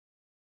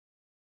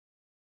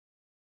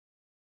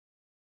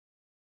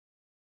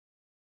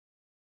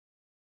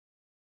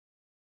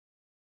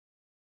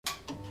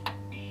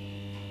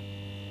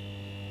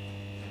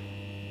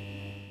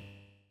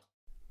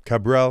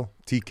Cabral,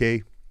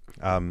 TK.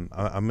 I'm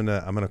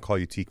gonna call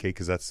you TK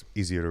because that's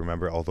easier to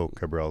remember. Although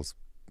Cabral's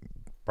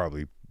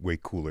probably way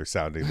cooler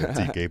sounding than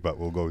TK, but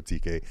we'll go with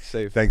TK.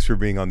 Safe. Thanks for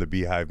being on the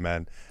Beehive,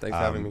 man. Thanks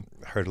for having me.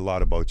 Heard a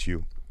lot about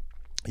you.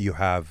 You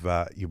have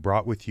you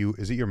brought with you.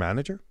 Is it your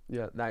manager?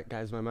 Yeah, that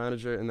guy's my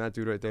manager, and that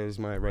dude right there is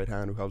my right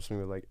hand who helps me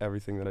with like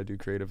everything that I do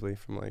creatively,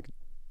 from like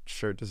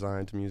shirt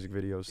design to music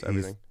videos to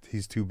everything.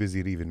 He's too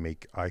busy to even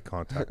make eye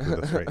contact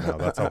with us right now.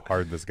 That's how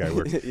hard this guy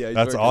works. Yeah,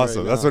 that's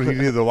awesome. That's what he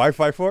needed the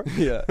Wi-Fi for?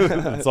 Yeah.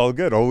 It's all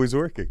good. Always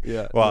working.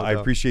 Yeah. Well, no I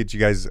doubt. appreciate you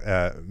guys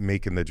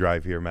making the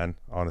drive here, man.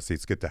 Honestly,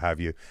 it's good to have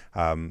you.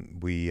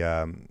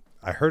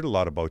 I heard a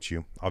lot about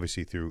you,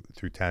 obviously, through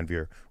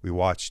Tanvir. We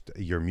watched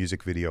your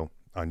music video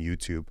on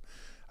YouTube,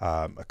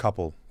 a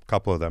couple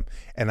of them.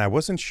 And I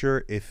wasn't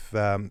sure if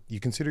you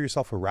consider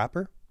yourself a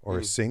rapper or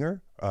a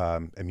singer,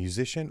 a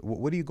musician.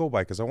 What do you go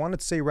by? Because I wanted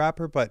to say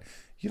rapper, but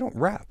you don't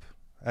rap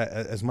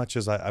as much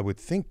as I would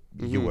think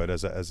you would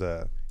as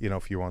a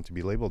if you want to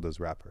be labeled as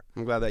rapper.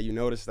 I'm glad that you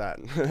noticed that.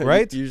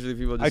 Right? Usually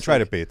people just I try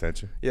to pay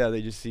attention. Yeah,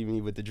 they just see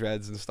me with the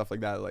dreads and stuff like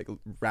that, like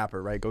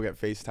rapper, right? Go get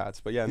face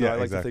tats. But yeah, no, I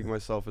like to think of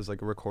myself as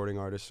like a recording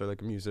artist or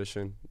like a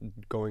musician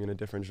going into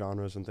different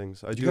genres and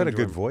things. You got a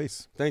good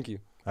voice. Thank you.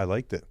 I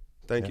liked it.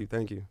 Thank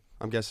you.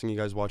 I'm guessing you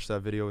guys watched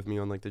that video with me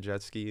on like the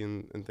jet ski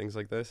and things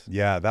like this.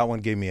 Yeah, that one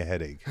gave me a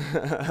headache.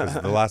 'Cause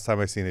the last time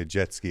I seen a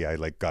jet ski, I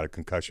like got a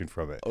concussion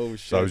from it. Oh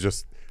shit! So I was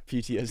just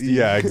PTSD.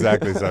 Yeah,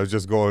 exactly. So I was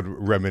just going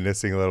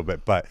reminiscing a little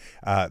bit. But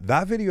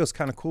that video is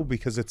kind of cool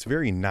because it's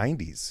very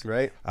 90s,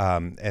 right?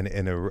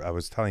 I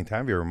was telling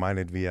Tanvi, it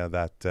reminded me of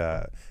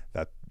that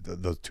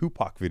the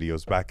Tupac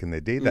videos back in the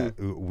day that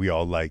we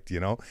all liked,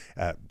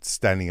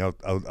 standing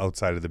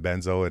outside of the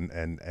benzo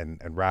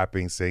and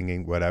rapping,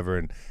 singing,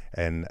 whatever,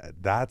 and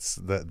that's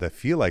the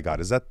feel I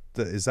got. Is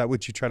that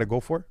what you try to go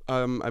for?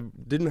 I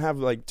didn't have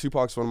like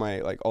Tupac's one of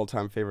my like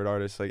all-time favorite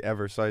artists like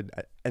ever. So I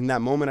in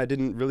that moment I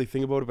didn't really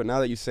think about it, but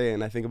now that you say it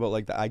and I think about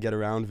like the I Get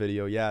Around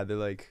video, yeah, they're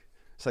like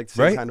it's like the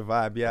same kind of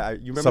vibe. Yeah,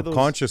 you remember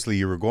subconsciously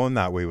you were going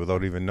that way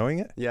without even knowing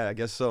it? Yeah, I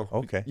guess so.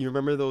 Okay. You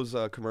remember those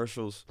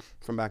commercials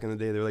from back in the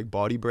day? They're like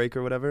Body Break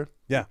or whatever.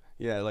 Yeah.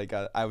 Yeah, like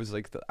I was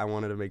like I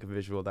wanted to make a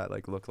visual that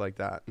like looked like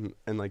that,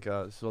 and like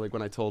so like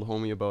when I told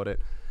homie about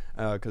it,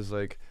 because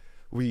like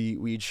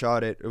we'd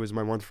shot it. It was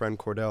my one friend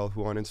Cordell,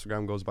 who on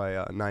Instagram goes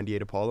by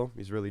 98 Apollo.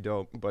 He's really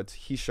dope, but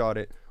he shot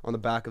it on the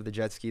back of the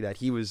jet ski that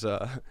he was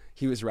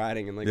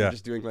riding, and like we're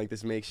just doing like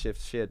this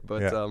makeshift shit,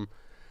 but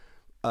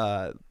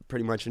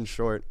pretty much in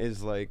short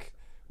is like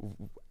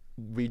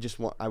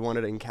I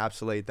wanted to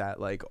encapsulate that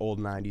like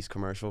old 90s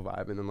commercial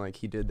vibe, and then like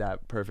he did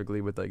that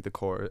perfectly with like the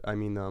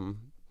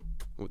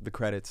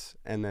credits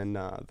and then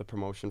the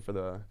promotion for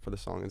the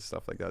song and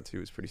stuff like that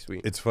too is pretty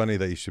sweet. It's funny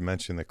that you should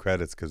mention the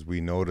credits because we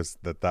noticed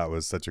that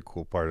was such a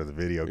cool part of the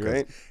video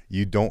because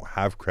you don't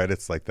have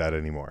credits like that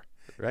anymore.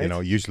 Right.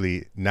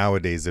 Usually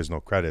nowadays there's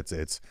no credits.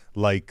 It's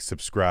like,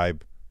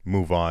 subscribe,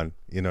 move on.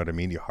 You know what I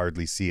mean? You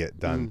hardly see it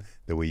done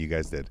the way you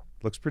guys did.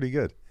 Looks pretty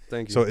good.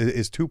 Thank you. So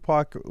is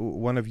Tupac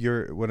one of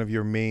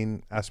your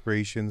main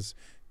aspirations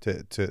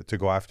to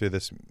go after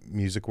this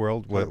music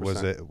world?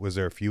 Was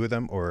there a few of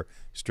them or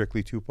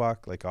strictly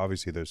Tupac? Like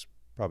obviously there's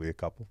probably a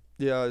couple.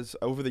 Yeah,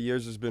 over the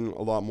years there's been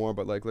a lot more,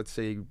 but like let's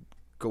say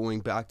going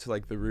back to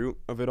like the root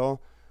of it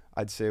all,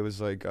 I'd say it was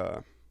like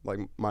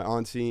my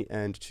auntie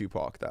and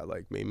Tupac that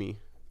like made me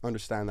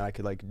understand that I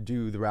could like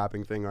do the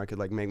rapping thing, or I could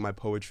like make my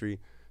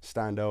poetry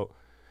stand out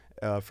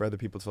for other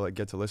people to like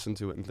get to listen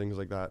to it and things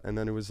like that. And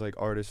then it was like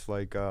artists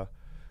like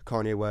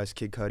Kanye West,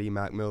 Kid Cudi,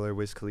 Mac Miller,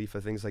 Wiz Khalifa,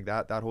 things like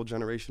that. That whole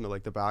generation of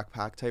like the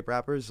backpack type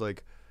rappers,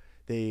 like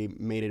they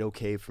made it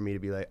okay for me to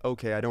be like,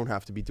 okay, I don't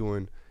have to be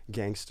doing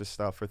gangster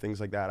stuff or things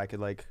like that. I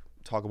could like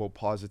talk about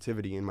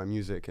positivity in my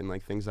music and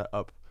like things that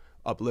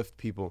uplift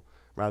people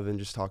rather than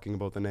just talking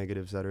about the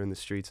negatives that are in the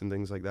streets and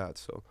things like that.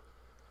 So,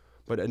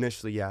 but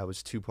initially, yeah, it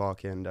was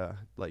Tupac, and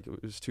like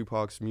it was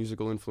Tupac's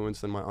musical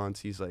influence and my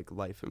auntie's like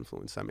life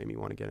influence that made me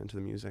want to get into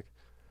the music.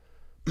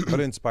 What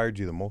inspired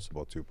you the most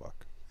about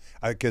Tupac?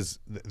 Because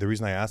the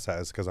reason I asked that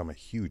is because I'm a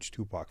huge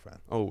Tupac fan.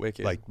 Oh,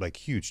 wicked! Like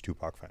huge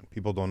Tupac fan.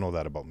 People don't know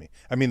that about me.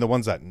 I mean, the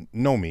ones that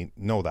know me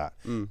know that,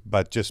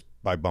 but just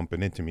by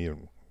bumping into me,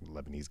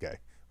 Lebanese guy,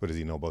 what does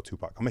he know about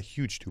Tupac? I'm a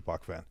huge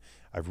Tupac fan.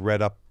 I've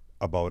read up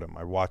about him.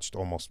 I watched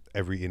almost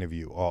every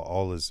interview,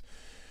 all his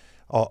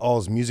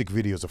music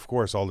videos, of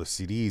course, all the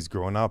CDs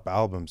growing up,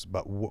 albums.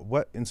 But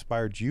what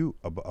inspired you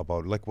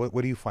about it? Like, what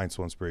do you find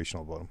so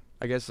inspirational about him?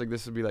 I guess like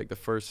this would be like the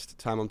first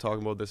time I'm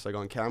talking about this like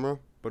on camera,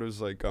 but it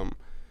was like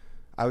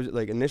I was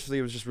like initially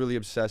I was just really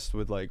obsessed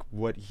with like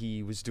what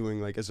he was doing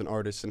like as an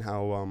artist and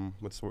how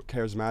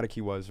charismatic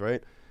he was,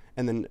 right?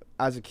 And then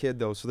as a kid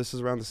though, so this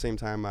is around the same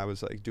time I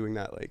was like doing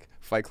that like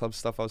Fight Club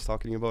stuff I was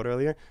talking about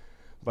earlier.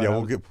 But yeah,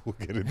 we'll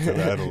get into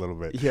that a little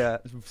bit. Yeah,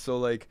 so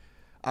like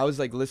I was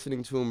like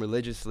listening to him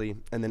religiously,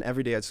 and then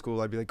every day at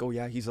school I'd be like, oh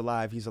yeah, he's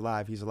alive,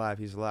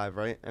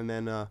 right? And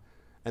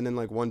then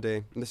like one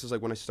day, and this is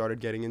like when I started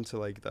getting into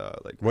like the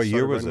like what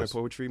year was this? My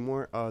poetry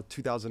more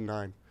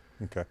 2009.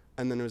 Okay.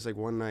 And then it was like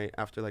one night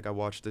after like I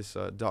watched this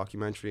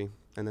documentary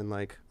And then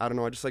like, I don't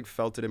know, I just like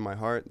felt it in my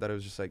heart that it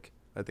was just like,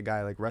 that the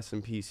guy, like, rest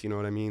in peace, you know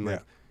what I mean?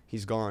 Like,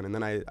 he's gone. And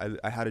then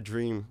I had a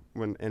dream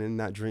and in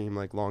that dream,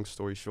 like, long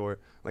story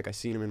short, like, I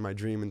seen him in my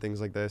dream and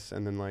things like this.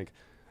 And then like,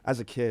 as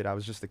a kid, I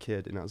was just a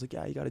kid, and I was like,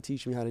 yeah, you got to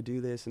teach me how to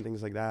do this and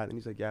things like that. And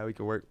he's like, yeah, we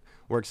could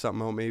work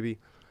something out maybe.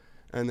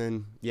 And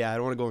then, yeah, I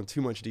don't want to go into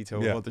too much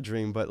detail about the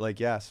dream, but like,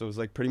 yeah, so it was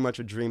like pretty much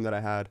a dream that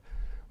I had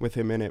with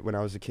him in it when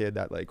I was a kid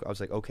that like, I was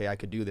like, okay, I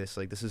could do this.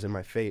 Like, this is in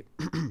my fate.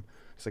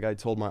 It's like I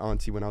told my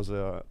auntie when I was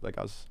I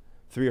was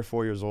 3 or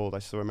 4 years old. I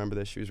still remember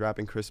this. She was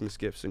wrapping Christmas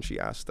gifts, and she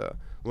asked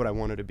what I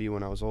wanted to be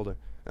when I was older.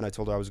 And I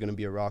told her I was going to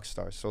be a rock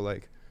star. So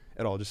like,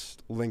 it all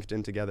just linked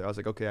in together. I was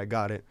like, okay, I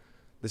got it.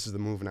 This is the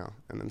move now.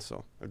 And then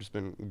so I've just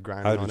been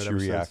grinding on it ever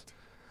since.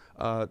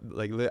 I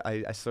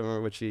still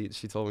remember what she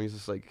told me.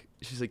 She's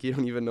like, you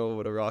don't even know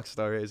what a rock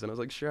star is. And I was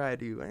like, sure I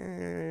do.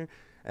 And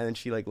then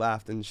she like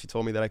laughed, and she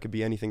told me that I could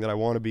be anything that I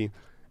want to be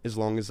as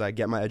long as I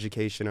get my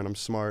education and I'm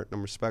smart and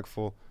I'm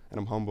respectful and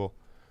I'm humble.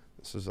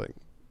 This is like,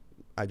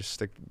 I just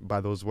stick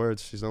by those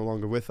words. She's no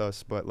longer with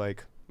us, but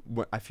like,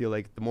 I feel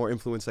like the more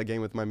influence I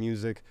gain with my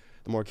music,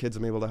 the more kids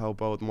I'm able to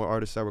help out, the more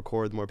artists I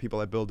record, the more people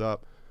I build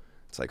up.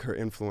 It's like her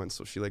influence,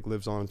 so she like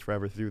lives on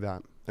forever through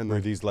that. And were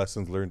these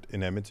lessons learned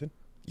in Edmonton?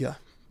 Yeah.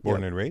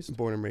 Born and raised?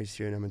 Born and raised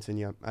here in Edmonton,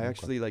 yeah. I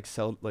actually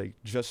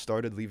just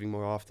started leaving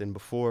more often.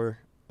 Before,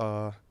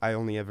 I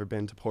only ever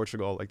been to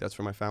Portugal. Like, that's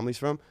where my family's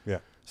from. Yeah.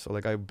 So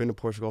like, I've been to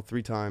Portugal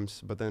 3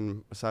 times, but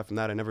then aside from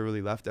that, I never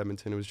really left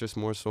Edmonton. It was just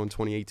more so in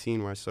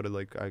 2018 where I started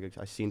like,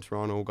 I seen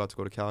Toronto, got to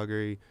go to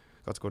Calgary,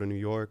 got to go to New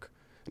York.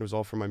 It was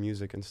all for my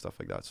music and stuff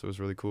like that, so it was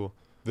really cool.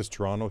 This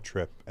Toronto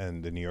trip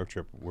and the New York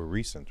trip were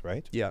recent,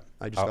 right? Yeah,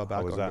 I just got back.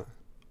 How was that?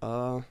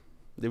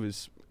 It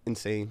was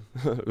insane.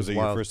 Was it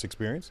your first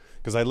experience?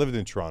 Because I lived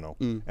in Toronto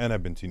and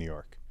I've been to New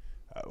York.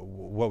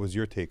 What was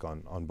your take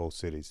on both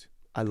cities?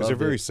 Because they're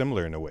very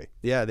similar in a way.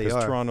 Yeah, they are.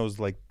 Because Toronto's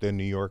like the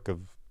New York of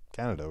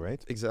Canada,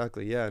 right?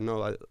 Exactly. Yeah.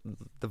 No,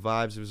 the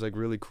vibes. It was like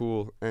really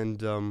cool,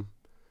 and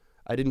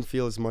I didn't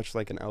feel as much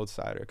like an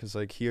outsider because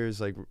like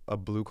here's like a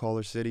blue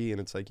collar city,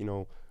 and it's like, you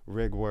know,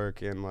 rig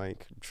work and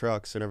like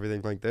trucks and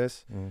everything like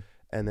this.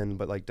 And then,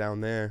 but like down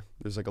there,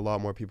 there's like a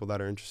lot more people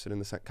that are interested in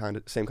the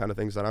same kind of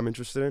things that I'm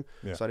interested in.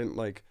 Yeah. So I didn't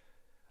like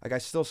I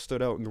still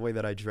stood out in the way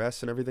that I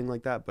dress and everything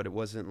like that, but it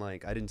wasn't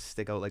like, I didn't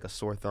stick out like a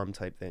sore thumb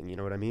type thing. You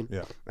know what I mean?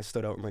 Yeah. I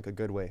stood out in like a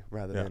good way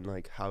rather than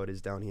like how it is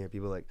down here.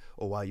 People are like,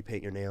 oh, why you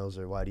paint your nails,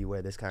 or why do you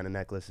wear this kind of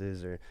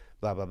necklaces, or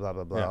blah, blah, blah,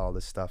 blah, blah, all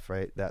this stuff,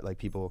 right? That like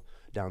people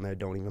down there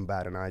don't even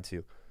bat an eye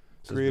to.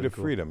 So creative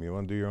freedom. You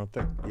want to do your own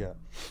thing. Yeah.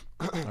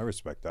 I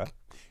respect that.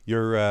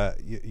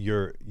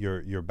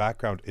 Your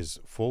background is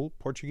full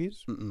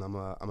Portuguese? I'm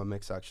a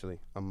mix, actually.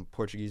 I'm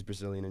Portuguese,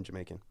 Brazilian, and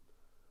Jamaican.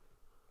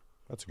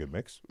 That's a good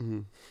mix.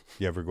 Mm-hmm.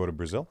 You ever go to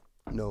Brazil?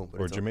 No.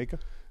 Or Jamaica?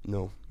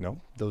 No.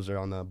 Those are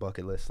on the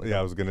bucket list. Like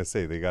I was gonna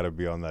say they got to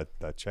be on that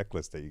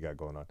checklist that you got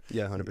going on.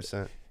 Yeah,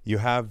 100%. You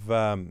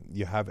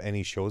have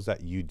any shows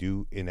that you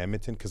do in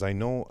Edmonton? Because I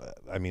know,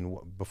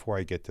 before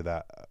I get to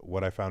that,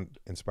 what I found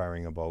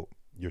inspiring about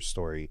your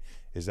story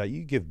is that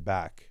you give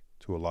back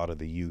to a lot of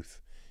the youth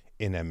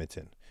in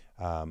Edmonton.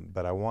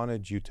 But I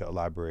wanted you to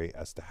elaborate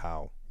as to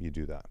how you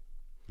do that,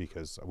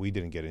 because we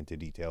didn't get into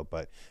detail,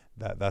 but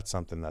that's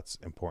something that's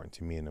important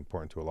to me and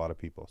important to a lot of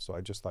people. So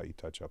I just thought you'd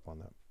touch up on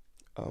that.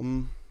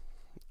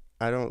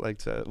 I don't like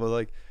to,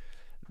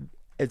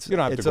 it's, you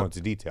don't have to go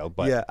into detail,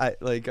 but yeah,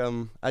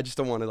 I just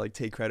don't want to like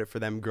take credit for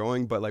them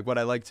growing, but like what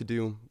I like to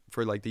do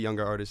for like the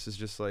younger artists is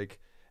just like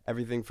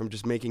everything from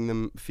just making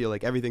them feel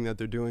like everything that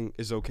they're doing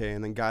is okay,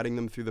 and then guiding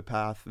them through the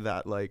path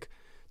that like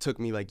took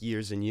me like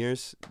years and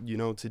years, you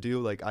know, to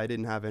do. Like I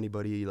didn't have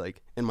anybody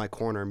like in my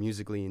corner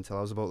musically until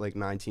I was about like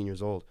 19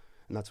 years old,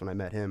 and that's when I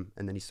met him,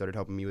 and then he started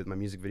helping me with my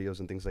music videos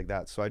and things like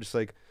that. So I just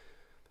like,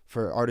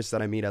 for artists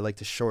that I meet, I like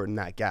to shorten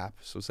that gap.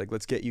 So it's like,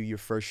 let's get you your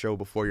first show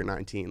before you're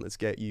 19. Let's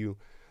get you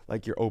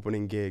like your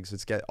opening gigs.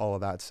 Let's get all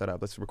of that set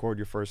up. Let's record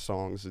your first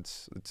songs.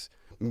 It's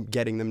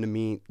getting them to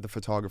meet the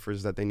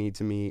photographers that they need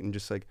to meet, and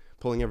just like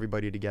pulling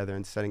everybody together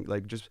and setting,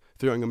 like just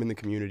throwing them in the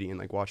community and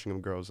like watching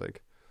them grow is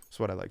like, that's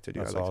what I like to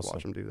do. That's I like awesome. to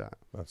watch them do that.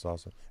 That's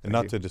awesome. And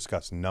not to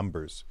discuss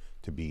numbers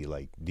to be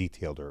like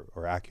detailed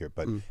or accurate,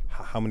 but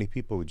how many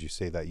people would you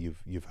say that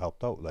you've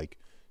helped out? Like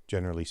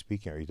generally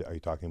speaking, are you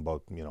talking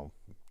about,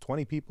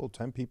 20 people,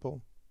 10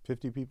 people,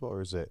 50 people,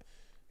 or is it,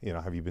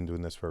 have you been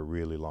doing this for a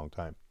really long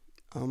time?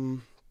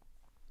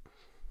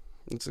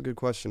 It's a good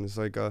question. It's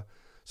like,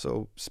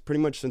 so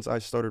pretty much since I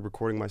started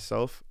recording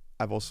myself,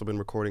 I've also been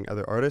recording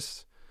other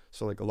artists.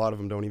 So like a lot of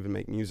them don't even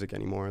make music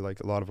anymore. Like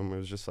a lot of them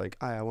was just like,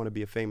 I want to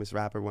be a famous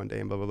rapper one day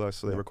and blah, blah, blah.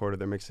 So they recorded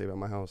their mixtape at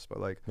my house. But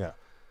like,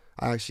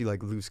 I actually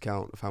like lose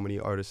count of how many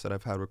artists that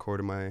I've had record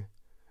in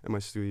my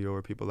studio,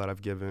 or people that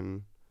I've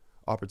given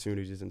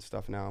opportunities and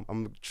stuff. Now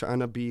I'm trying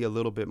to be a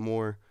little bit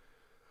more,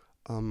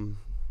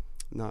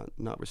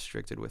 not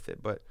restricted with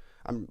it, but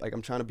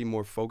I'm trying to be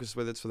more focused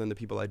with it. So then the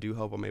people I do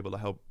help, I'm able to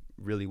help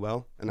really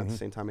well. And at the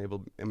same time,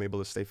 I'm able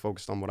to stay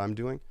focused on what I'm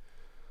doing.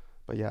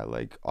 But yeah,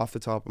 like off the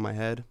top of my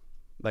head,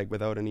 like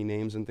without any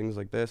names and things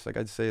like this, like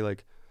I'd say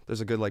like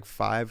there's a good like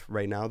 5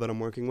 right now that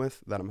I'm working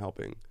with that I'm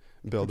helping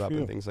build Good up for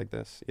and you. things like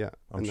this. Yeah.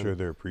 I'm And sure then,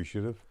 they're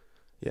appreciative.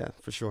 yeah,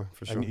 for sure.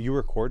 And you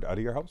record out of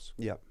your house?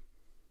 Yeah.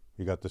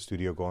 You got the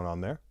studio going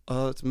on there?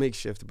 It's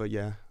makeshift, but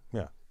yeah.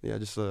 Yeah. Yeah,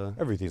 just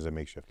Everything's a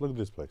makeshift. Look at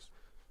this place.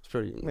 it's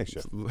pretty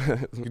Makeshift.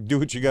 Do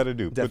what you got to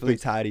do. definitely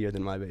tidier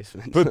than my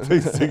basement. Put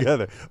things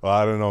together. Well,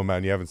 I don't know,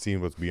 man. You haven't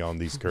seen what's beyond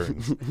these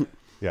curtains.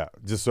 Yeah,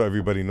 just so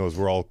everybody knows,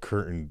 we're all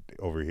curtained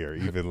over here.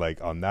 Even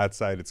like on that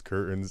side, it's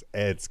curtains.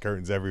 It's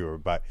curtains everywhere.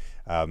 But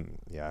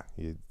yeah,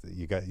 you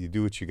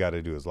do what you got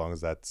to do as long as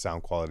that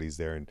sound quality is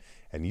there,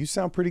 and you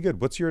sound pretty good.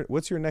 What's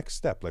your next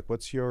step? Like,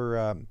 what's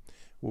your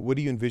what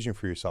do you envision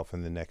for yourself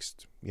in the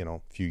next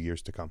few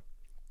years to come?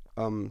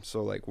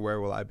 So like, where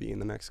will I be in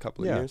the next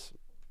couple of years?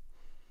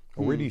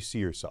 Or where do you see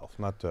yourself?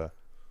 Not to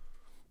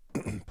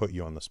put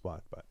you on the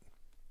spot, but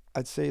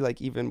I'd say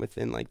like even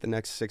within like the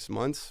next 6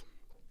 months,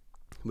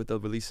 with the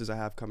releases I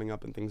have coming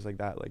up and things like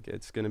that, like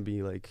it's gonna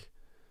be like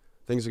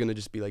things are gonna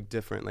just be like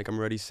different. Like I'm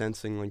already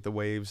sensing like the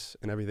waves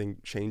and everything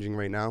changing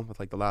right now with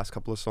like the last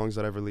couple of songs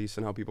that I've released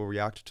and how people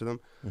react to them,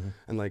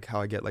 and like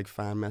how I get like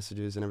fan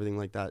messages and everything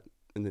like that.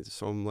 And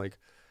so I'm like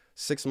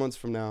 6 months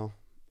from now,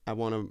 I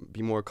want to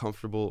be more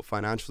comfortable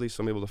financially,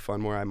 so I'm able to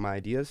fund more of my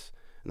ideas.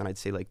 And then I'd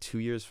say like 2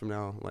 years from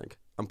now, like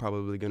I'm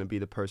probably gonna be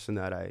the person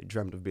that I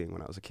dreamt of being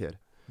when I was a kid.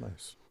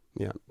 nice.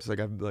 Yeah, it's like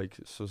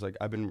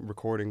I've been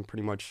recording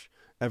pretty much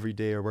every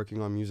day or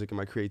working on music and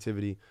my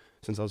creativity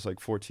since I was like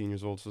 14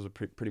 years old. So it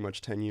was pretty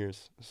much 10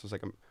 years. So it's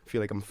like I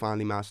feel like I'm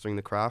finally mastering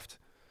the craft,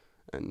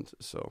 and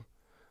so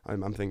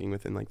I'm thinking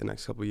within like the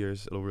next couple of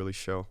years it'll really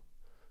show.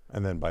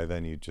 And then by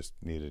then you just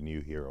need a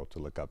new hero to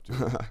look up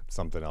to,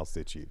 something else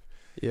to achieve.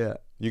 Yeah,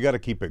 You got to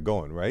keep it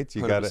going, right?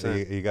 You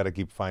 100%. you got to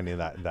keep finding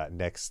that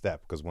next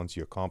step, because once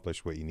you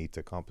accomplish what you need to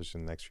accomplish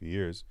in the next few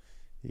years,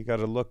 you got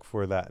to look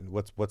for that.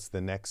 What's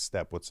the next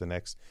step? What's the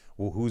next?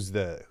 Well, who's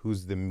the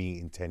me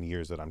in 10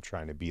 years that I'm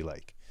trying to be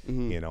like?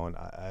 And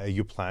are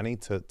you planning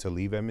to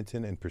leave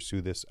Edmonton and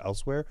pursue this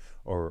elsewhere,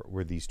 or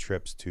were these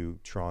trips to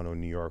Toronto,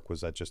 New York,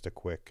 was that just a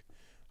quick,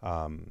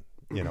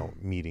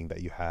 meeting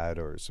that you had,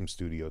 or some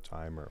studio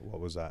time, or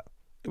what was that?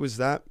 it was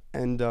that,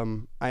 and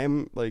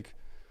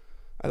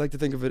I like to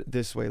think of it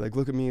this way. Like,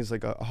 look at me as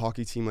like a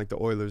hockey team, like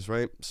the Oilers,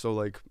 right? So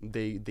like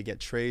they get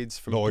trades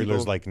from The Oilers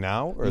people. like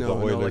now, or No, the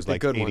no, Oilers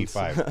like the good ones.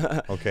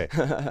 '85? Okay,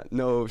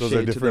 No, those shade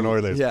are to different them.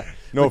 Oilers. Yeah,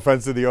 No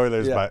offense to the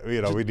Oilers, Yeah.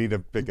 but we need to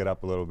pick it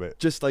up a little bit.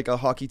 just like a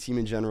hockey team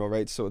in general,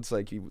 right? So it's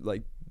like you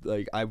like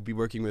I'd be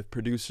working with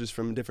producers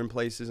from different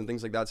places and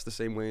things like that. It's the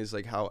same way as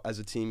like how as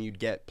a team you'd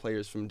get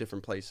players from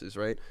different places,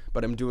 right?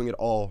 But I'm doing it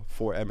all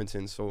for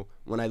Edmonton. So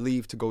when I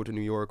leave to go to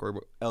New York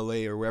or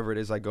LA or wherever it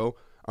is I go,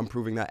 I'm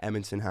proving that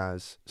Edmonton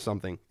has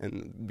something,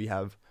 and we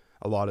have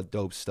a lot of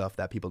dope stuff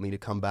that people need to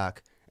come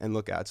back and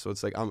look at. So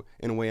it's like I'm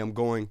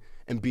going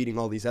and beating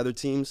all these other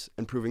teams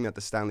and proving that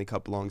the Stanley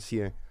Cup belongs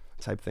here,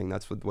 type thing.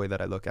 That's the way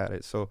that I look at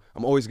it. So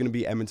I'm always going to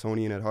be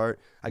Edmontonian at heart.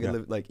 I can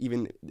live like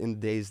even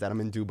in days that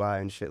I'm in Dubai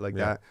and shit like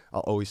that,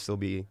 I'll always still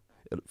be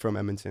from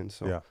Edmonton.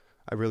 So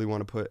I really want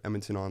to put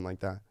Edmonton on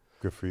like that.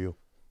 Good for you.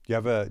 Do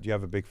you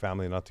have a big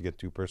family? Not to get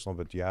too personal,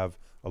 but do you have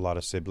a lot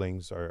of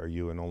siblings? Or are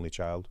you an only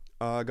child?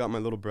 I got my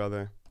little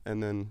brother,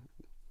 and then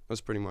that's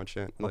pretty much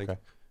it. Like, Okay.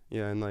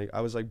 yeah, and like I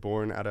was like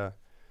born at a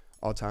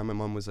all time. My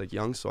mom was like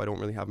young, so I don't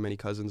really have many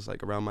cousins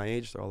like around my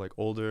age. They're all like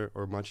older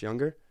or much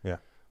younger. Yeah.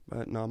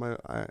 But no,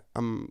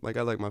 I'm like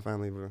I like my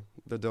family.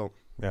 They're dope.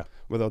 Yeah.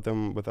 Without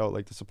them, without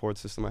like the support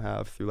system I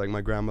have through like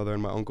my grandmother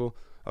and my uncle,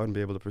 I wouldn't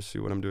be able to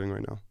pursue what I'm doing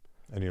right now.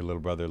 And your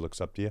little brother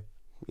looks up to you?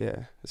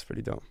 Yeah, it's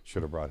pretty dope.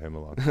 Should have brought him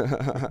along.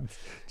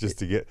 just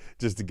to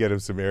get him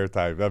some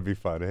airtime. That'd be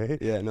fun, eh?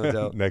 Yeah, no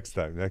doubt. Next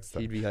time.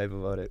 He'd be hype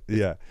about it.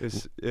 Yeah.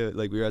 It's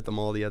like we were at the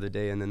mall the other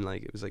day, and then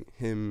like it was like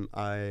him,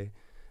 I,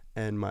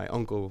 and my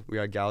uncle. We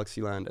were at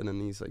Galaxyland, and then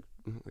these like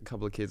a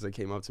couple of kids that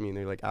came up to me and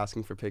they're like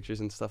asking for pictures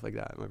and stuff like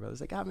that. And my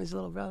brother's like, I'm his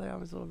little brother.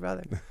 I'm his little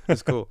brother.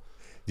 It's cool.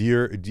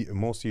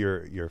 Most of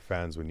your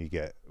fans, when you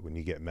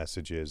get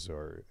messages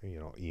or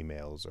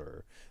emails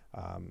or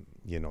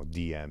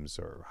DMs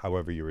or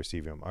however you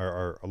receive them,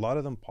 are a lot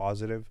of them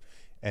positive,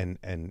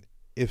 and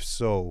if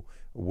so,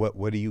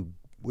 what do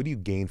you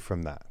gain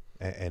from that,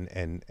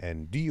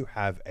 and do you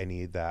have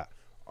any that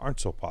aren't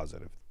so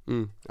positive?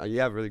 You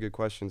have really good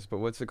questions, but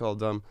what's it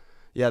called?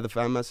 Yeah, the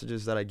fan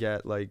messages that I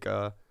get like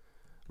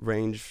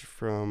range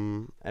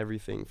from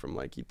everything from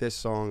like this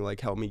song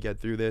like help me get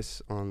through this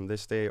on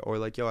this day, or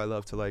like yo I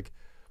love to like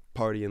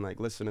party and like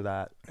listen to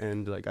that,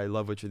 and like I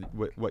love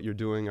what you're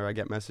doing. Or I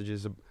get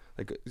messages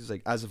like it's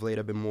like as of late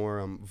I've been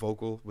more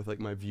vocal with like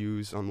my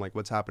views on like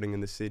what's happening in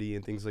the city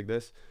and things like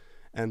this,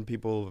 and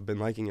people have been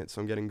liking it,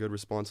 so I'm getting good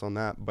response on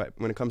that. But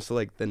when it comes to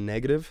like the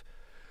negative,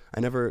 I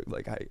never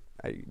like I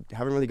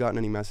haven't really gotten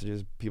any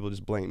messages people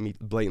just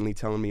blatantly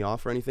telling me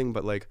off or anything,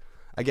 but like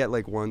I get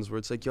like ones where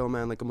it's like, yo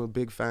man, like I'm a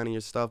big fan of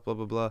your stuff, blah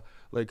blah blah.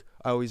 Like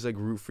I always like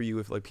root for you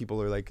if like people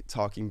are like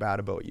talking bad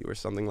about you or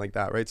something like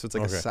that, right? So it's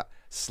like a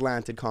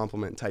slanted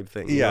compliment type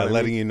thing. Yeah,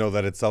 letting you know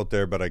that it's out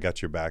there, but I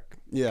got your back.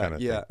 Yeah, kind of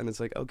yeah, thing. and it's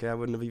like, okay, I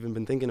wouldn't have even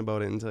been thinking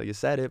about it until you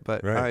said it,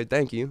 but all right,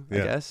 thank you, I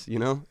guess,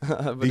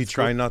 But Do you it's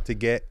try cool. not to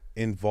get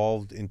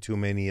involved in too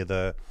many of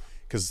the,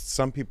 because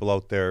some people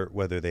out there,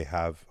 whether they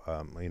have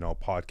you know, a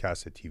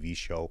podcast, a TV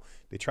show,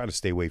 they try to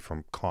stay away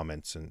from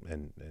comments,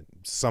 and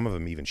some of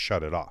them even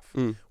shut it off,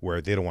 where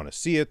they don't want to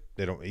see it.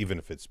 They don't, even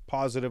if it's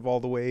positive all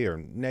the way or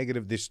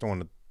negative, they just don't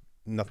want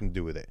nothing to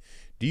do with it.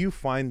 Do you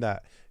find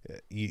that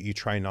you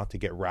try not to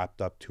get wrapped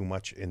up too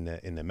much in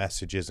the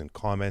messages and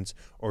comments,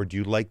 or do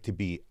you like to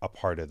be a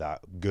part of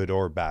that, good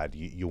or bad?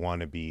 You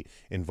want to be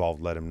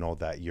involved, let them know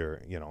that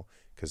you're, you know,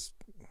 because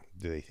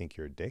do they think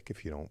you're a dick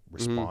if you don't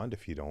respond,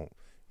 if you don't,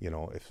 you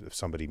know, if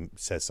somebody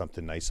says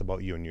something nice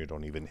about you and you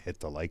don't even hit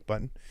the like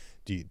button?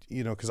 Do you,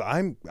 you know, because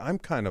I'm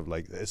kind of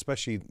like,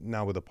 especially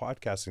now with the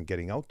podcast and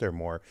getting out there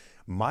more,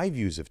 my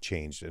views have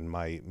changed, and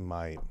my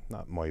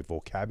not my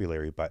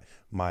vocabulary, but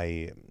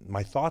my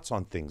thoughts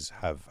on things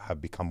have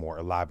become more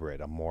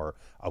elaborate. I'm more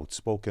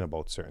outspoken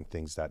about certain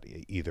things that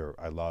either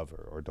I love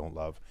or don't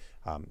love.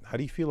 How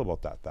do you feel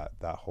about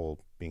that whole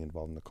being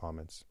involved in the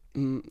comments?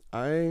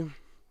 I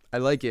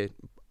like it.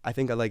 I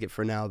think I like it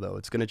for now, though.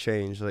 It's gonna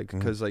change, like,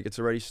 because like it's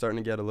already starting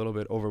to get a little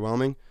bit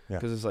overwhelming.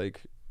 Because it's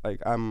like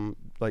I'm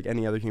like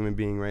any other human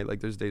being, right? Like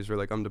there's days where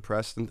like I'm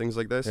depressed and things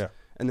like this,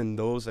 and then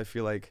those, I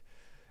feel like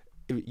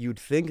you'd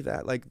think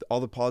that like all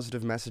the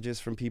positive messages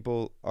from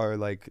people are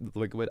like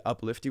would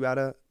uplift you out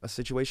of a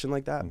situation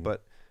like that,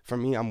 but for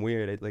me, I'm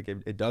weird.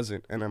 It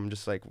doesn't, and I'm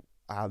just like,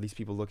 these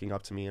people looking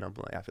up to me, and I'm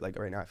like, I feel like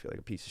right now I feel like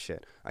a piece of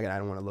shit. I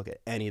don't want to look at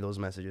any of those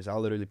messages.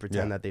 I'll literally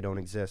pretend that they don't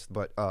exist.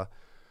 But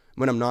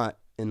when I'm not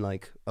in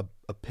like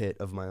a pit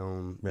of my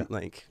own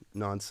like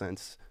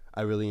nonsense,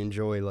 I really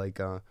enjoy like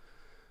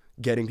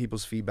getting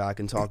people's feedback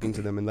and talking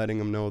to them and letting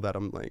them know that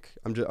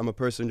I'm a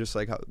person just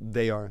like how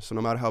they are. So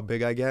no matter how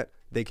big I get,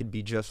 they could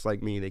be just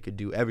like me. They could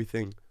do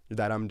everything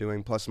that I'm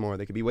doing plus more.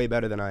 They could be way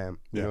better than I am.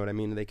 You know what I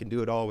mean? They can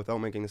do it all without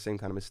making the same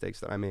kind of mistakes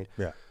that I made.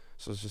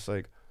 So it's just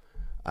like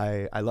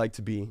I like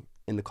to be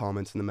in the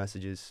comments and the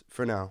messages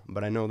for now,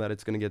 but I know that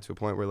it's going to get to a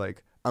point where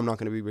like I'm not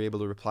going to be able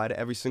to reply to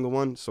every single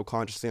one. So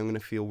consciously I'm going to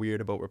feel weird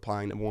about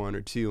replying to one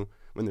or two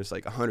when there's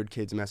like 100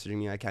 kids messaging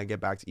me. I can't get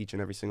back to each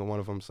and every single one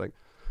of them. It's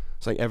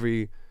like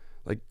every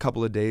like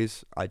couple of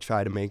days I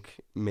try to make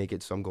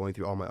it so I'm going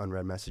through all my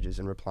unread messages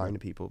and replying to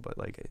people, but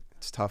like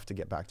it's tough to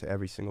get back to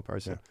every single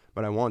person,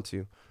 but I want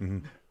to.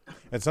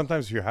 And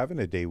sometimes if you're having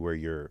a day where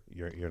you're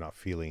not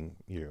feeling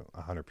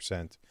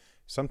 100%,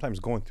 sometimes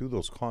going through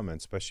those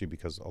comments, especially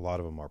because a lot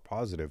of them are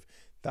positive,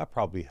 that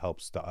probably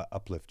helps to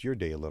uplift your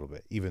day a little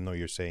bit, even though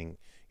you're saying,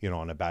 you know,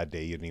 on a bad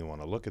day you didn't even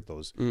want to look at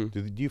those.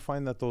 Do you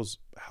find that those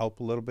help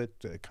a little bit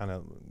to kind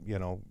of, you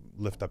know,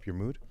 lift up your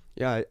mood?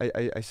 Yeah,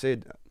 I say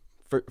it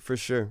for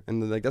sure.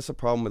 And like that's a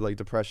problem with like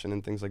depression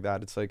and things like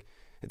that. It's like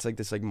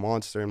this like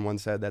monster in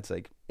one's head that's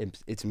like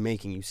it's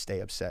making you stay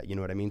upset, you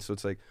know what I mean? So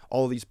it's like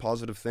all these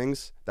positive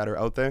things that are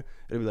out there,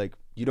 it'll be like,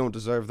 you don't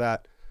deserve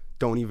that,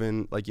 don't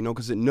even, like, you know,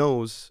 because it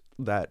knows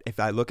that if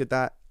I look at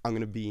that, I'm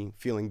gonna be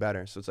feeling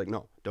better. So it's like,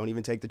 no, don't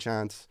even take the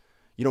chance.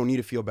 You don't need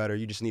to feel better,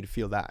 you just need to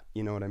feel that,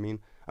 you know what I mean?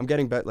 I'm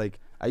getting better. Like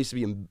it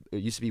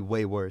used to be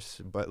way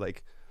worse, but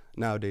like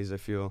nowadays I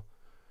feel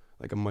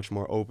like I'm much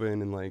more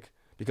open, and like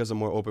because I'm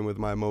more open with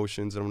my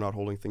emotions and I'm not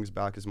holding things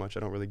back as much, I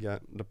don't really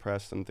get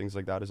depressed and things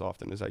like that as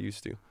often as I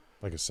used to.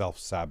 Like a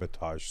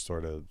self-sabotage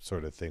sort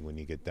of thing when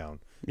you get down.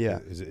 Yeah.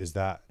 Is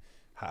that,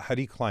 how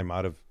do you climb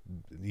out of,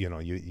 you know,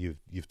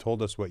 you've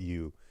told us what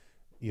you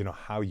know,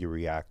 how you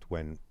react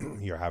when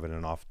you're having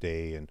an off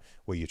day and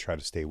what you try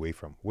to stay away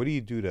from. What do you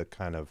do to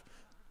kind of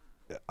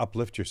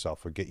uplift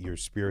yourself or get your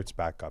spirits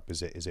back up?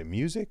 Is it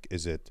music?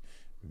 Is it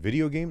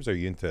video games? Are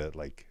you into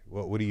like,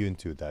 what are you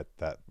into that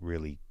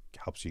really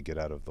helps you get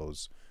out of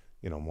those,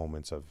 you know,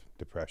 moments of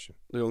depression?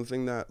 The only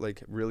thing that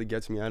like really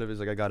gets me out of it is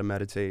like I gotta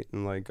meditate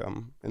and like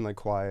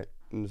quiet,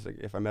 and just like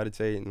if I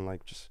meditate and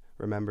like just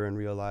remember and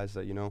realize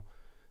that, you know,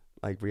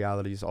 like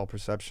reality is all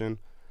perception,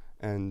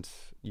 and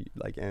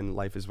and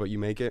life is what you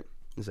make it.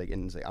 It's like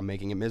I'm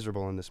making it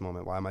miserable in this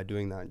moment. Why am I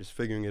doing that? And just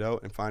figuring it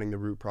out and finding the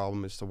root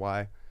problem as to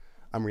why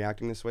I'm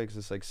reacting this way, because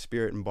it's like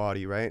spirit and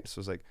body, right? So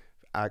it's like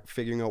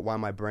figuring out why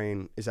my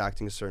brain is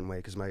acting a certain way,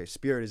 because my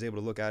spirit is able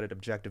to look at it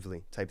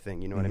objectively type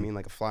thing, you know what I mean?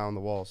 Like a fly on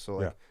the wall. So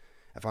like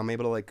if I'm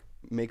able to like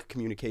make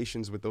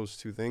communications with those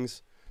two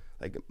things,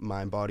 like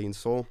mind, body, and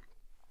soul,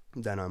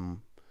 then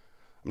I'm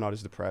not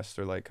as depressed,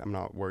 or like I'm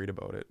not worried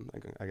about it.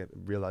 Like I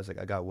realize like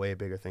I got way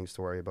bigger things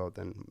to worry about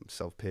than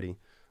self-pity.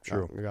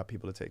 True. I got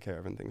people to take care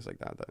of and things like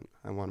that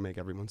I want to make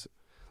everyone's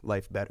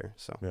life better.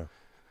 So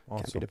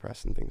Awesome. Can't be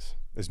depressed and things.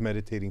 Is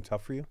meditating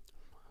tough for you?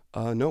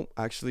 No,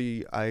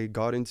 actually I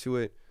got into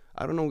it.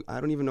 I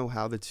don't even know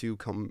how the two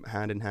come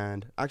hand in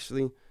hand.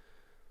 Actually,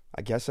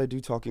 I guess I do,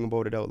 talking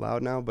about it out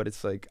loud now, but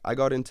it's like I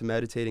got into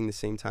meditating the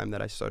same time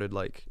that I started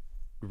like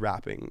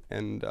rapping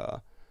and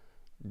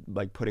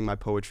like putting my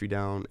poetry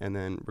down and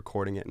then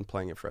recording it and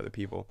playing it for other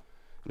people.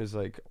 And it's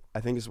like, I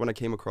think it's when I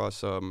came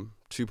across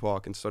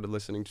Tupac and started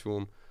listening to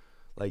him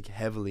like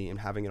heavily and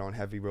having it on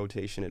heavy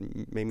rotation.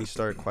 It made me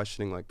start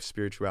questioning like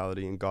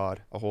spirituality and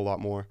God a whole lot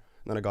more.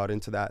 And then I got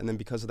into that, and then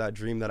because of that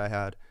dream that I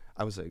had,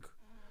 I was like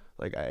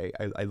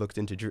I looked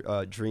into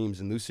dreams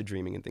and lucid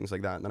dreaming and things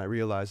like that. And then I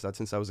realized that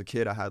since I was a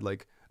kid, I had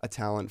like a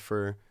talent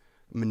for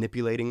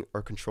manipulating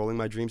or controlling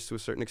my dreams to a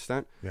certain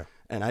extent. Yeah.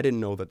 And I didn't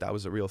know that that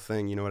was a real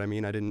thing. You know what I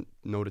mean? I didn't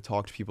know to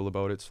talk to people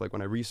about it. So like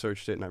when I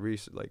researched it and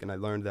I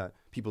learned that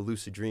people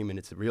lucid dream and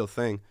it's a real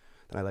thing,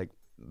 then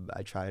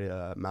I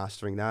tried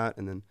mastering that,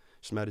 and then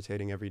just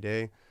meditating every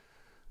day,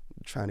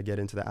 trying to get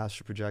into the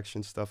astral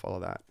projection stuff, all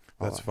of that.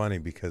 That's funny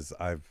because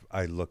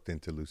I looked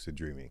into lucid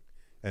dreaming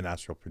and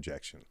astral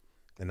projection,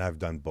 and I've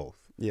done both.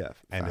 Yeah.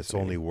 And it's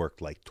only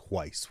worked like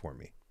twice for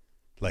me.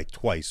 Like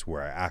twice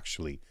where I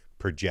actually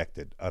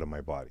projected out of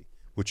my body,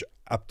 which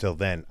up till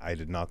then I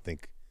did not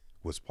think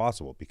was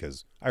possible,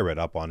 because I read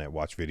up on it,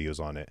 watched videos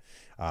on it.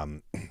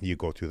 You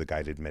go through the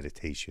guided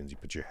meditations, you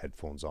put your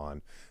headphones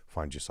on,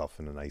 find yourself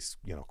in a nice,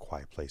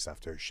 quiet place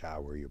after a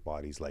shower, your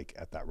body's like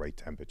at that right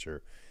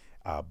temperature.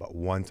 But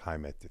one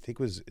time, I think it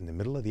was in the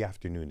middle of the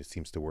afternoon, it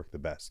seems to work the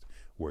best,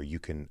 where you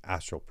can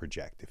astral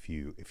project if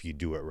you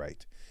do it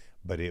right.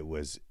 But it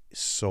was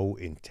so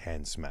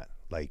intense, man.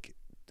 Like,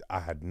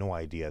 I had no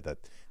idea that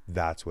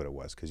that's what it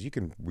was, because you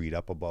can read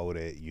up about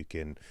it, you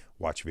can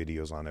watch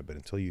videos on it, but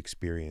until you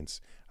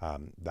experience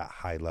that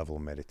high level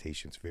of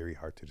meditation, it's very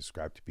hard to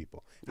describe to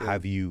people. Yeah.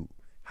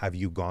 Have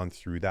you gone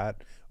through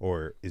that,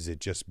 or is it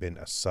just been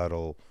a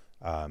subtle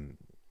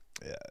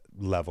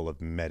level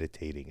of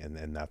meditating,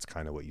 and that's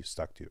kind of what you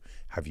stuck to?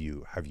 Have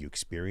you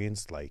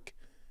experienced like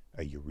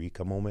a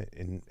eureka moment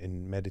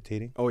in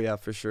meditating? Oh yeah,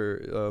 for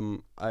sure.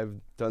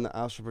 I've done the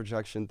astral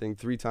projection thing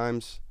 3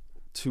 times.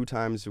 2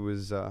 times it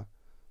was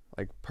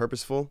like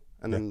purposeful,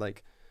 and then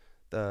like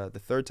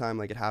the third time,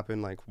 like, it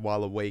happened like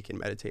while awake and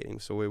meditating,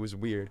 so it was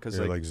weird because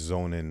you're like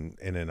zoning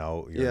in and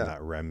out. You're in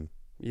that REM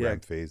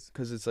phase.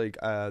 Because it's like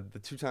the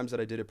 2 times that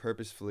I did it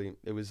purposefully,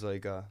 it was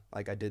like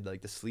I did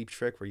like the sleep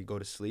trick where you go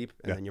to sleep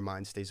and then your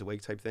mind stays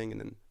awake type thing,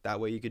 and then that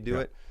way you could do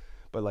it.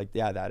 But like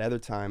that other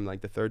time,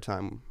 like the third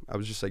time, I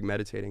was just like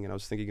meditating and I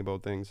was thinking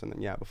about things, and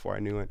then before I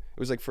knew it, it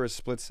was like for a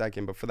split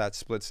second, but for that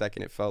split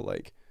second it felt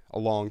like a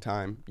long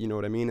time, you know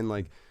what I mean? And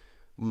like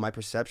my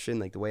perception,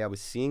 like the way I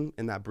was seeing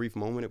in that brief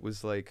moment, it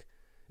was like,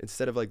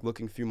 instead of like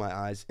looking through my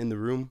eyes in the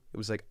room, it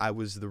was like I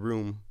was the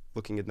room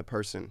looking at the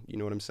person, you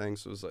know what I'm saying?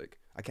 So it was like,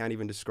 I can't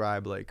even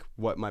describe like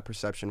what my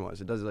perception was.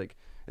 It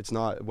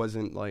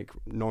wasn't like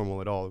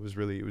normal at all. It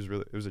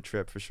was a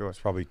trip for sure. It's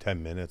probably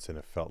 10 minutes and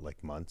it felt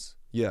like months.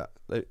 Yeah,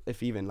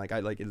 if even, like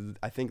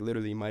I think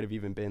literally might have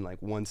even been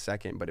like 1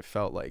 second, but it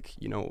felt like,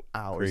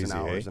 hours. Crazy, and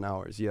hours and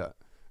hours. Yeah.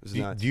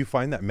 Do you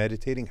find that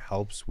meditating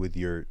helps with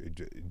your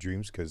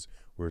dreams? Because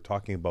we're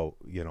talking about,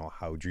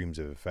 how dreams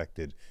have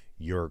affected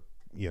your,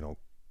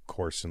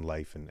 course in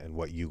life and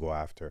what you go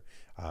after.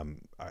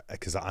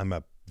 Because I'm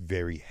a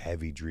very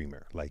heavy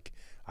dreamer. Like,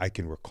 I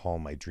can recall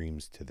my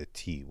dreams to the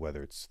T,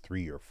 whether it's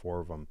 3 or 4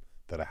 of them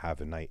that I have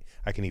a night.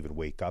 I can even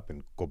wake up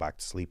and go back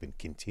to sleep and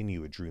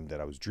continue a dream that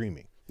I was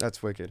dreaming.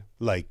 That's wicked.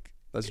 Like,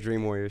 that's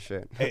dream warrior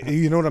shit.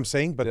 You know what I'm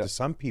saying? But to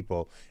some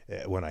people,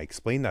 when I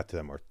explain that to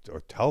them or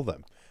tell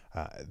them,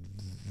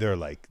 they're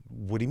like,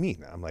 what do you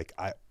mean? I'm like,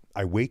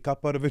 I wake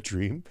up out of a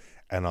dream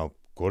and I'll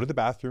go to the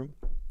bathroom,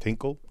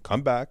 tinkle,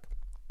 come back,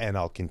 and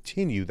I'll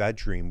continue that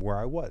dream where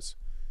I was.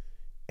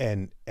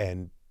 And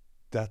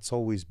that's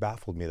always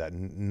baffled me that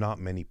not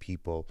many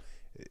people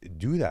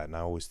do that. And I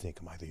always think,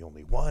 am I the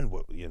only one?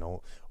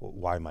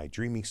 Why am I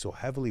dreaming so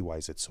heavily? Why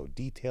is it so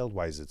detailed?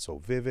 Why is it so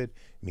vivid?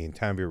 Me and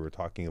Tanvir were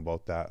talking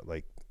about that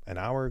like an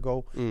hour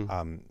ago.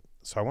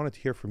 So I wanted to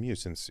hear from you,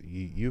 since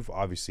you've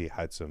obviously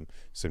had some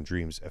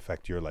dreams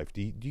affect your life.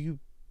 Do you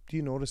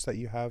notice that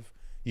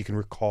you can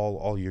recall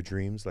all your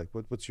dreams? Like,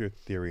 what's your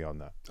theory on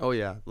that? Oh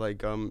yeah,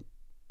 like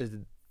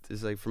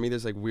it's like, for me,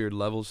 there's like weird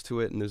levels to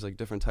it, and there's like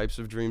different types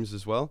of dreams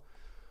as well.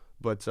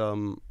 But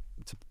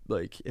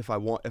like if I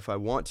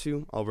want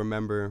to, I'll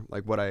remember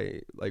like what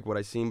I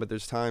seen. But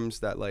there's times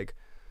that like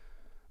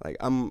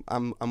I'm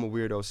a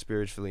weirdo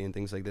spiritually and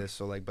things like this.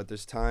 So like, but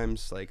there's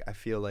times like I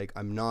feel like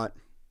I'm not.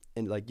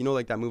 And like,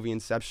 like that movie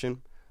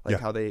Inception, like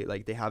how they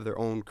have their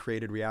own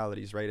created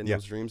realities, right? In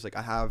those dreams, like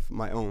I have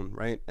my own,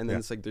 right? And then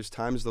it's like, there's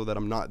times though that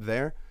I'm not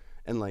there,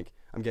 and like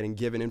I'm getting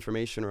given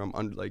information, or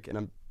and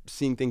I'm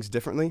seeing things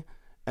differently.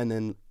 And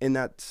then in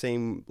that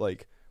same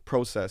like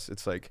process,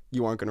 it's like,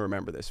 you aren't going to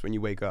remember this when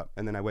you wake up.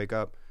 And then I wake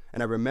up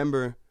and I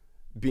remember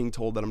being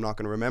told that I'm not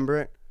going to remember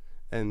it.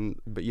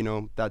 But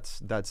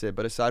that's it.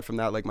 But aside from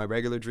that, like my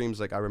regular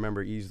dreams, like I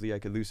remember easily. I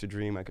could lucid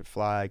dream, I could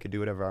fly, I could do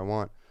whatever I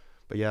want.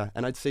 But yeah,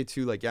 and I'd say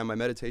too, like, my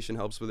meditation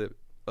helps with it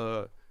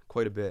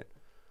quite a bit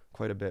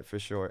for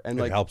sure. And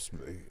it helps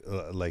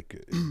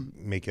like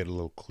make it a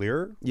little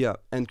clearer. Yeah,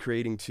 and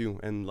creating too,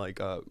 and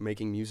like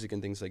making music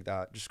and things like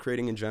that. Just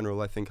creating in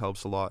general, I think,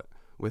 helps a lot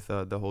with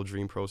the whole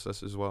dream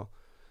process as well.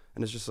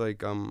 And it's just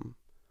like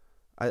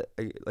I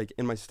like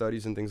in my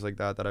studies and things like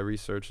that I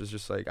research, is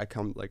just like I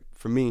come, like,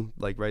 for me,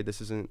 like, right, this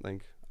isn't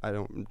like, I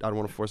don't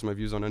want to force my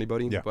views on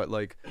anybody, but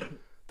like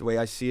the way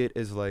I see it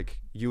is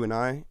like, you and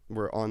I,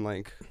 we're on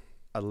like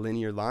a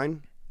linear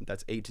line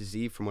that's A to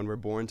Z from when we're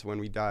born to when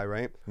we die,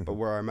 right? But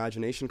where our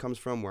imagination comes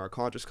from, where our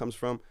conscious comes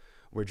from,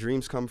 where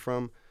dreams come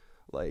from,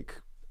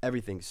 like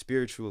everything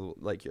spiritual,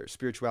 like your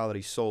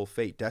spirituality, soul,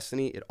 fate,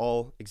 destiny, it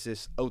all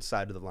exists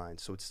outside of the line.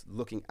 So it's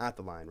looking at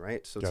the line,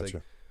 right? So it's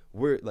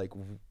like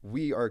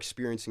we are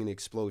experiencing the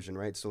explosion,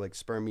 right? So like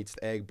sperm meets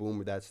the egg,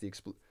 boom, that's the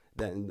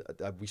then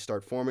we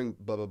start forming,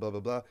 blah blah blah blah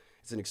blah.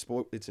 It's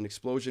an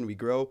explosion. We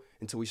grow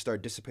until we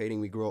start dissipating.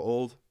 We grow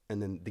old,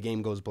 and then the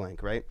game goes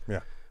blank, right?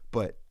 Yeah.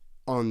 But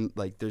on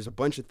like, there's a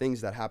bunch of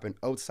things that happen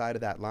outside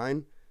of that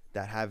line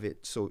that have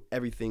it. So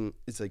everything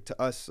is like,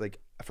 to us, like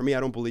for me, I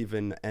don't believe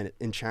in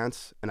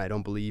chance, and I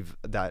don't believe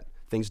that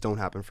things don't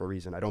happen for a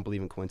reason. I don't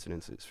believe in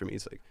coincidences. For me,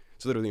 it's like,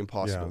 it's literally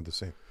impossible. Yeah, I'm the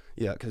same.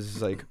 Yeah, because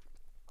it's like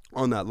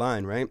on that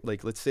line, right?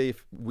 Like, let's say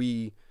if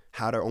we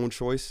had our own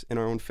choice and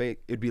our own fate,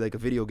 it'd be like a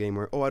video game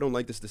where, oh, I don't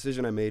like this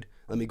decision I made.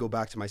 Let me go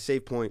back to my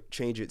save point,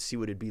 change it, see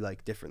what it'd be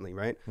like differently,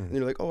 right? Mm-hmm. And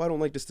you're like, oh, I don't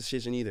like this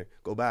decision either.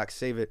 Go back,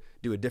 save it,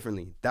 do it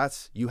differently.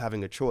 That's you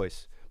having a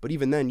choice. But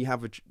even then, you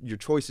have your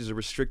choices are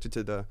restricted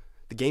to the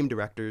game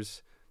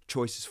director's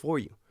choices for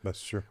you.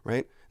 That's true.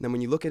 Right? And then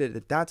when you look at it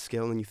at that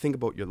scale and you think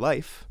about your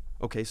life,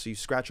 okay, so you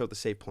scratch out the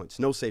save points,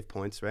 no save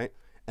points, right?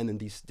 And then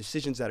these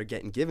decisions that are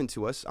getting given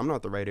to us, I'm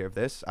not the writer of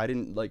this. I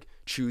didn't like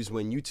choose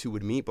when you two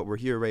would meet, but we're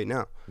here right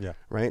now. Yeah.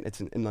 Right?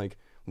 And like,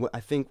 I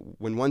think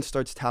when one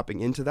starts tapping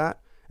into that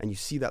and you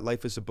see that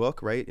life is a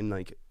book, right? And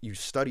like you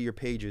study your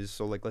pages.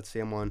 So like, let's say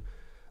I'm on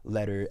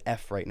letter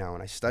F right now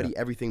and I study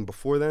everything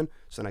before then.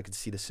 So then I could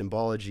see the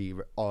symbology,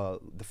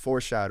 the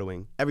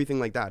foreshadowing, everything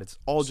like that. It's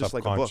all just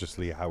like a book.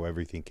 Subconsciously how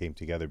everything came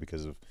together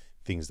because of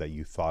things that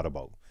you thought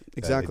about.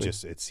 Exactly.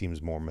 It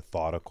seems more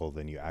methodical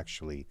than you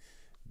actually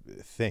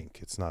think.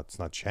 It's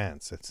not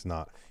chance. It's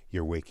not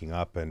you're waking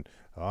up and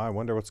I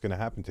wonder what's going to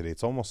happen today.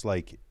 It's almost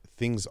like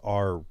things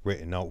are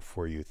written out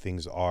for you.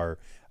 Things are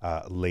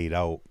laid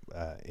out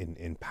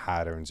in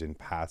patterns, in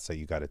paths that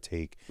you got to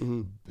take.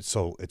 Mm-hmm.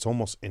 So it's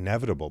almost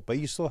inevitable, but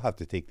you still have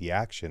to take the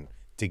action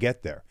to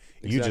get there.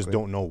 Exactly. You just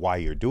don't know why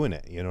you're doing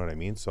it. You know what I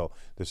mean? So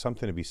there's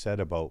something to be said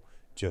about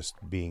just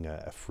being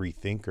a free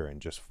thinker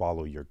and just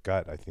follow your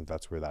gut. I think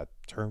that's where that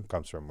term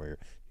comes from, where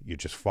you're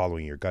just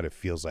following your gut. It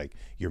feels like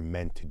you're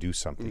meant to do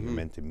something. Mm-hmm. You're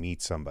meant to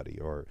meet somebody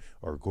or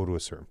go to a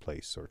certain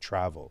place or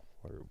travel,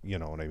 or you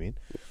know what I mean?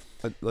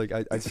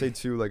 I'd say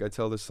too, like I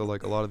tell this to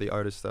like a lot of the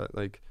artists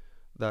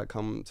that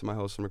come to my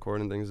house and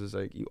record and things, is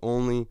like you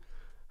only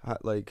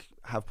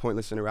have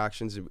pointless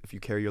interactions if you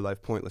carry your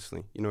life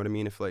pointlessly. You know what I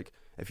mean?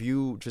 If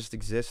you just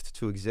exist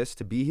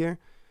to be here,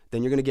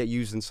 then you're going to get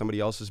used in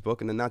somebody else's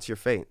book, and then that's your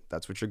fate.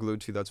 That's what you're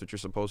glued to. That's what you're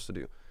supposed to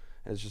do.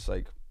 And it's just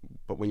like,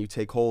 but when you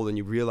take hold and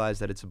you realize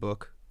that it's a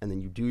book and then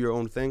you do your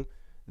own thing,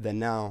 then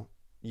now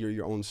you're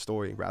your own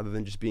story rather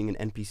than just being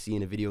an NPC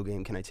in a video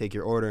game. Can I take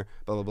your order?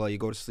 Blah, blah, blah. You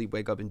go to sleep,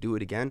 wake up and do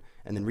it again,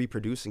 and then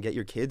reproduce and get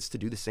your kids to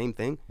do the same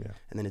thing. Yeah.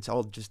 And then it's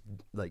all just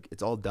like,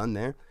 it's all done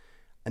there.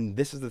 And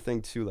this is the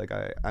thing too, like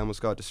I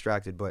almost got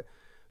distracted, but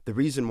the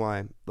reason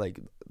why like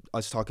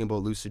us talking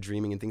about lucid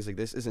dreaming and things like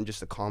this isn't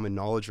just a common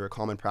knowledge or a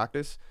common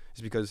practice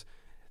is because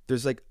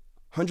there's like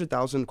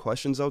 100,000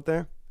 questions out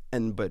there.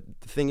 But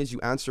the thing is, you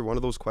answer one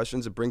of those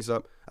questions, it brings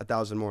up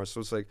 1,000 more.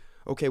 So it's like,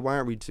 okay,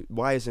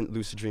 why isn't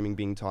lucid dreaming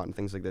being taught and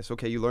things like this?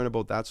 Okay, you learn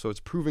about that. So it's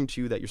proving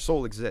to you that your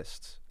soul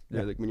exists.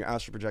 Yeah. Like when you're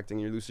astral projecting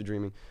and you're lucid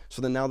dreaming.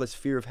 So then now this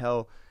fear of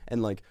hell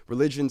and like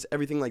religions,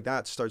 everything like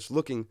that starts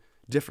looking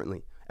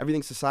differently.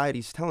 Everything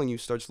society's telling you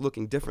starts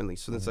looking differently.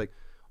 So it's like,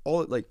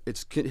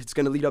 it's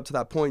going to lead up to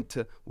that point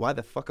to why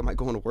the fuck am I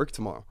going to work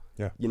tomorrow?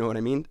 Yeah. You know what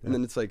I mean? Yeah. And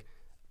then it's like,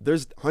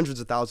 there's hundreds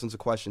of thousands of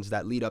questions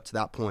that lead up to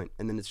that point.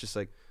 And then it's just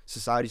like,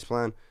 society's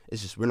plan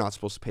is just, we're not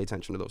supposed to pay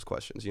attention to those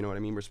questions. You know what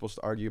I mean? We're supposed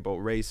to argue about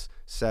race,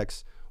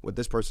 sex, what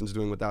this person's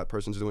doing, what that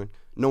person's doing.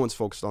 No one's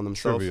focused on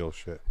themselves. Trivial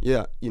shit.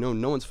 Yeah.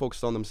 No one's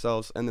focused on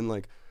themselves. And then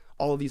like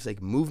all of these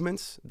like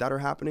movements that are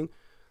happening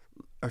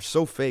are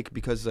so fake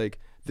because like,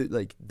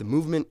 the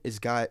movement is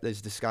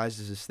disguised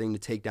as this thing to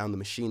take down the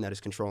machine that is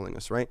controlling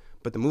us, right?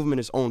 But the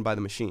movement is owned by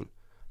the machine.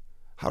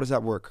 How does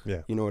that work?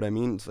 Yeah. You know what I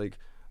mean? It's like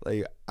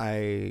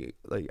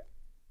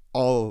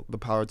all the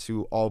power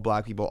to all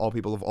black people, all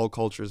people of all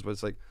cultures, but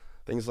it's like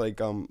things like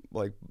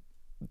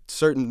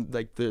certain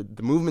like the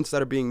movements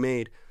that are being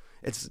made,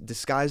 it's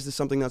disguised as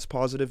something that's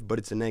positive, but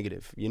it's a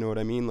negative. You know what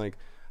I mean? Like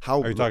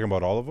how are you talking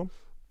about all of them?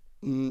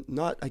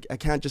 I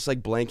can't just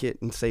like blanket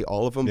and say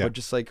all of them, but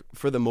just like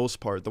for the most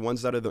part, the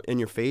ones that are in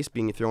your face,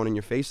 being thrown in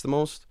your face the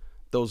most,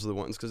 those are the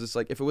ones. Because it's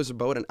like if it was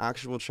about an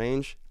actual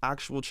change,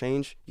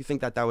 you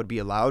think that would be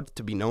allowed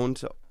to be known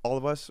to all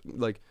of us?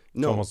 Like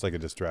no, it's almost like a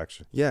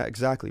distraction. Yeah,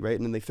 exactly, right.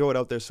 And then they throw it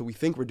out there, so we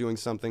think we're doing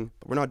something,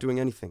 but we're not doing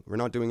anything. We're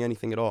not doing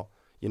anything at all.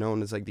 You know,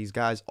 and it's like these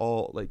guys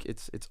all like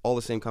it's all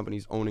the same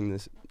companies owning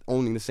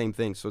the same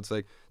thing. So it's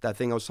like that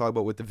thing I was talking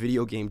about with the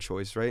video game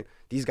choice, right?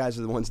 These guys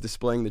are the ones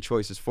displaying the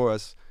choices for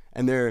us.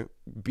 And they're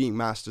being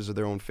masters of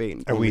their own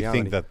fate. And we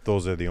think that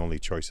those are the only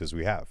choices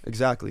we have.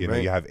 Exactly. You know,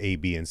 you have A,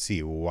 B, and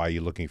C. Well, why are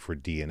you looking for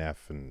D and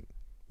F? And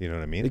you know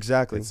what I mean?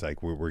 Exactly. It's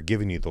like we're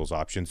giving you those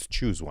options.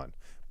 Choose one.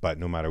 But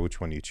no matter which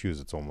one you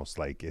choose, it's almost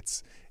like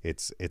it's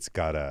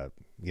got a,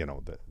 you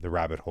know, the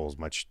rabbit hole's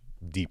much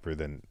deeper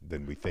than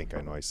we think.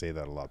 I know I say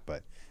that a lot,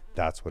 but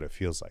that's what it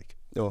feels like.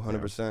 Oh,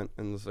 100%.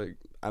 And it's like,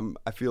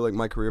 I feel like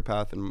my career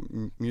path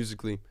and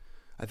musically,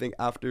 I think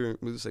after,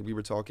 it was like we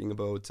were talking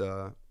about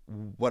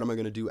what am I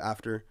going to do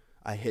after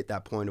I hit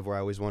that point of where I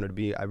always wanted to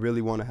be. I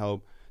really want to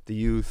help the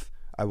youth.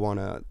 I want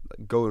to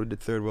go to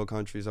third world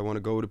countries. I want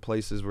to go to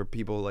places where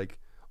people like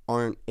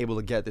aren't able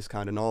to get this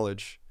kind of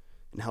knowledge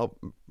and help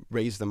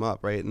raise them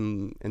up, right?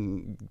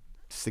 And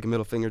stick a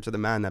middle finger to the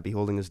man that be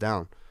holding us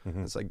down.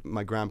 Mm-hmm. It's like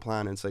my grand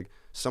plan. And it's like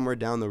somewhere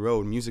down the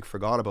road, music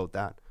forgot about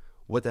that.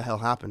 What the hell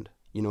happened?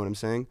 You know what I'm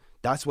saying?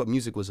 That's what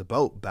music was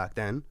about back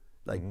then.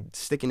 Like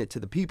sticking it to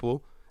the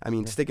people. I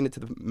mean, sticking it to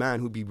the man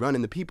who'd be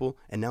running the people.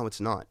 And now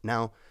it's not.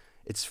 Now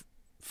it's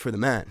for the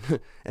man.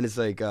 And it's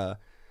like,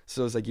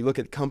 so it's like you look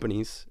at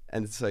companies,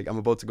 and it's like I'm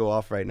about to go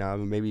off right now,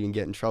 and maybe even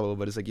get in trouble.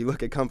 But it's like you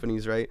look at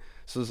companies, right?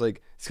 So it's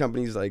like it's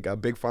companies like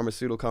big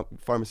pharmaceutical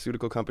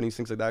companies,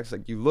 things like that. It's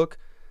like you look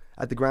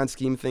at the grand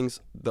scheme of things,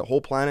 the whole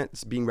planet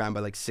is being ran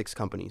by like 6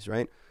 companies,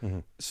 right? Mm-hmm.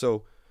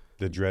 So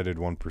the dreaded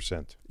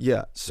 1%.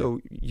 Yeah. So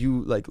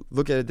you like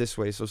look at it this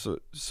way. So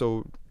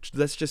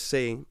let's just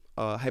say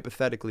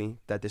hypothetically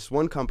that this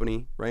one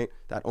company, right,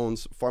 that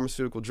owns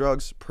pharmaceutical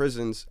drugs,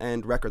 prisons,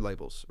 and record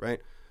labels, right?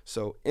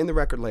 So in the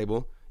record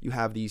label, you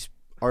have these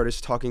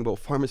artists talking about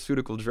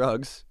pharmaceutical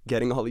drugs,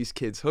 getting all these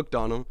kids hooked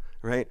on them,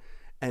 right?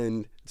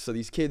 And so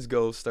these kids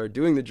go start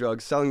doing the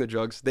drugs, selling the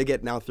drugs. They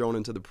get now thrown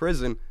into the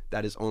prison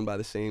that is owned by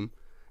the same,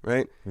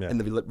 right? Yeah. And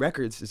the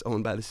records is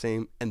owned by the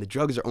same, and the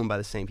drugs are owned by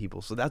the same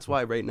people. So that's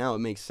why right now it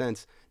makes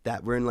sense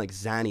that we're in like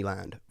Zanny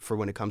land for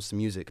when it comes to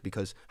music,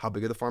 because how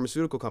big are the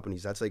pharmaceutical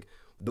companies? That's like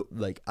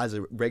as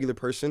a regular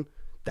person,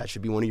 that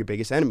should be one of your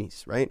biggest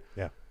enemies, right?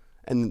 Yeah.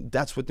 And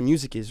that's what the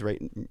music is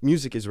right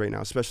now,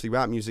 especially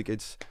rap music.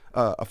 It's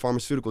a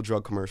pharmaceutical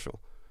drug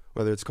commercial,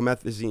 whether it's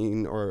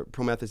comethazine or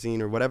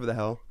promethazine or whatever the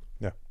hell.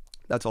 Yeah.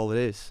 That's all it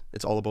is.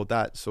 It's all about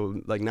that.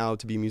 So like now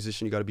to be a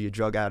musician, you got to be a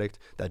drug addict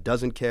that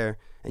doesn't care,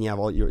 and you have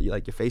all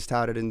your face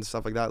tatted and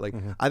stuff like that. Like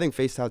I think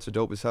face tats are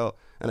dope as hell,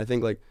 and I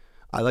think like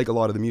I like a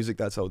lot of the music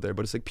that's out there.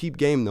 But it's like peep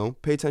game though.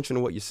 Pay attention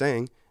to what you're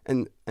saying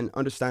and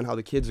understand how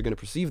the kids are gonna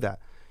perceive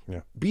that.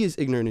 Yeah. Be as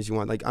ignorant as you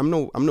want. Like I'm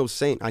no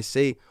saint. I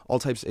say all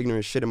types of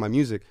ignorant shit in my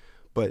music,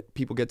 but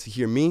people get to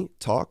hear me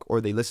talk,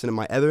 or they listen to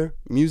my other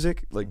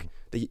music. Like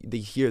they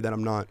hear that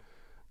I'm not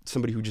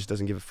somebody who just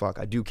doesn't give a fuck.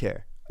 I do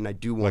care, and I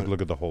do want. Like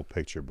look at the whole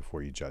picture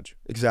before you judge.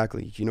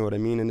 Exactly. You know what I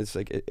mean? And it's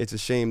like it's a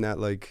shame that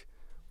like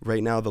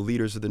right now the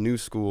leaders of the new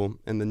school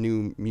and the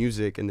new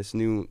music and this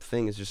new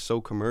thing is just so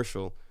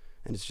commercial,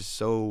 and it's just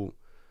so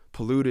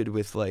polluted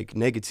with like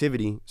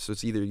negativity. So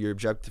it's either you're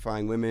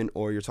objectifying women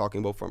or you're talking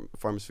about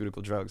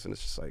pharmaceutical drugs, and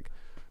it's just like,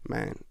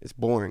 man, it's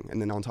boring.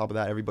 And then on top of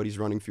that, everybody's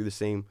running through the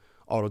same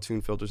auto-tune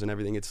filters and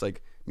everything. It's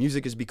like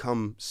music has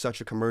become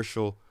such a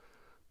commercial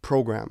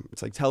program.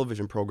 It's like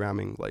television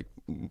programming. Like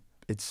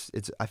it's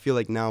I feel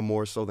like now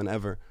more so than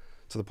ever,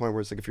 to the point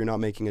where it's like if you're not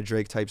making a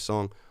Drake type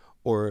song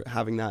or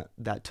having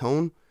that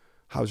tone,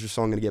 how's your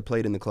song gonna get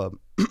played in the club?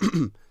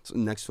 It's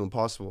next to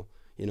impossible.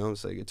 You know,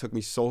 it's like it took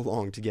me so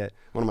long to get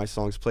one of my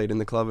songs played in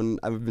the club, and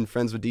I've been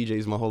friends with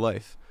DJs my whole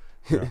life.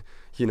 Yeah.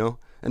 You know,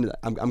 and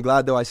I'm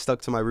glad though I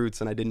stuck to my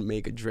roots and I didn't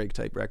make a Drake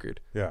type record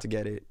to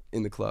get it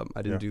in the club.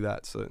 I didn't do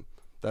that, so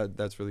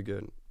that's really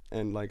good.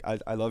 And like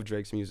I love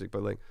Drake's music,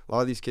 but like a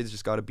lot of these kids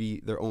just got to be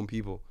their own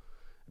people.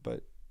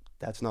 But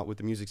that's not what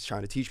the music's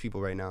trying to teach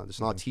people right now.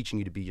 It's not teaching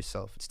you to be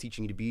yourself. It's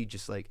teaching you to be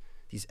just like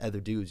these other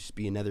dudes, just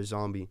be another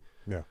zombie,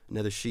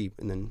 another sheep,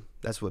 and then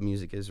that's what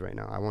music is right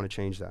now. I want to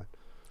change that.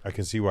 I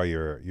can see why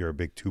you're a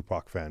big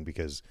Tupac fan,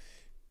 because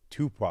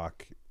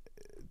Tupac,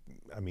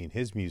 I mean,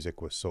 his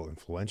music was so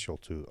influential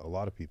to a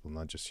lot of people,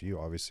 not just you,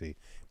 obviously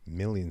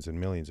millions and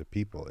millions of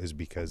people, is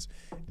because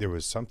there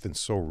was something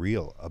so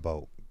real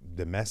about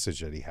the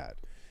message that he had.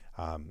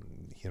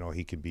 You know,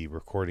 he could be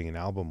recording an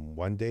album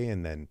one day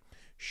and then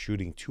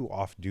shooting 2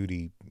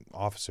 off-duty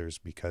officers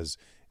because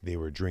they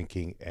were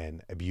drinking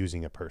and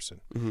abusing a person.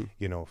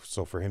 You know,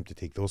 so for him to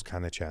take those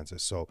kind of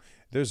chances. So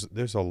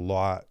there's a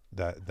lot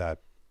that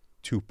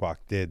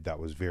Tupac did that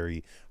was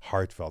very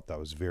heartfelt, that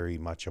was very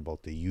much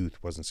about the youth,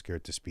 wasn't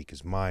scared to speak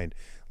his mind.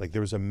 Like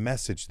there was a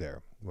message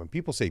there. When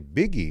people say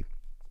Biggie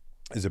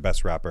is the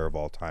best rapper of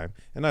all time,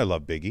 and I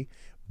love Biggie,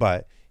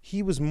 but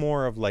he was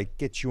more of like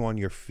get you on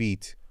your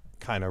feet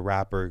kind of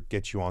rapper,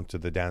 get you onto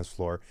the dance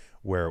floor,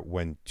 where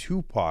when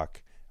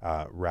Tupac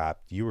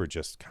rapped, you were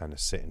just kind of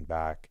sitting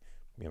back,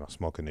 you know,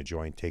 smoking a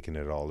joint, taking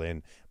it all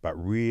in,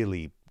 but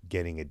really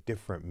getting a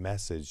different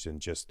message than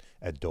just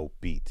a dope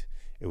beat.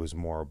 It was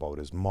more about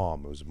his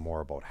mom. It was more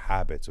about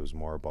habits. It was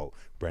more about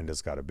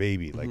Brenda's got a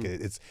baby. Like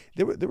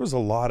there was a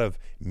lot of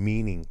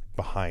meaning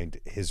behind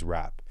his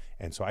rap.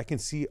 And so I can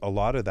see a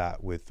lot of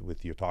that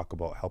with your talk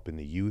about helping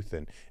the youth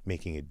and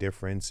making a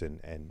difference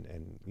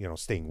and you know,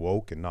 staying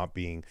woke and not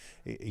being,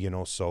 you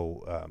know,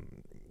 so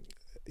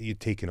you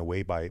taken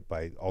away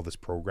by all this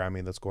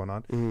programming that's going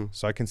on.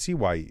 So I can see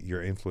why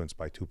you're influenced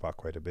by Tupac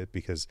quite a bit,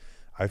 because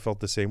I felt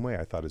the same way.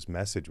 I thought his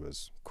message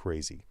was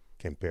crazy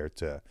compared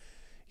to,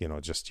 you know,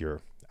 just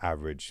your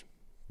average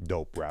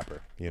dope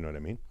rapper. You know what I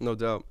mean? No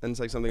doubt. And it's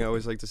like something I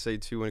always like to say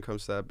too when it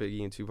comes to that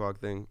Biggie and Tupac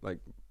thing. Like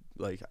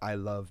like I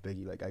love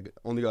Biggie. Like I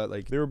only got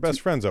like They were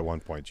best friends at one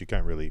point. You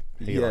can't really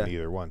hate on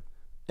either one.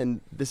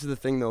 And this is the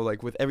thing though,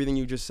 like with everything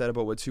you just said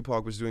about what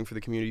Tupac was doing for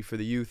the community, for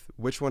the youth,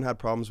 which one had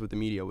problems with the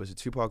media? Was it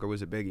Tupac or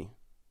was it Biggie?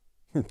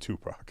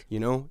 Tupac. You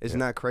know, isn't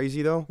that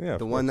crazy though? Yeah,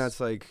 the one that's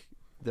like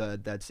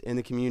that's in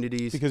the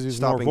communities because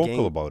he's more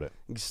vocal about it,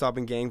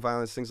 stopping gang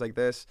violence, things like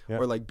this,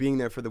 or like being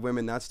there for the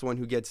women. That's the one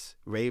who gets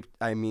raped.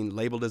 I mean,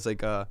 labeled as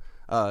like a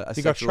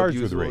sexual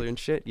abuser and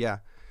shit. Yeah.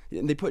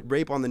 And they put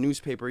rape on the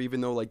newspaper,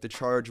 even though like the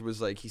charge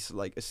was like he's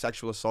like a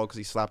sexual assault because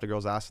he slapped a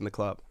girl's ass in the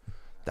club.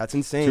 That's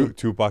insane.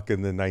 Tupac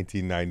in the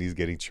 1990s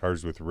getting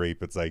charged with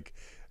rape. It's like,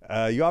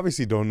 you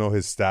obviously don't know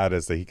his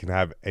status that he can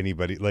have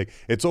anybody. Like,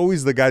 it's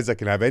always the guys that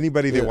can have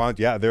anybody they want.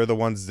 Yeah, they're the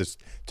ones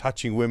just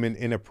touching women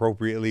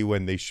inappropriately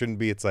when they shouldn't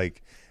be. It's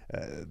like,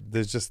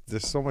 there's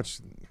so much.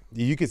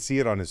 You could see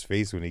it on his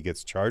face when he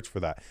gets charged for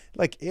that.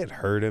 Like, it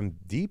hurt him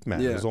deep,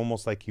 man. It was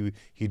almost like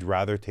he'd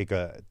rather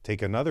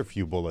take another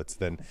few bullets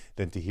than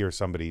to hear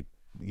somebody,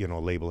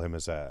 label him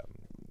as a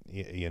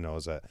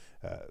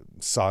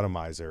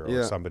sodomizer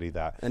or somebody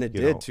that. And it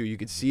did too. You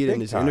could see it in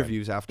his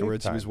interviews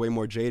afterwards. He was way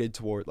more jaded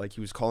toward, like,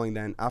 he was calling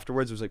then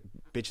afterwards. It was like,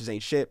 bitches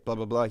ain't shit, blah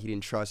blah blah. He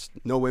didn't trust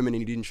no women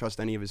and he didn't trust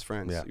any of his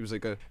friends. He was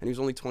like and he was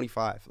only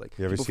 25. Like,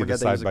 you ever see the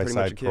side by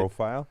side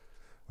profile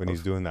when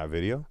he's doing that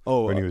video?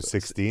 When he was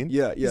 16?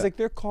 Yeah. He's like,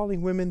 they're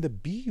calling women the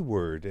B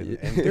word and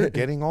they're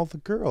getting all the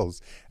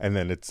girls. And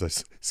then it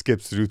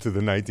skips through to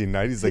the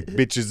 1990s, like,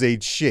 bitches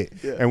ain't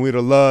shit. And we'd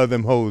love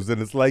them hoes.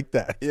 And it's like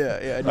that.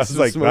 Yeah. I was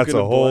like, that's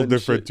a whole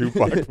different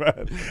Tupac,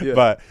 man.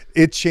 But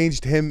it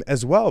changed him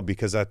as well,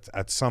 because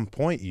at some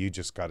point you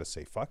just got to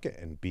say fuck it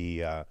and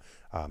be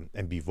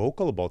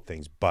vocal about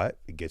things. But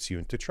it gets you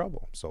into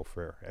trouble. So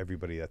for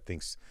everybody that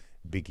thinks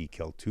Biggie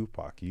killed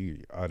Tupac,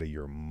 you out of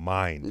your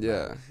mind.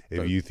 Yeah.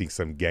 If you think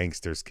some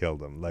gangsters killed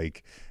him,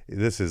 like,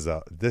 this is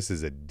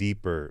a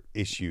deeper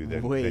issue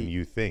than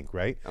you think,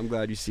 right? I'm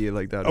glad you see it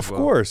like that. Of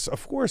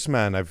course,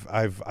 man.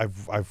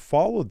 I've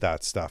followed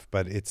that stuff,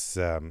 but it's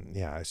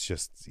it's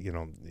just,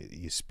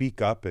 you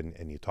speak up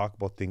and you talk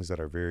about things that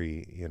are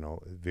very,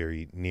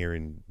 very near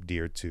and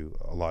dear to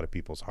a lot of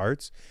people's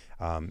hearts.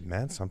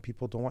 Man, some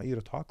people don't want you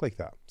to talk like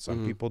that.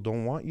 Some people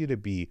don't want you to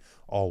be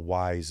all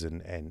wise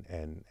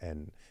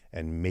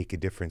and make a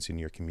difference in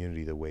your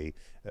community the way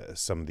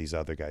some of these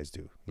other guys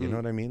do. You know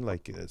what I mean?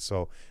 Like,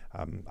 so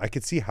I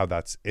could see how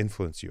that's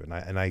influenced you,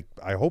 and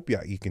I hope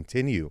you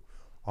continue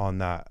on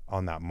that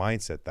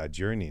mindset, that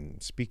journey,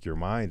 and speak your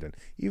mind. And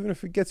even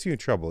if it gets you in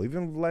trouble,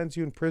 even if it lands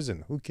you in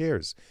prison, who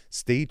cares?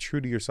 Stay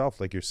true to yourself,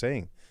 like you're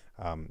saying.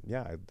 I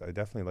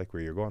definitely like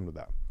where you're going with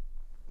that.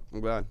 I'm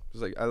glad.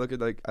 It's like I look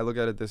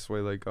at it this way,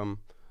 like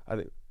I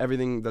think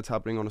everything that's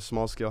happening on a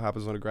small scale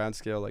happens on a grand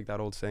scale, like that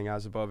old saying,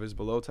 as above is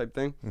below type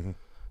thing.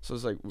 So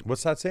it's like,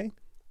 what's that saying?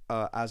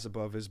 As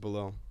above is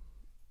below.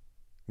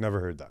 Never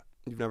heard that.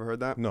 You've never heard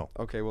that? No.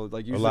 Okay, well,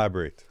 like, usually,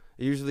 elaborate.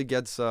 It usually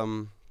gets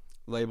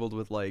labeled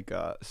with like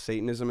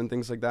Satanism and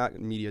things like that.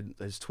 Media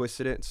has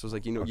twisted it. So it's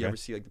like, you ever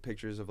see like the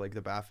pictures of like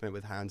the Baphomet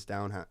with hands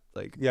down,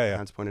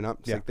 hands pointing up,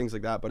 it's like things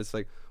like that. But it's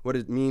like, what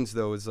it means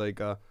though is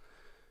like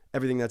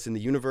everything that's in the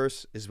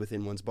universe is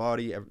within one's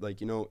body,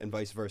 and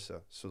vice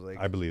versa. So like,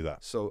 I believe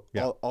that. So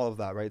all of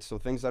that, right? So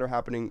things that are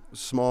happening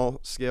small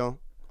scale,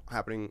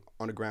 happening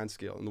on a grand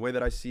scale. And the way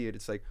that I see it,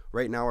 it's like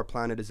right now our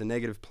planet is a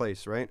negative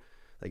place, right?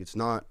 Like it's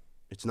not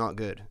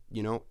good,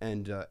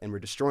 and we're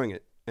destroying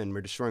it, and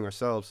we're destroying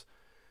ourselves.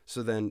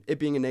 So then it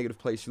being a negative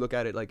place, you look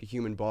at it like a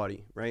human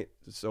body, right?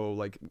 So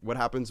like what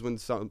happens when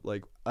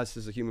like us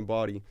as a human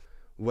body,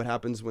 what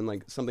happens when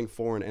like something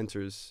foreign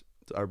enters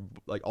our,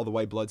 like all the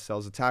white blood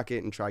cells attack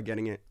it and try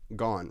getting it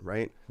gone,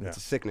 right? It's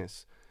a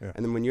sickness.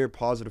 And then when you're a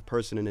positive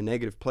person in a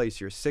negative place,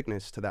 you're a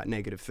sickness to that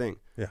negative thing.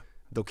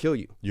 They'll kill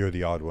you. You're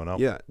the odd one out.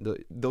 Yeah.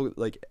 They'll,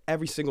 like,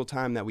 every single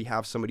time that we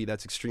have somebody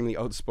that's extremely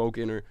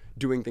outspoken or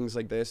doing things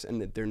like this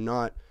and that they're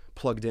not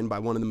plugged in by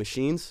one of the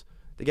machines,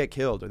 they get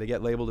killed or they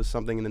get labeled as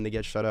something and then they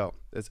get shut out.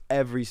 It's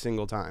every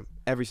single time.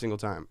 Every single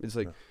time. It's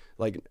like,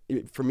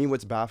 for me,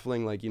 what's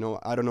baffling, like,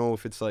 I don't know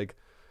if it's like,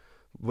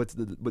 what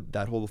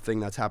that whole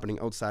thing that's happening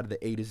outside of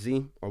the A to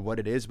Z or what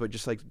it is, but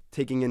just like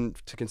taking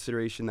into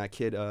consideration that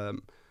kid,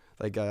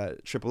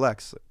 Triple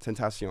X,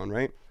 Tentacion,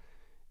 right?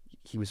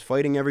 He was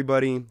fighting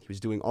everybody. He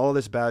was doing all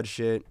this bad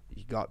shit.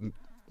 He got,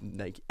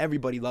 like,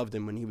 everybody loved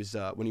him when he was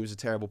a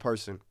terrible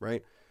person,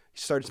 right? He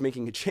starts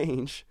making a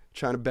change,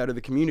 trying to better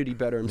the community,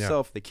 better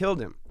himself. They killed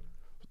him.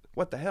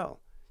 What the hell?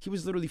 He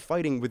was literally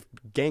fighting with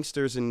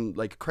gangsters and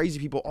like crazy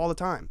people all the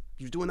time.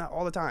 He was doing that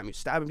all the time. He was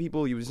stabbing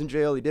people. He was in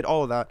jail. He did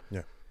all of that.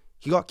 Yeah.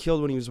 He got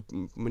killed when he was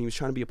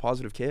trying to be a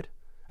positive kid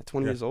at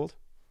 20 years old.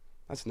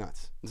 That's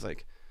nuts. It's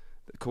like,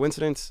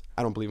 coincidence?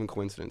 I don't believe in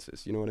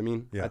coincidences. You know what I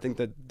mean? Yeah. I think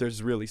that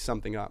there's really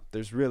something up.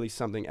 There's really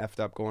something effed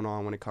up going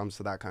on when it comes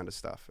to that kind of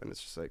stuff. And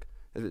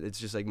it's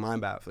just like mind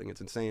baffling.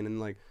 It's insane.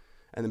 And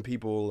then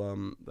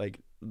people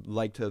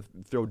like to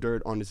throw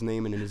dirt on his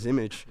name and in his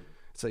image.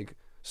 It's like,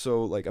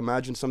 so like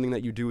imagine something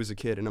that you do as a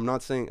kid. And I'm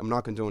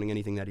not condoning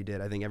anything that he did.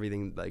 I think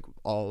everything, like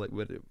all, like,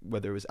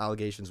 whether it was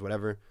allegations,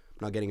 whatever,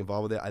 I'm not getting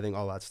involved with it. I think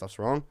all that stuff's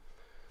wrong.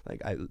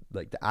 like I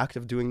like the act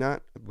of doing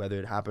that, whether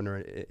it happened or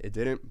it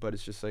didn't. But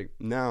it's just like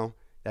now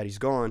that he's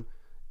gone,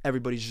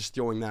 everybody's just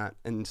throwing that,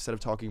 and instead of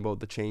talking about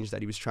the change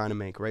that he was trying to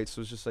make, right?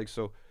 So it's just like,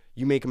 so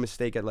you make a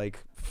mistake at like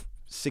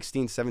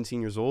 16,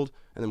 17 years old,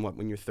 and then what,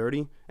 when you're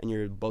 30 and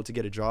you're about to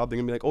get a job, they're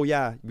gonna be like, oh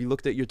yeah, we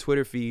looked at your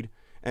Twitter feed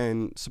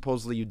and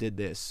supposedly you did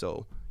this,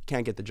 so you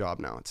can't get the job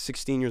now. It's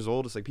 16 years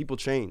old. It's like, people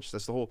change.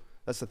 That's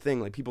the thing.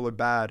 Like, people are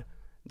bad.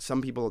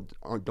 Some people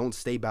don't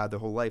stay bad their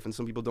whole life, and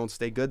some people don't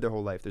stay good their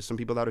whole life. There's some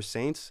people that are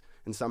saints,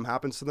 and something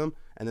happens to them,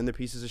 and then they're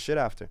pieces of shit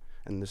after.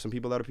 And there's some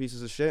people that are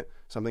pieces of shit,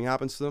 something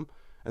happens to them,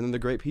 and then they're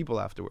great people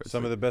afterwards.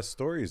 Some of the best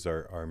stories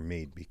are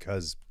made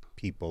because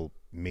people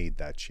made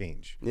that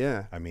change.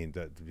 Yeah. I mean,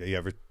 you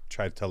ever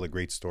try to tell a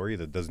great story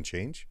that doesn't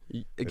change?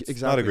 It's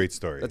Exactly. not a great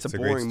story. That's it's a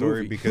great boring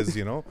story movie. because,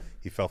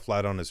 he fell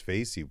flat on his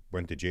face. He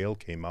went to jail,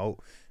 came out,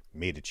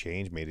 made a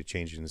change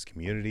in his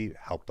community,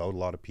 helped out a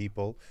lot of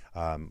people,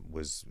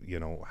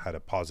 had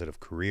a positive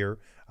career,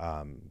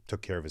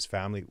 took care of his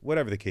family,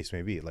 whatever the case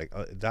may be. Like,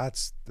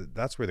 that's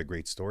where the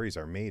great stories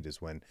are made,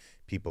 is when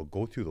people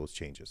go through those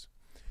changes.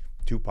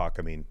 Tupac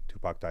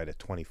died at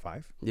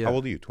 25. Yeah. How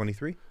old are you?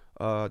 23?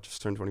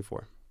 Just turned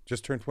 24.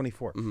 Just turned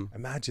 24. Mm-hmm.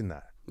 Imagine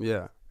that.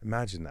 Yeah.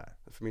 Imagine that.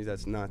 For me,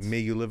 that's nuts. May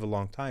you live a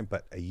long time,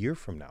 but a year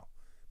from now,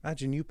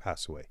 imagine you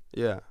pass away.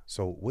 Yeah.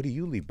 So what do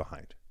you leave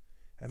behind?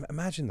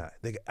 Imagine that.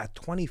 Like, at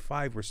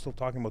 25, we're still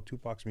talking about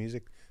Tupac's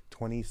music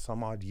 20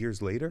 some odd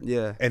years later.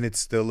 Yeah. And it's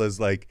still as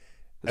like,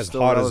 It's as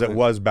still hot as it relevant.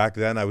 was back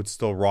then. I would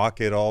still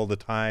rock it all the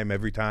time,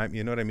 every time.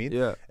 You know what I mean?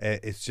 Yeah.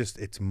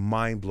 It's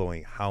mind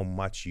blowing how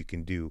much you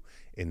can do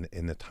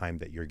in the time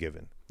that you're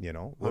given.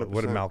 What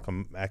did 100%.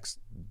 Malcolm X?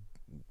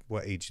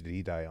 What age did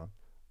he die on?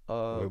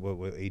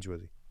 What age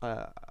was he?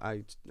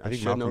 I think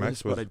should know Malcolm this,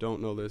 X was- but I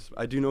don't know this.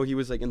 I do know he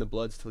was like in the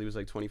Bloods till he was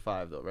like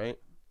 25, though, right?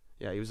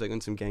 Yeah, he was like in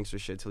some gangster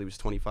shit till he was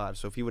 25.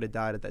 So if he would have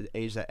died at the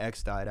age that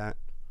X died at,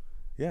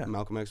 Yeah.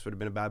 Malcolm X would have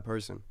been a bad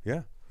person.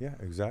 Yeah,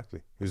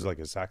 exactly. He was like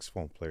a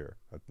saxophone player.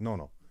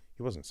 No,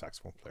 he wasn't a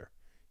saxophone player.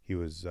 He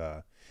was,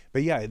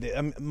 but yeah,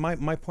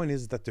 my point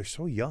is that they're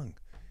so young.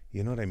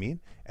 You know what I mean?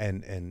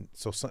 And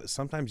so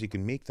sometimes you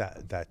can make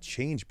that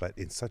change, but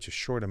in such a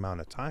short amount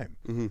of time.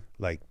 Mm-hmm.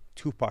 Like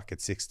Tupac at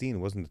 16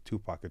 wasn't the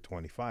Tupac at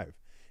 25.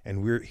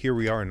 And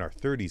we are in our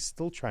 30s,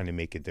 still trying to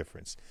make a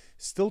difference,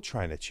 still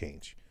trying to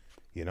change.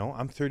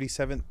 I'm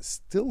 37,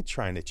 still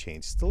trying to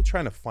change, still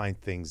trying to find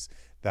things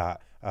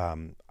that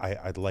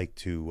I'd like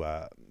to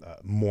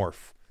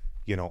morph,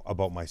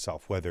 about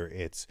myself, whether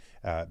it's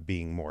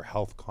being more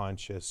health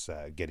conscious,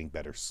 getting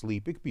better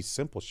sleep. It could be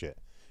simple shit.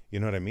 You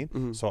know what I mean?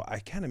 Mm-hmm. So I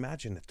can't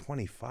imagine at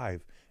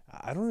 25,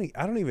 I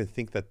don't even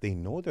think that they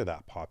know they're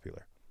that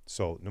popular.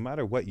 So no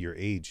matter what your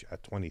age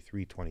at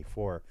 23,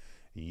 24,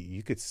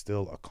 you could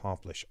still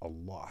accomplish a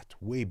lot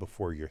way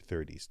before your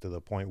 30s, to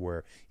the point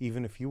where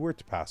even if you were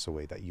to pass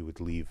away, that you would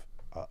leave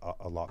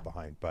a lot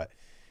behind. But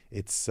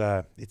it's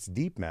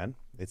deep, man.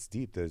 It's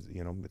deep. There's,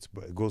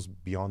 it goes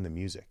beyond the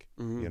music.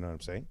 Mm-hmm. You know what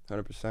I'm saying?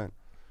 100%. And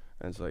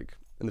it's like,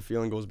 and the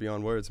feeling goes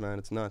beyond words, man.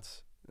 It's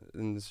nuts.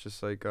 And it's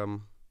just like,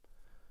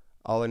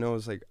 all I know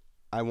is like,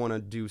 I want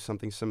to do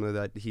something similar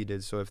that he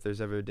did. So if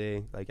there's ever a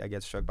day like I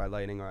get struck by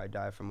lightning or I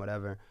die from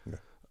whatever, Yeah.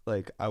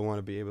 like I want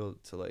to be able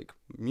to like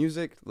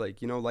music, like,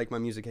 like my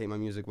music, hate my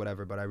music,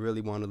 whatever. But I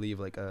really want to leave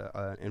like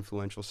a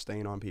influential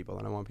stain on people,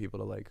 and I want people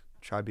to like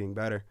try being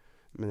better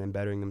and then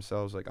bettering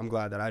themselves. Like, I'm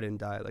glad that I didn't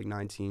die at like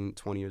 19,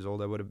 20 years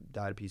old. I would have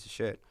died a piece of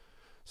shit.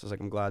 So it's like,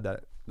 I'm glad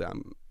that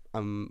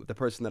I'm the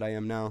person that I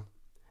am now.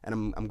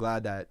 And I'm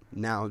glad that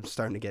now I'm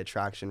starting to get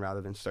traction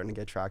rather than starting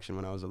to get traction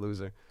when I was a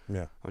loser.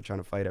 Yeah. I'm trying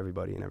to fight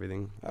everybody and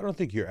everything. I don't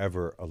think you're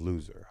ever a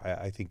loser.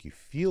 I think you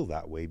feel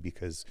that way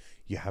because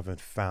you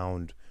haven't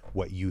found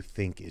what you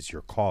think is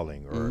your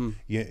calling, or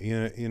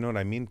you know what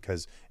I mean?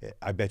 Because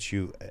I bet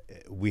you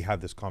we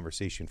have this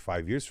conversation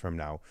 5 years from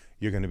now,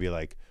 you're going to be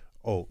like,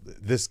 oh,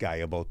 this guy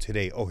about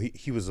today, oh,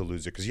 he was a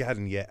loser because you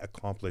hadn't yet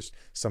accomplished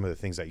some of the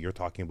things that you're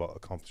talking about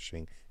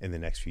accomplishing in the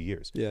next few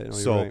years. Yeah, no,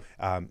 so you're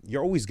right.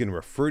 You're always going to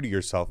refer to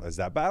yourself as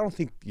that, but I don't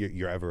think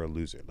you're ever a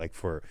loser. Like,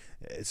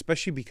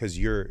 especially because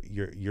you're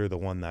the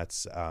one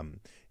that's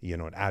an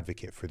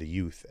advocate for the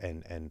youth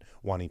and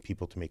wanting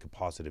people to make a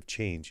positive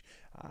change.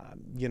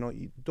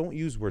 You don't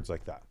use words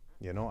like that.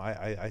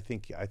 I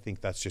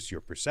think that's just your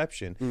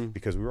perception,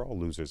 because we were all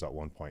losers at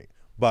one point.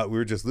 But we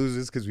were just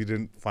losers because we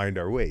didn't find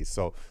our way.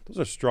 So those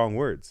are strong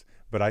words.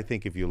 But I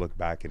think if you look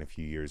back in a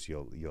few years,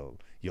 you'll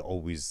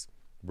always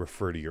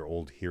refer to your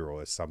old hero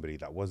as somebody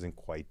that wasn't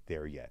quite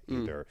there yet.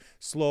 Either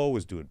slow,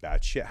 was doing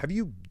bad shit. Have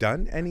you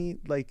done any,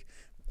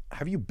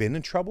 have you been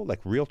in trouble,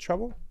 like real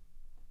trouble?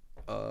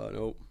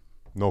 Nope.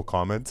 No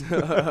comment.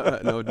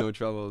 no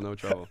trouble.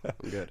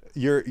 I'm good.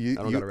 I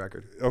don't got a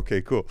record.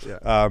 Okay, cool.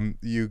 Yeah.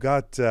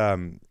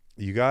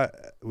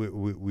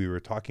 We were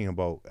talking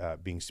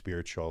about being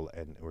spiritual,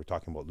 and we're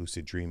talking about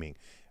lucid dreaming.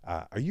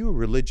 Are you a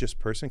religious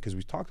person? Because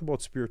we talked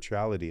about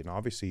spirituality, and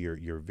obviously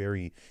you're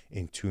very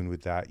in tune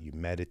with that. You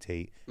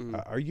meditate.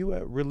 Are you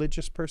a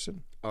religious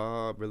person?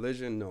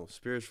 Religion, no.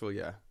 Spiritual,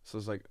 yeah. So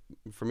it's like,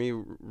 for me,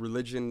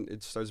 religion,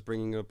 it starts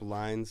bringing up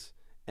lines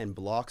and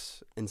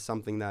blocks in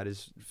something that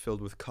is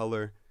filled with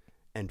color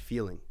and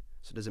feeling.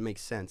 So does it make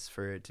sense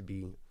for it to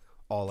be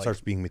all like...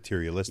 Starts being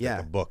materialistic, Yeah.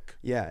 a book,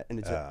 Yeah, and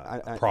it's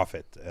a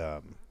profit,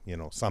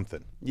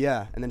 something.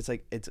 yeah, and then it's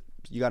like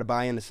you got to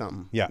buy into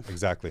something. Yeah,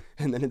 exactly.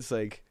 And then it's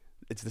like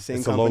it's the same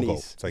It's a companies. logo.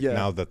 It's like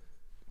yeah.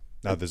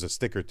 now there's a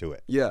sticker to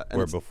it. Yeah, and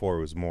Where it's- before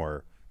it was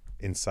more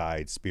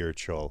inside,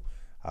 spiritual,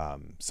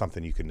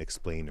 something you can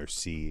explain or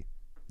see,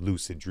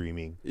 lucid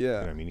dreaming. Yeah. You know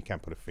what I mean? You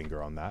can't put a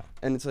finger on that.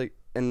 And it's like,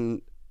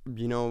 and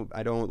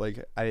I don't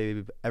like,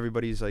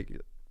 everybody's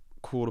like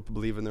cool to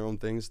believe in their own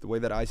things. The way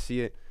that I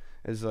see it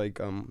is like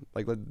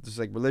there's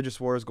like religious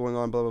wars going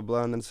on, blah blah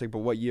blah, and then it's like, but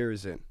what year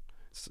is it?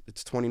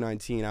 It's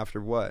 2019 after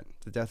what?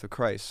 The death of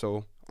Christ.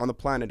 So on the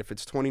planet, if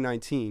it's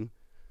 2019,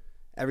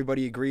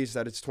 everybody agrees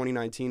that it's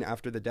 2019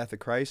 after the death of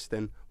Christ,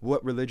 then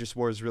what religious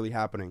war is really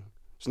happening?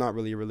 It's not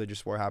really a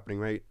religious war happening,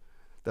 right?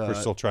 We're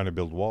still trying to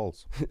build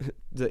walls.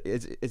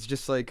 It's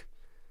just like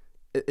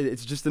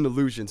it's just an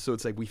illusion. So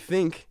it's like we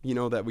think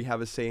that we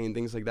have a say in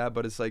things like that,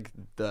 but it's like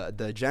the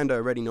agenda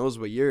already knows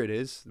what year it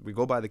is. We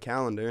go by the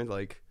calendar,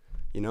 like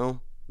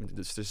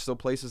there's still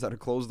places that are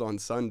closed on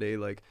Sunday.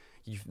 Like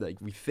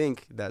we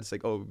think that's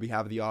like, oh, we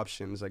have the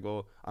options. Like,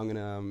 oh, I'm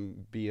gonna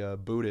be a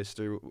Buddhist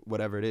or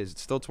whatever it is.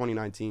 It's still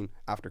 2019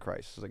 after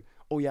Christ. It's like,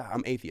 oh yeah,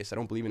 I'm atheist. I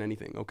don't believe in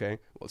anything. Okay,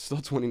 well, it's still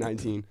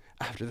 2019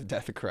 after the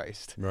death of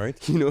Christ.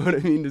 Right. You know what I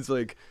mean? It's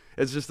like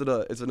it's just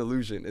it's an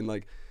illusion. And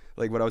like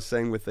what I was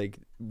saying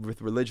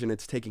with religion,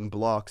 it's taking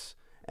blocks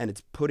and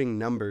it's putting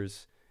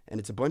numbers and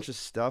it's a bunch of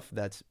stuff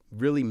that's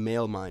really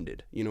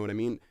male-minded. You know what I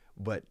mean?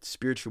 But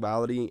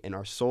spirituality and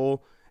our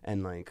soul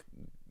and like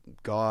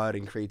God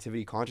and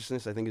creativity,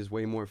 consciousness, I think is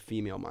way more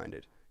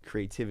female-minded.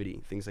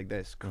 Creativity, things like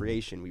this,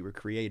 creation. We were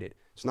created.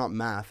 It's not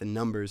math and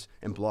numbers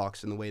and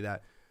blocks in the way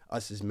that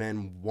us as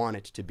men want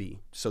it to be.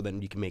 So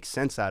then you can make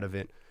sense out of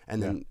it.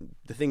 And then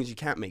the thing is, you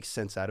can't make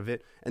sense out of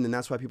it. And then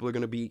that's why people are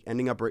going to be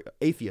ending up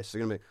atheists. They're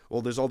going to be,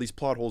 well, there's all these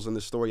plot holes in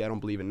this story. I don't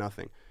believe in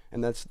nothing.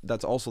 And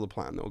that's also the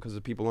plan, though, because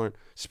if people aren't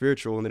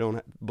spiritual and they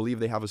don't believe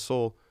they have a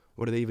soul,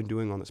 what are they even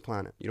doing on this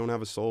planet? You don't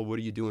have a soul. What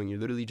are you doing? You're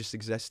literally just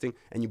existing,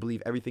 and you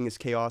believe everything is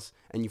chaos,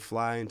 and you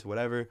fly into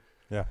whatever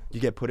you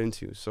get put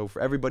into. So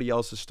for everybody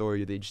else's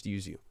story, they just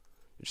use you.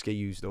 You just get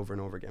used over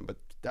and over again. But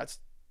that's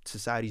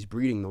society's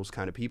breeding those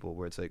kind of people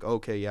where it's like,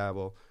 okay, yeah,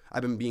 well,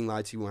 I've been being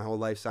lied to my whole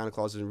life. Santa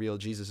Claus isn't real.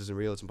 Jesus isn't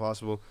real. It's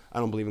impossible. I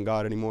don't believe in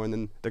God anymore. And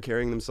then they're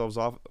carrying themselves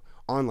on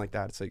like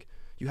that. It's like,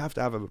 you have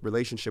to have a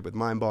relationship with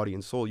mind, body,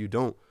 and soul. You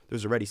don't.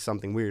 There's already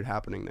something weird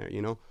happening there,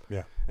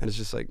 Yeah. And it's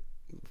just like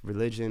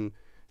religion.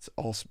 It's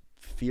all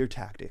fear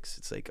tactics.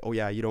 It's like, oh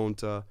yeah, you don't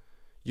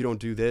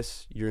do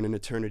this, you're in an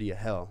eternity of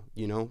hell,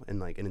 and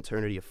like an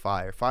eternity of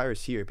fire. Fire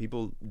is here.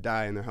 People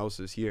die in their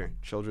houses here.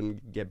 Children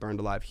get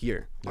burned alive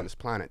here on this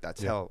planet.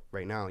 That's hell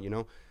right now,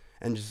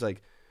 And just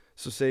like,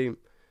 so say,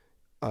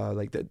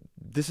 like that.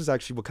 This is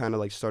actually what kind of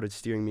like started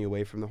steering me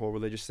away from the whole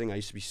religious thing. I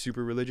used to be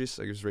super religious.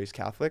 I was raised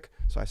Catholic,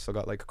 so I still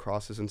got like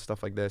crosses and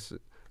stuff like this.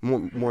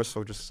 More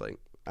so just like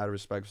out of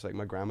respect for like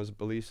my grandma's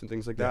beliefs and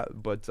things like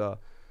that. But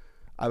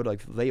I would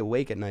like lay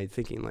awake at night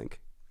thinking like,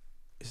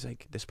 is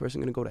like this person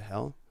gonna go to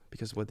hell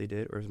because of what they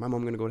did, or is my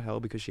mom gonna go to hell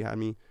because she had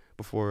me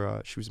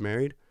before she was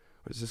married,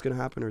 or is this gonna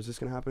happen, or is this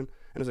gonna happen?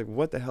 And it's like,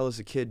 what the hell is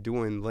a kid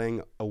doing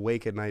laying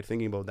awake at night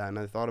thinking about that? And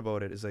I thought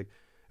about it as like,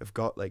 if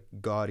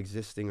God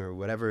existing or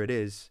whatever it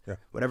is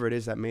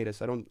that made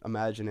us, I don't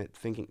imagine it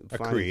thinking a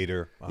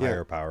creator, a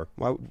higher power.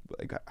 Why,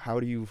 like, how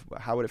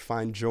would it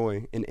find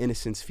joy in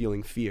innocence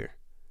feeling fear?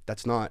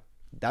 That's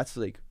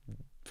like,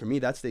 for me,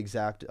 that's the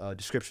exact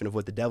description of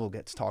what the devil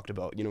gets talked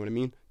about. You know what I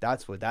mean?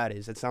 That's what that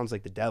is. It sounds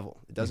like the devil.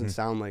 It doesn't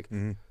sound like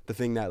the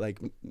thing that like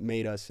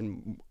made us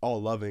and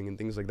all loving and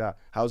things like that.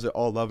 How is it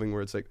all loving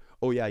where it's like,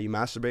 oh yeah, you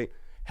masturbate,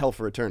 hell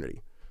for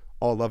eternity.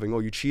 All loving. Oh,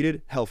 you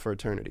cheated, hell for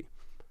eternity.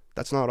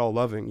 That's not all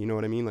loving. You know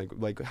what I mean?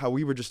 Like how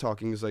we were just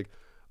talking is like,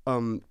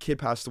 kid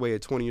passed away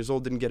at 20 years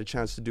old, didn't get a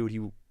chance to do what he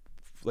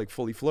like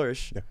fully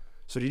flourish. Yeah.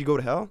 So did he go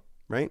to hell?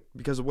 Right?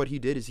 Because of what he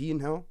did, is he in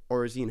hell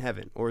or is he in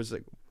heaven? Or is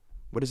like,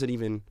 what is it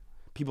even?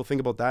 People think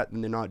about that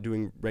and they're not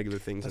doing regular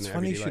things in their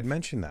everyday life. That's funny you should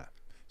mention that.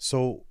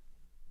 So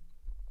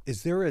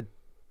is there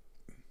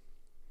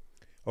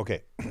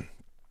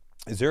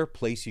a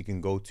place you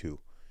can go to,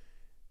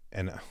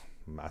 and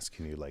I'm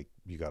asking you like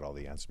you got all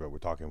the answers, but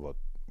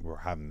we're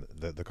having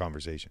the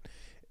conversation.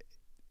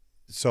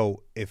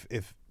 So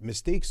if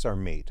mistakes are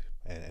made,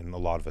 and a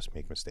lot of us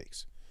make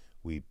mistakes,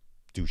 we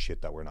do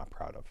shit that we're not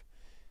proud of,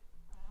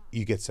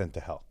 you get sent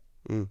to hell.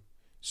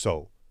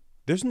 So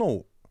there's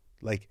no,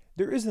 like,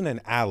 there isn't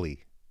an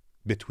alley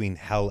between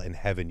hell and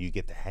heaven you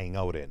get to hang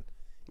out in.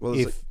 Well,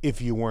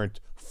 if you weren't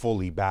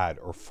fully bad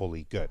or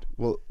fully good.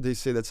 Well, they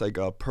say that's like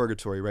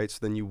purgatory, right? So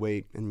then you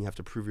wait and you have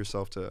to prove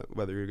yourself to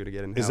whether you're going to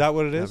get in hell. Is that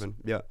what it is? Heaven.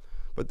 Yeah.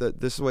 But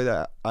this is the way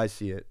that I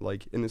see it.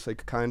 Like, and it's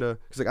like kind of,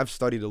 because like I've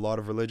studied a lot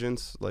of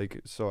religions,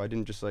 like, so I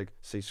didn't just like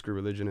say screw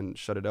religion and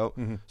shut it out.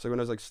 So when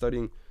I was like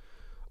studying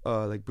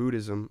like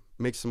Buddhism,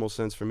 makes the most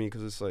sense for me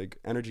because it's like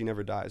energy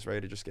never dies,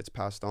 right? It just gets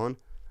passed on.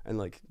 And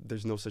like,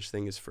 there's no such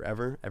thing as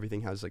forever.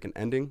 Everything has like an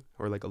ending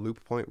or like a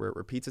loop point where it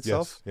repeats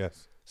itself.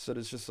 Yes. So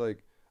it's just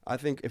like, I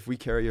think if we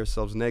carry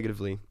ourselves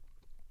negatively,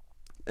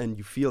 and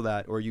you feel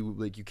that, or you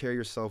carry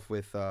yourself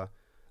with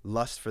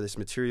lust for this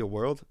material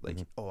world, like,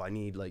 oh, I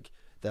need like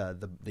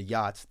the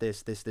yachts,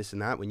 this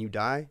and that. When you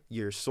die,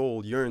 your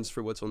soul yearns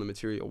for what's on the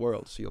material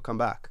world. So you'll come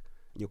back,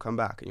 and you'll come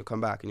back, and you'll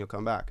come back, and you'll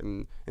come back,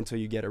 and until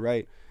you get it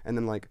right. And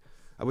then like,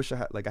 I wish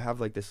I have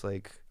like this,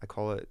 like, I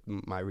call it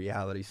my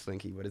reality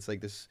slinky, but it's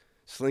like this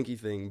slinky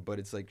thing, but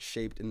it's like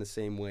shaped in the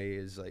same way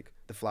as like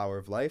the flower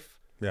of life.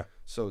 Yeah.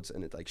 So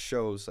it like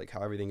shows like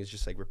how everything is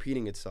just like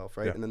repeating itself,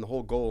 right? Yeah. And then the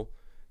whole goal,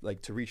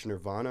 like to reach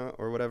nirvana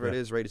or whatever it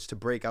is, right? It's to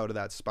break out of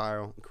that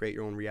spiral and create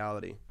your own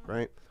reality,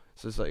 right?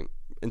 So it's like,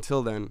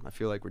 until then, I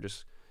feel like we're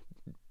just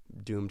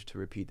doomed to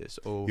repeat this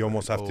over. You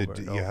almost have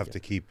to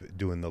keep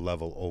doing the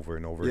level over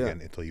and over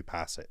again until you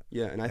pass it.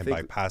 Yeah, and I and think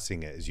by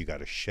passing it is you got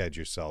to shed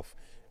yourself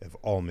of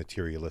all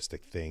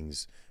materialistic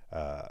things,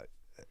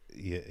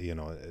 you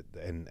know,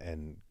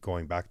 and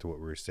going back to what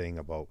we were saying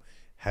about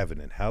heaven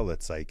and hell,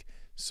 it's like,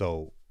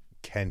 so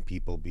can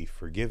people be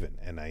forgiven?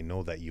 And I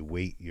know that you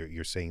wait.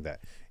 You're saying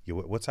that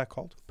what's that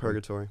called?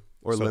 Purgatory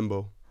or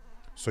limbo.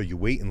 So you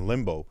wait in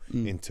limbo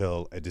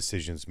until a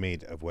decision's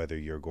made of whether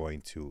you're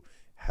going to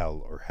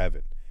hell or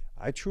heaven.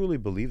 I truly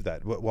believe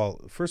that.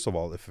 Well, first of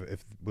all, if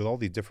with all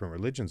these different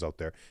religions out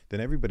there, then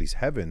everybody's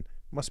heaven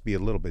must be a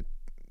little bit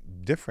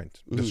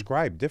different,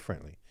 described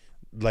differently.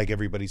 Like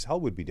everybody's hell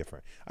would be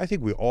different. I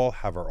think we all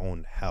have our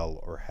own hell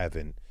or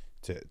heaven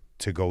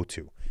to go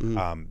to.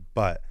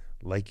 But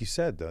like you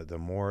said, the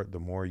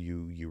more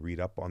you read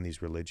up on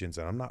these religions,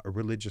 and I'm not a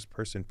religious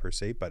person per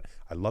se, but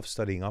I love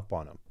studying up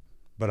on them.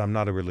 But I'm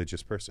not a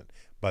religious person.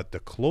 But the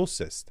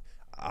closest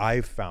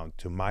I've found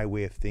to my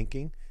way of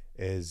thinking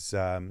is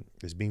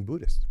being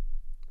Buddhist.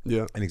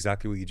 Yeah. And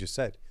exactly what you just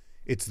said.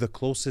 It's the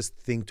closest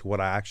thing to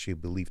what I actually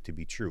believe to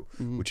be true,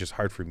 which is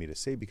hard for me to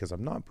say because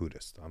I'm not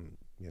Buddhist. I'm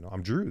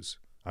Druze.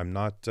 I'm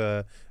not.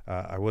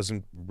 I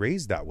wasn't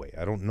raised that way.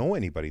 I don't know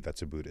anybody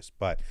that's a Buddhist.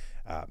 But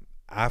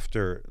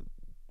after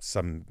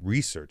some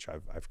research,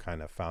 I've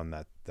kind of found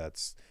that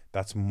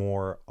that's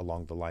more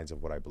along the lines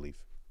of what I believe.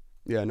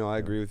 Yeah, no, I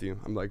agree with you.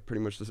 I'm like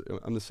pretty much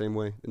I'm the same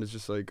way, and it's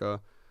just like I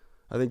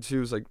think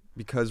too is like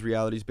because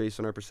reality is based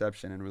on our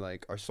perception, and we're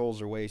like our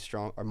souls are way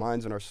strong, our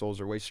minds and our souls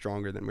are way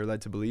stronger than we're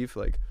led to believe.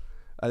 Like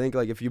I think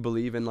like if you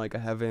believe in like a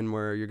heaven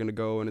where you're gonna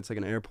go and it's like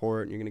an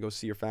airport and you're gonna go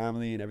see your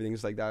family and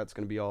everything's like that, it's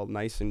gonna be all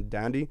nice and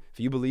dandy. If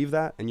you believe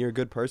that and you're a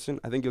good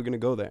person, I think you're gonna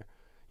go there.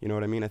 You know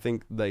what I mean? I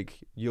think like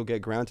you'll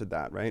get granted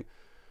that, right?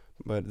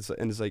 But it's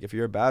like if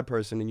you're a bad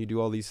person and you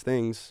do all these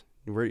things,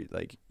 where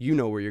like you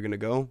know where you're gonna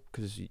go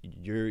because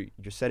you're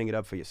setting it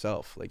up for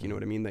yourself. Like you know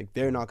what I mean? Like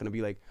they're not gonna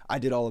be like I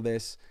did all of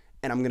this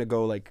and I'm gonna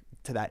go like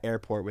to that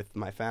airport with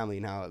my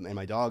family now and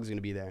my dog's gonna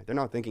be there. They're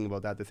not thinking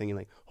about that. They're thinking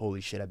like, holy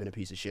shit, I've been a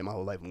piece of shit my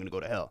whole life. I'm gonna go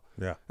to hell.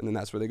 Yeah. And then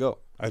that's where they go.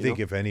 I think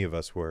if any of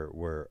us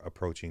were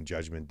approaching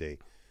Judgment Day,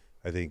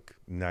 I think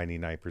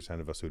 99%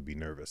 of us would be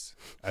nervous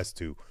as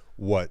to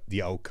what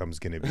the outcome's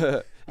going to be.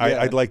 Yeah.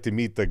 I'd like to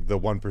meet the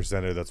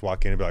 1%er that's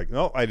walking in and be like,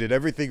 no, I did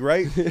everything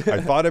right.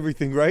 I thought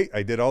everything right.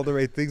 I did all the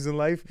right things in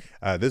life.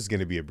 This is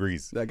going to be a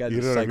breeze. That guy's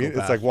you know what I mean?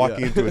 It's like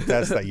walking into a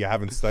test that you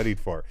haven't studied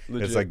for.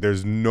 Legit. It's like,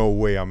 there's no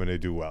way I'm going to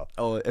do well.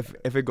 Oh,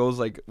 if it goes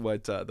like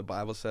what the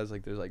Bible says,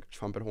 like there's like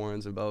trumpet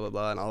horns and blah, blah,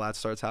 blah, and all that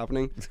starts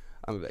happening,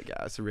 I'm like,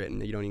 yeah, it's written.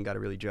 You don't even got to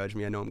really judge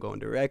me. I know I'm going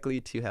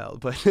directly to hell.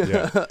 But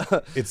yeah,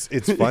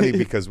 it's funny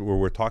because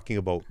we're talking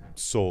about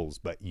souls,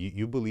 but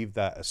you believe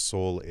that a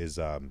soul is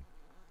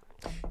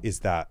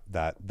that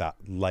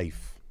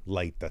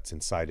light that's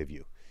inside of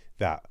you,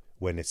 that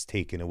when it's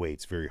taken away,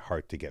 it's very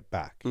hard to get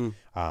back.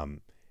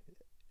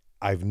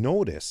 I've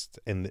noticed,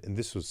 and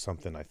this was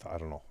something I thought, I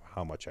don't know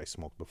how much I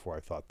smoked before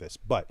I thought this,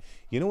 but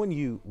you know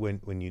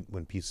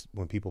when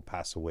people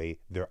pass away,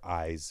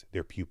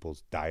 their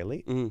pupils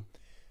dilate.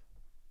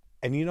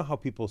 And you know how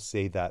people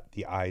say that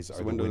the eyes are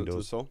the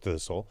windows to the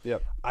soul?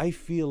 Yep. I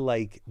feel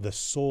like the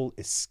soul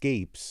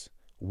escapes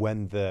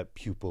when the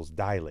pupils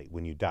dilate,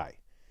 when you die.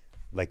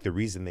 Like the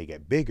reason they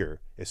get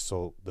bigger is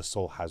so the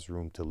soul has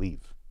room to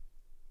leave.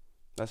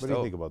 What do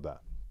you think about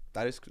that?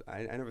 That is,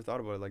 I never thought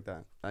about it like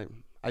that.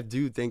 I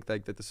do think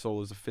like that the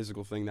soul is a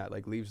physical thing that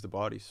like leaves the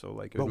body. So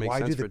like, it makes sense. But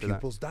why do the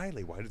pupils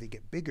dilate? Why do they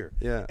get bigger?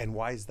 Yeah. And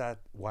why is that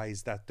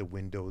the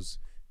windows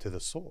to the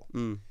soul?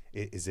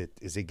 Is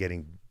it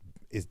getting?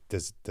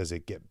 Does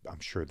it get? I'm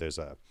sure there's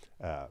a.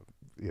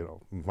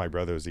 My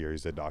brother's here.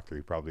 He's a doctor.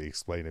 He probably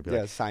explained it.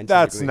 Yeah, like,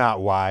 that's not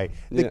why.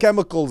 The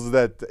chemicals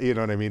that you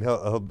know what I mean.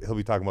 He'll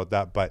be talking about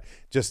that. But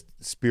just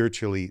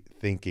spiritually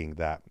thinking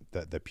that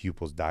the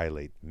pupils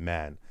dilate,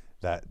 man,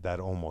 that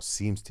almost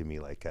seems to me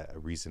like a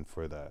reason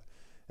for the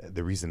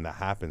reason that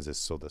happens is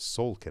so the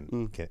soul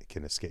can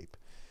escape.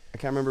 I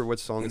can't remember what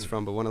song it's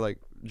from, but one of like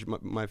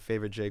my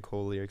favorite J.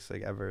 Cole lyrics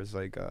like ever is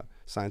like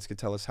science could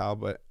tell us how,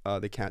 but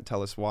they can't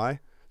tell us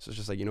why. So it's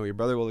just like, your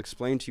brother will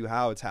explain to you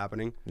how it's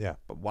happening. Yeah.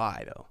 But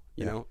why though?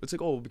 You know, it's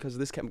like, because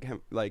this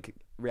like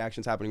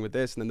reaction's happening with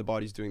this, and then the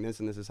body's doing this,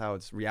 and this is how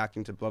it's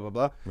reacting to blah blah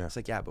blah. Yeah. It's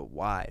like, yeah, but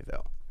why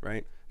though?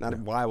 Right? Not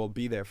why will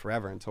be there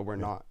forever until we're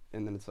not.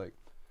 And then it's like,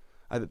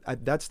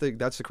 that's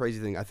the crazy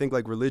thing. I think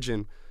like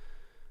religion,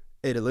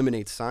 it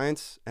eliminates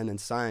science, and then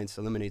science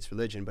eliminates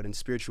religion. But in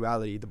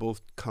spirituality, they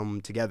both come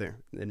together,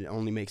 and it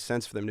only makes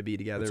sense for them to be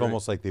together. It's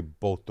almost like they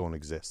both don't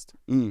exist,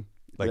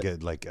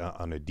 like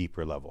on a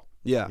deeper level.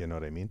 Yeah, you know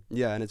what I mean?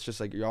 Yeah, and it's just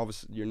like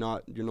you're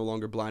no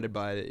longer blinded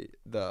by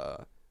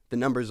the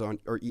numbers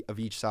of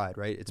each side,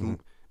 right? It's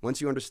once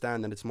you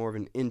understand that it's more of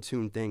an in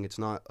tune thing. It's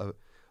not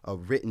a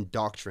written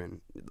doctrine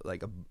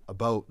like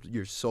about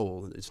your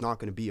soul. It's not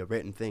going to be a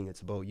written thing.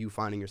 It's about you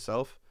finding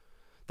yourself.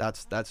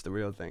 That's the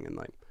real thing, and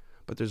like.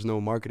 But there's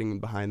no marketing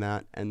behind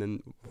that, and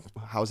then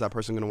how's that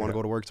person going to want to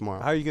go to work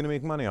tomorrow? How are you going to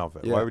make money off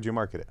it? Yeah. Why would you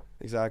market it?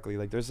 Exactly.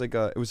 Like there's like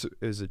it was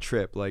a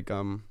trip. Like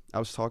I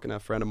was talking to a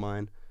friend of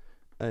mine,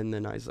 and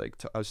then I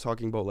was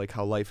talking about like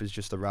how life is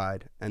just a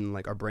ride, and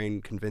like our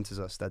brain convinces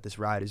us that this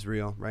ride is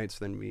real, right?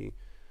 So then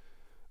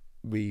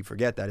we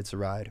forget that it's a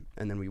ride,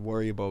 and then we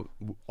worry about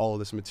all of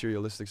this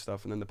materialistic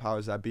stuff, and then the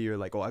powers that be are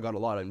like, oh, I got a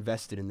lot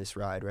invested in this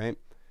ride, right?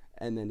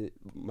 And then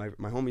my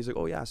homie's like,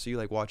 oh yeah, so you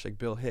like watch like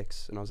Bill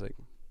Hicks, and I was like,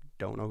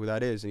 don't know who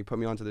that is, and he put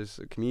me onto this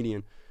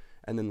comedian,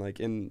 and then like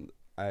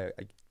I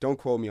don't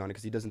quote me on it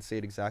because he doesn't say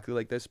it exactly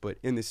like this, but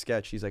in this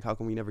sketch he's like, how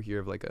come we never hear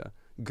of like a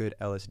good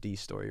LSD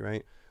story,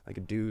 right? Like a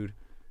dude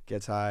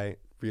gets high,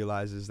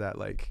 realizes that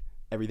like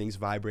everything's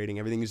vibrating,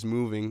 everything is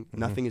moving,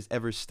 nothing is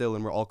ever still,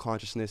 and we're all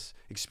consciousness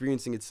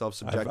experiencing itself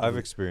subjectively. I've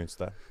experienced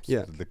that.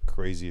 Yeah, the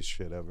craziest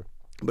shit ever.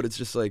 But it's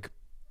just like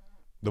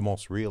the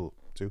most real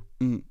too.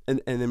 And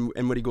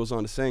then what he goes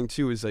on to saying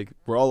too is like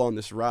we're all on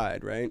this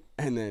ride, right?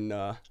 And then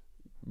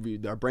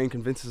our brain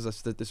convinces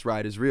us that this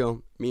ride is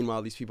real.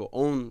 Meanwhile, these people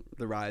own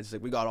the rides.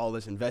 Like we got all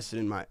this invested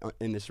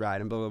in this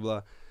ride, and blah blah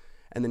blah.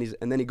 And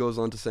then he goes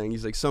on to saying,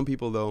 he's like, some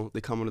people though,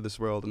 they come into this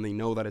world and they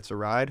know that it's a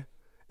ride,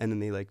 and then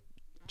they like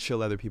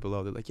chill other people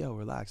out. They're like, yo,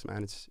 relax,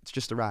 man. It's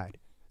just a ride.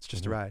 It's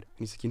just a ride. And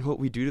he's like, you know what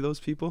we do to those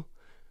people?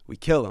 We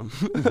kill them.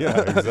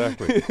 Yeah,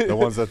 exactly. The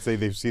ones that say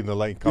they've seen the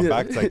light and come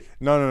back, it's like,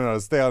 no,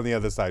 stay on the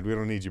other side. We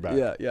don't need you back.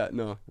 Yeah,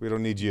 no. We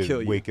don't need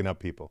you waking up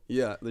people.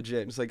 Yeah,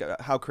 legit. It's like,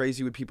 how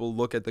crazy would people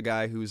look at the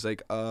guy who's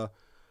like,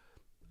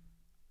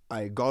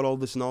 I got all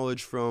this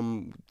knowledge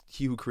from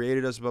he who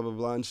created us, blah, blah,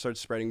 blah, and start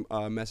spreading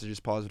messages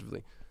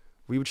positively.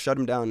 We would shut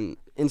him down and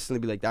instantly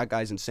be like, that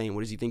guy's insane.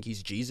 What does he think?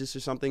 He's Jesus or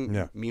something?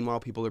 Yeah. Meanwhile,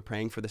 people are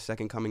praying for the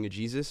second coming of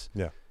Jesus.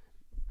 Yeah.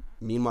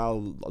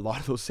 Meanwhile, a lot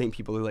of those same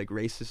people are like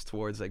racist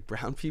towards like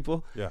brown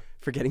people. Yeah.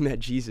 Forgetting that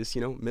Jesus,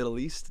 Middle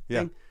East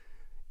thing.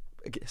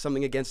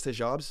 Something against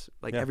hijabs.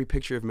 Like every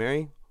picture of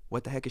Mary,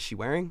 what the heck is she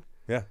wearing?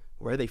 Yeah.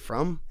 Where are they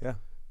from? Yeah.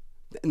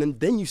 And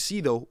then you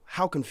see though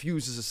how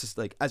confused is this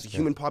like as a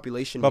human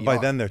population. But by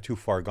then they're too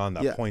far gone.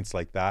 That points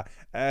like that,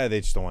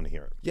 they just don't want to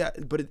hear it. Yeah,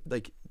 but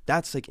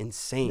that's like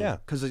insane. Yeah,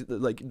 because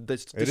like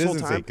this it is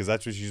insane because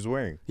that's what she's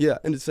wearing. Yeah,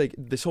 and it's like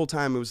this whole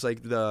time it was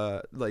like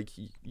the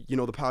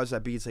powers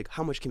that be. It's like,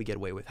 how much can we get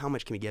away with? How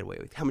much can we get away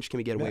with? How much can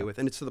we get away with?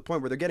 And it's to the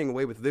point where they're getting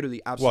away with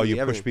literally absolutely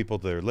everything. Push people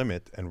to their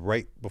limit, and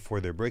right before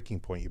their breaking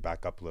point, you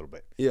back up a little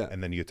bit. Yeah,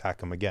 and then you attack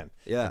them again.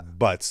 Yeah,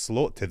 but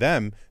slow to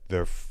them,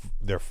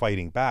 they're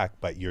fighting back,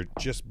 but you're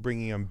just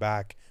bringing them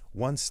back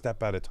one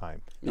step at a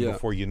time. And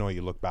before you know it,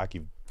 you look back,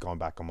 you've gone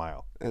back a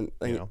mile.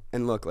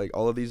 And look, like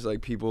all of these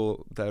like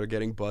people that are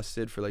getting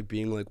busted for like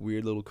being like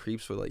weird little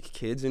creeps with like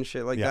kids and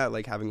shit like that,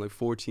 like having like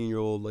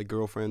 14-year-old like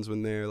girlfriends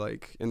when they're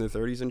like in their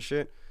 30s and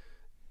shit.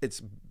 It's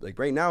like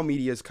right now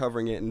media is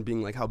covering it and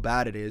being like how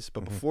bad it is,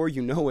 but before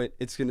you know it,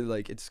 it's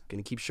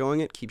gonna keep showing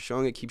it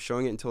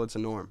until it's a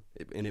norm,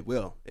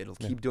 it'll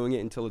keep doing it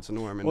until it's a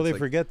norm. And well, they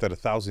forget that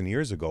 1,000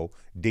 years ago,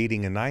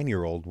 dating a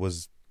 9-year-old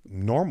was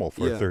normal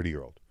for a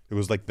 30-year-old. It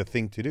was like the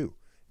thing to do.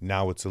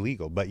 Now it's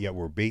illegal, but yet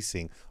we're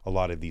basing a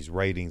lot of these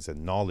writings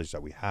and knowledge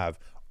that we have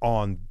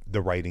on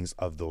the writings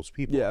of those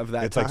people. Yeah, of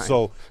that it's time. Like,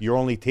 so you're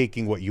only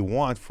taking what you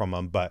want from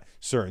them, but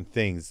certain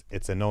things,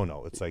 it's a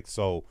no-no. It's like,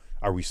 so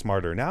are we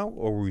smarter now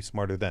or were we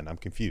smarter then? I'm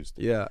confused.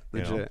 Yeah,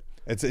 legit.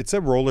 It's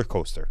a roller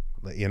coaster.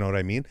 You know what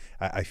I mean?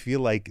 I feel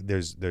like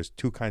there's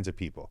two kinds of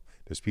people.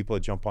 There's people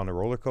that jump on a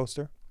roller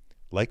coaster,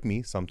 like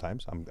me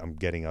sometimes. I'm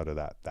getting out of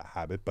that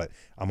habit, but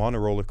I'm on a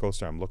roller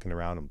coaster. I'm looking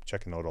around. I'm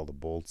checking out all the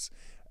bolts.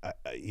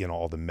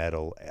 All the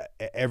metal,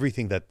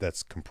 everything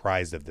that's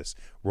comprised of this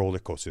roller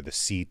coaster, the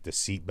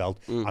seat belt.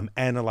 I'm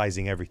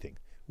analyzing everything.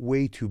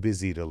 Way too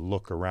busy to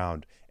look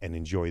around and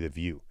enjoy the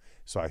view.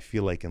 So I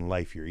feel like in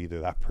life, you're either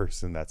that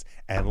person that's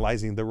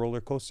analyzing the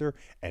roller coaster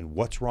and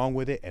what's wrong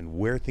with it and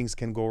where things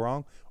can go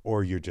wrong,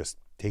 or you're just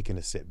taking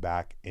a sit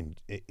back and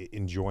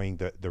enjoying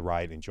the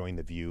ride, enjoying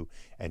the view,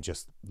 and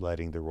just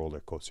letting the roller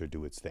coaster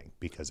do its thing.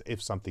 Because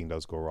if something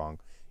does go wrong,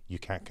 you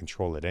can't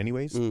control it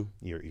anyways.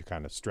 You're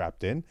kind of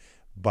strapped in.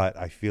 But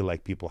I feel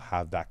like people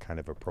have that kind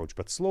of approach.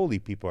 But slowly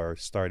people are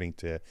starting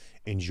to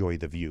enjoy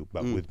the view.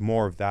 But with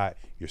more of that,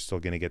 you're still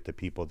going to get the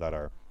people that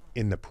are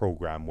in the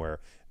program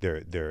where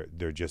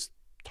they're just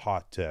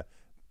taught to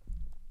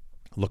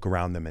look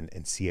around them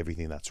and see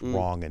everything that's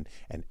wrong and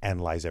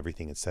analyze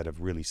everything instead of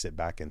really sit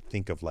back and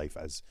think of life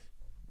as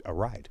a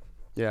ride.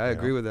 Yeah, I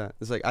agree with that.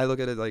 It's like I look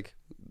at it like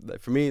like,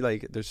 for me,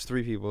 like there's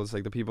three people. It's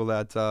like the people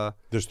that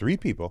There's three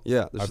people.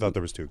 yeah. I thought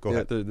there was two. Go yeah,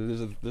 ahead.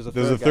 There's a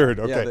There's a guy. third,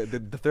 Yeah, okay.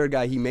 the third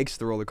guy, he makes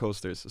the roller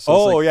coasters. So it's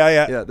Oh, like,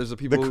 yeah. yeah. There's the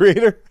people. The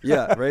creator.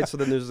 Yeah, right. So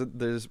then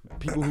there's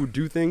people who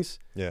do things,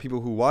 Yeah.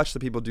 people who watch the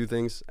people do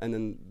things, and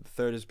then the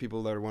third is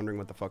people that are wondering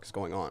what the fuck is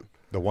going on.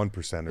 The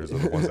 1%ers are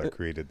the ones that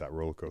created that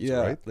roller coaster,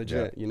 Yeah, right?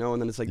 legit. You know,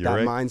 and then it's like You're that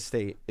right. mind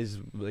state is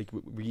like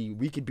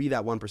we could be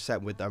that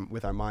 1%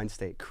 with our mind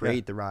state,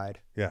 create the ride,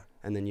 Yeah.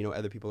 and then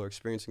other people are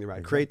experiencing the ride.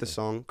 Exactly. Create the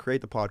song,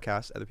 create the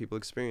podcast, other people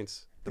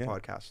experience the Yeah.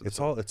 podcast.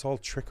 It's all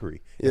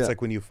trickery. Yeah. It's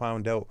like when you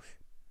found out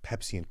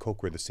Pepsi and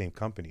Coke were the same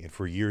company, and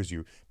for years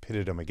you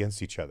pitted them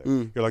against each other.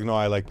 You're like, no,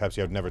 I like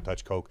Pepsi. I'd never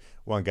touch Coke.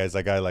 One guy's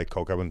like, I like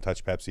Coke. I wouldn't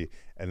touch Pepsi.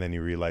 And then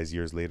you realize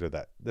years later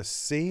that the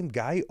same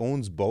guy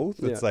owns both.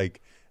 It's Yeah.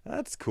 like,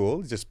 that's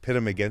cool. Just pit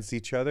them against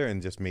each other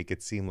and just make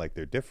it seem like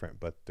they're different,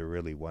 but they're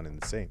really one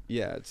and the same.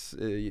 Yeah,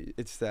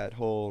 it's that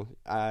whole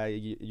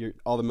you're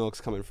all the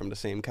milk's coming from the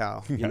same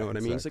cow. You Yeah, know what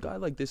I mean? It's like, exactly. I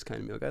like this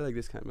kind of milk. I like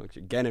this kind of milk.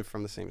 You're getting it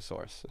from the same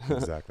source.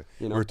 Exactly.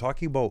 You know? We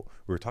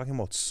were talking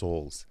about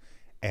souls,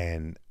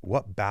 and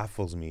what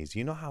baffles me is,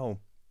 you know how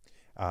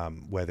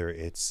whether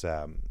it's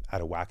at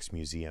a wax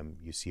museum,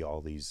 you see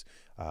all these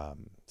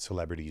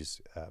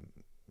celebrities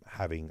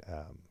having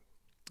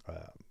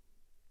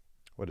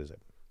what is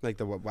it? Like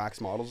the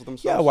wax models of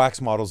themselves. Yeah, wax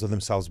models of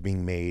themselves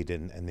being made,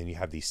 and then you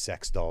have these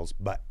sex dolls.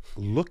 But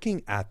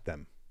looking at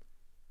them,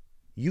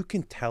 you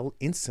can tell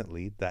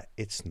instantly that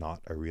it's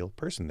not a real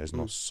person. There's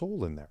no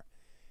soul in there.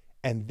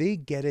 And they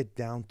get it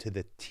down to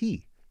the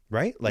T,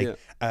 right? Like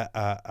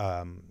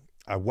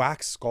a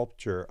wax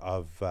sculpture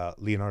of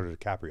Leonardo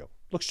DiCaprio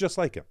looks just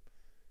like him.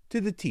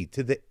 To the T,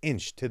 to the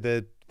inch, to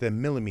the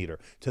millimeter,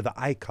 to the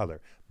eye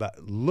color. But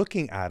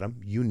looking at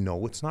him, you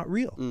know it's not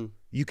real.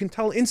 You can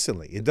tell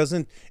instantly.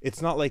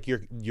 It's not like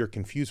you're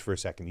confused for a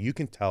second. You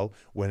can tell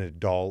when a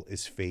doll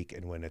is fake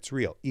and when it's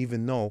real,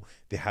 even though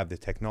they have the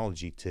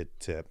technology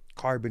to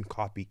carbon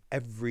copy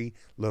every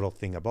little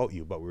thing about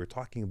you. But we were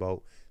talking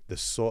about the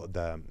soul,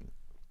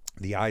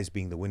 the eyes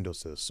being the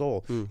windows to the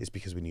soul, is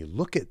because when you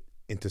look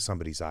into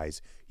somebody's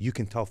eyes, you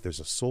can tell if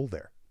there's a soul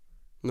there.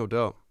 No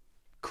doubt.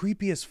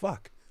 Creepy as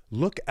fuck.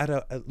 Look at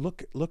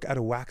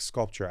a wax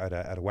sculpture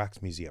at a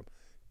wax museum.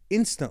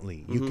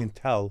 Instantly, you can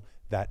tell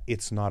that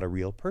it's not a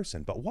real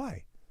person. But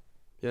why?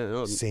 Yeah,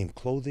 no. Same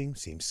clothing,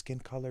 same skin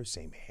color,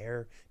 same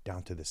hair,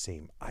 down to the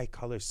same eye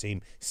color,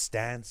 same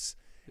stance.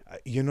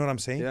 You know what I'm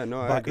saying? Yeah,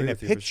 no, I but agree in a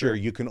with you for picture, sure.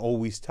 you can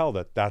always tell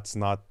that that's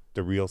not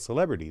the real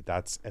celebrity.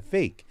 That's a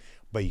fake.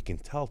 But you can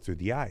tell through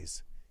the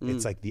eyes.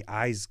 It's like the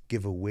eyes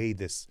give away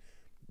this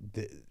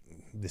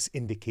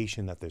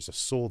indication that there's a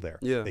soul there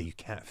that you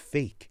can't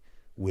fake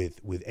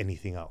with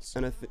anything else.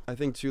 And I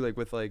think too, like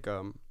with like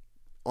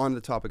on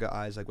the topic of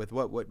eyes, like with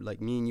what like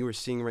me and you are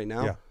seeing right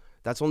now,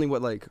 that's only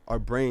what like our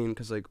brain,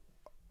 because like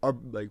our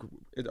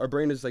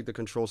brain is like the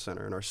control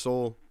center, and our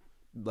soul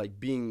like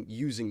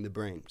using the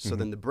brain. So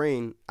then the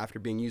brain, after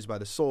being used by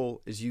the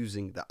soul, is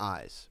using the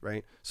eyes,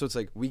 right? So it's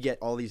like we get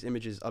all these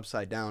images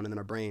upside down, and then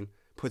our brain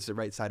puts it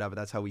right side up, and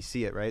that's how we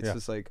see it, right? So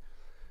it's like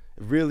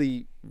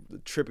really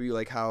trippy,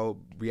 like how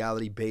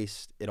reality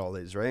based it all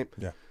is, right?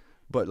 Yeah.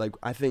 But like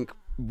I think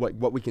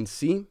what we can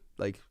see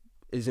like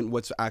isn't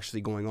what's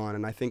actually going on,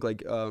 and I think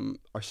like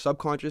our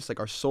subconscious, like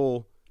our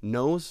soul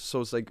knows.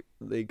 So it's like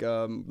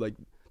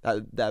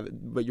that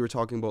what you were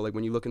talking about, like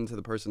when you look into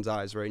the person's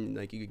eyes, right, and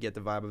like you could get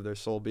the vibe of their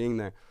soul being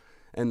there,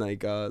 and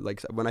like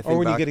when I think or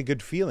when back, you get a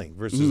good feeling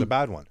versus a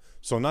bad one.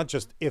 So not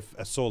just if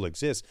a soul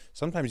exists,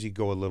 sometimes you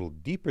go a little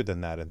deeper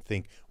than that and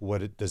think,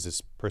 does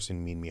this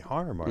person mean me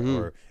harm,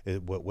 or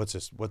what's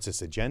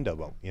this agenda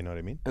about? You know what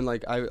I mean? and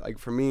like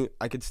for me,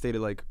 I could state it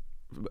like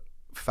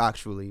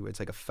factually. It's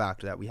like a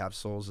fact that we have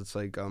souls. It's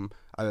like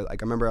I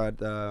remember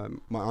at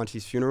my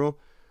auntie's funeral,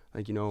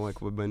 like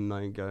like when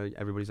like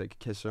everybody's like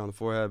kiss her on the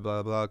forehead,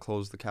 blah blah,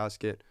 close the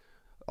casket,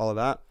 all of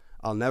that.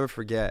 I'll never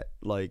forget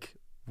like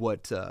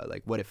what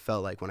it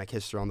felt like when I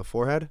kissed her on the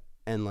forehead,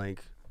 and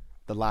like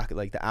the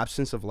the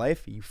absence of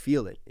life. You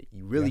feel it.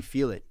 You really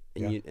feel it,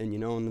 and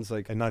and it's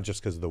like, and not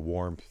just because of the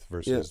warmth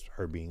versus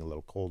her being a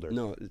little colder.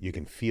 No, you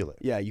can feel it.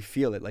 Yeah, you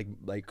feel it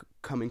like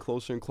coming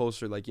closer and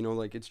closer. Like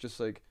like it's just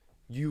like.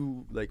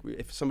 You like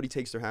if somebody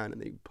takes their hand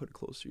and they put it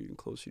closer to you and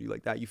closer to you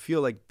like that, you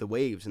feel like the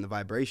waves and the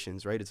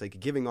vibrations, right? It's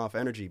like giving off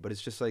energy, but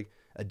it's just like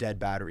a dead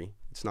battery.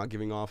 It's not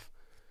giving off.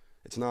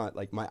 It's not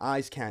like my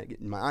eyes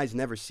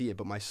never see it,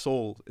 but my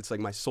soul, it's like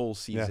my soul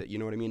sees it. You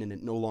know what I mean? And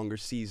it no longer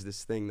sees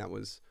this thing that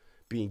was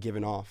being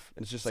given off.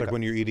 And it's just it's like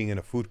when you're eating in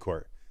a food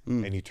court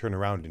and you turn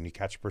around and you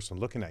catch a person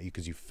looking at you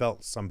because you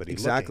felt somebody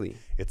looking.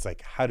 It's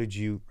like, how did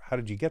you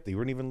get there? You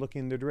weren't even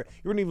looking in their direction.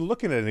 You weren't even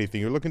looking at anything.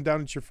 You're looking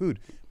down at your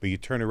food, but you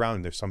turn around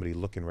and there's somebody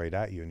looking right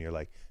at you, and you're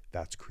like,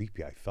 that's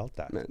creepy. I felt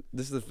that. Man,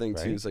 this is the thing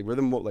right? too. It's like we're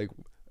the like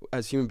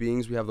as human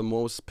beings, we have the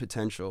most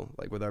potential,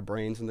 like with our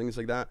brains and things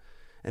like that.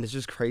 And it's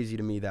just crazy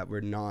to me that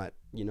we're not,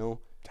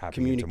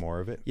 tapping into more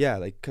of it. Yeah,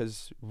 like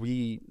because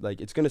we like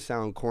it's gonna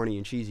sound corny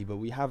and cheesy, but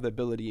we have the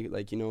ability,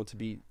 like to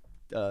be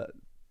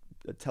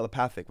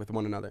telepathic with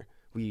one another.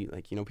 we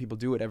like, you know, people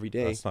do it every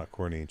day. That's not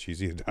corny and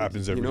cheesy. It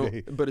happens every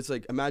day. But it's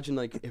like, imagine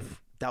like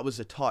if that was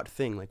a taught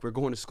thing, like we're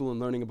going to school and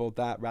learning about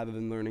that rather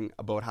than learning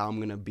about how I'm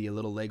going to be a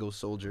little Lego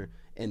soldier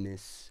in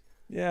this.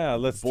 Yeah,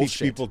 let's bullshit. teach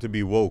people to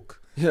be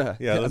woke. Yeah.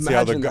 Yeah, let's see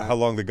how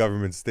long the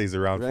government stays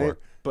around right? for.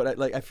 But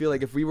I feel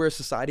like if we were a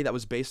society that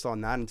was based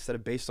on that instead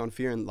of based on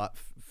fear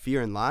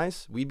and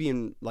lies, we'd be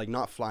in like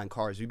not flying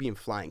cars, we'd be in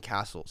flying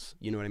castles.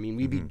 You know what I mean?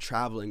 We'd be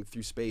traveling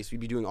through space. We'd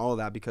be doing all of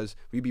that because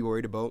we'd be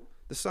worried about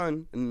the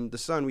sun, and the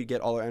sun, we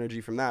get all our energy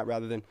from that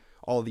rather than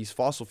all of these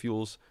fossil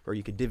fuels where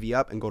you could divvy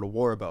up and go to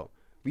war about.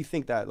 We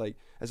think that like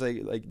as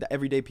like the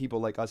everyday people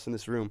like us in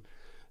this room,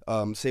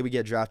 say we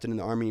get drafted in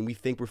the army and we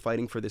think we're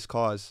fighting for this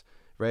cause,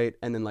 right?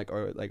 And then like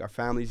our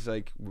families,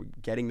 like we're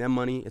getting them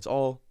money. It's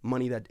all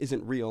money that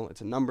isn't real.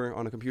 It's a number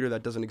on a computer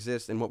that doesn't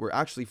exist. And what we're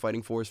actually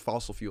fighting for is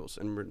fossil fuels.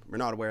 And we're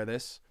not aware of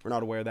this. We're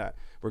not aware that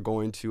we're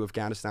going to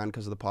Afghanistan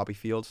because of the poppy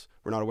fields.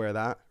 We're not aware of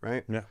that,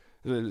 right? Yeah.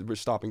 We're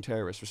stopping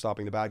terrorists. We're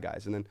stopping the bad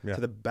guys. And then to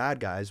the bad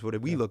guys, what do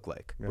we look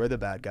like? We're the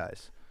bad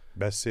guys.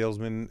 Best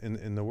salesmen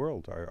in the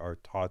world are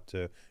taught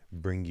to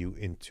bring you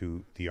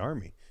into the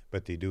army,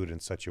 but they do it in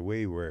such a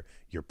way where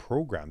you're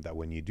programmed that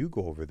when you do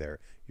go over there,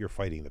 you're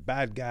fighting the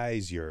bad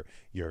guys, you're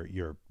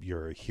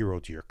a hero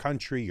to your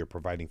country, you're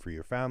providing for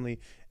your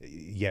family.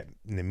 Yet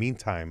in the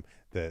meantime,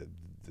 the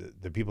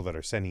people that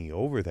are sending you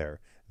over there,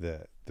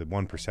 the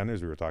one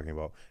percenters we were talking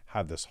about,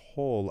 have this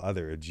whole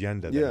other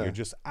agenda that you're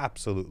just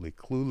absolutely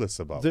clueless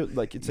about. It's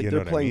like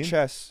they're playing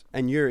chess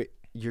and you're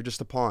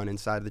just a pawn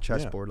inside the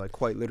chessboard, like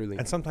quite literally.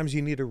 And sometimes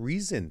you need a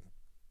reason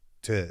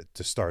to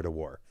start a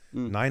war.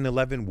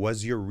 9/11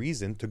 was your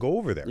reason to go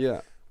over there.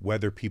 Yeah.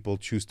 Whether people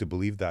choose to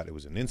believe that it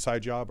was an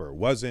inside job or it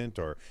wasn't,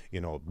 or, you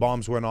know,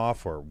 bombs went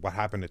off, or what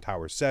happened to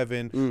Tower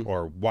 7,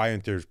 or why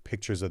aren't there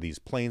pictures of these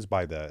planes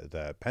by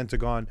the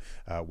Pentagon?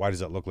 Why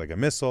does it look like a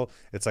missile?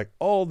 It's like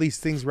all these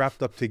things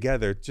wrapped up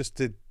together just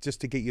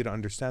to get you to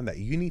understand that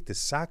you need to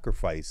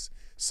sacrifice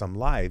some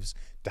lives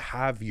to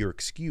have your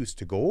excuse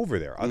to go over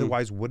there.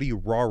 Otherwise, what are you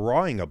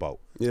rah-rahing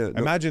about? Yeah.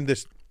 Imagine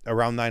this.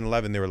 Around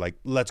 9/11, they were like,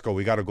 let's go.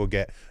 We got to go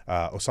get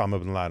Osama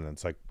bin Laden.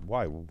 It's like,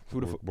 why?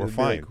 We're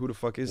fine. Like, who the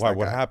fuck is why? that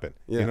What guy? happened?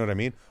 Yeah. You know what I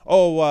mean?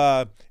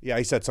 Oh, yeah,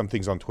 he said some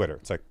things on Twitter.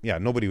 It's like, yeah,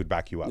 nobody would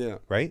back you up, Yeah.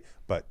 right?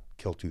 But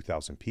kill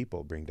 2,000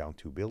 people, bring down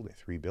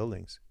 3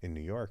 buildings in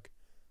New York.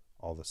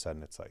 All of a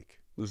sudden, it's like...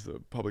 This is the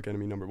public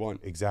enemy number one.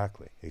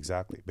 Exactly.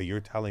 But you're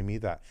telling me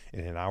that in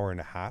an hour and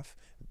a half,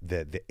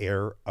 the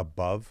air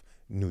above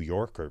New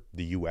York or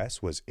the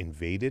U.S. was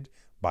invaded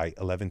by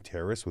 11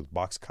 terrorists with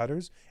box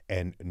cutters,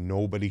 and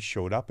nobody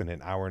showed up in an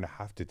hour and a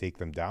half to take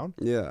them down?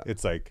 Yeah.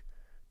 It's like,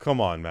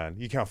 come on, man.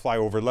 You can't fly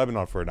over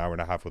Lebanon for an hour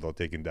and a half without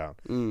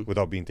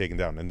being taken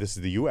down. And this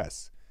is the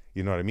U.S.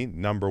 You know what I mean?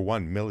 Number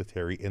one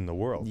military in the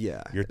world.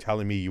 Yeah. You're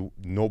telling me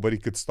nobody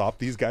could stop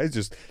these guys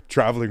just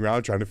traveling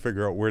around trying to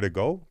figure out where to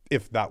go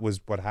if that was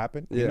what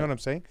happened? You know what I'm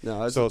saying?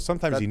 No, so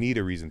sometimes you need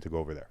a reason to go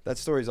over there. That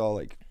story's all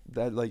like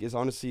that. Like is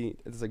honestly,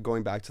 it's like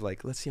going back to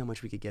like, let's see how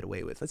much we could get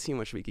away with.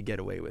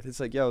 It's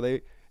like, yo,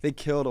 they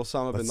killed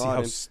Osama bin Laden. Let's see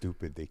how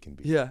stupid they can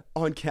be. Yeah,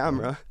 on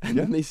camera, and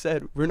then they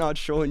said we're not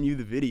showing you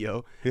the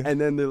video, and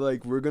then they're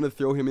like, we're gonna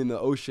throw him in the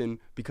ocean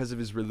because of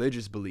his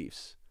religious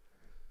beliefs.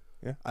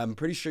 Yeah, I'm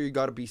pretty sure you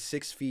got to be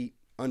 6 feet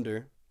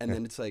under, and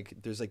then it's like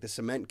there's like the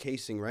cement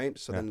casing, right?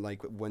 So then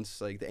like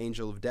once like the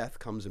angel of death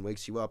comes and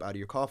wakes you up out of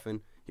your coffin,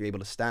 you're able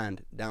to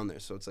stand down there.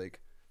 So it's like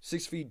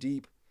 6 feet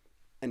deep,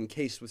 and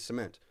encased with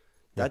cement.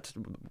 That's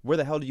where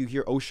the hell do you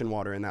hear ocean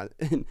water in that?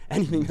 In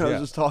anything that I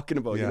was just talking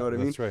about, you know what I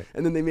mean? That's right.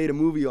 And then they made a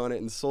movie on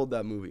it and sold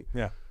that movie.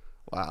 Yeah.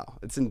 Wow,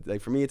 like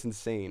for me, it's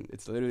insane.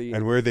 It's literally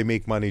and where they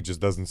make money just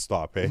doesn't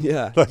stop, eh?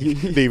 Yeah, like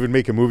they even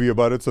make a movie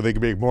about it so they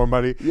can make more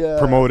money,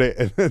 promote it,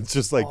 and it's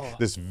just like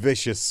this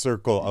vicious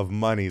circle of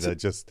money that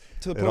just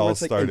to the point where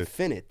it's like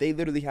infinite. They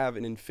literally have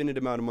an infinite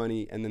amount of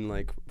money, and then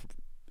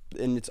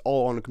and it's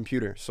all on a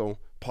computer. So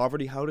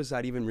poverty, how does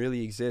that even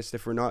really exist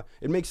if we're not?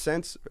 It makes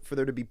sense for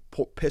there to be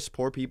piss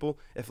poor people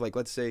if, like,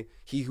 let's say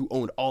he who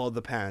owned all of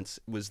the pants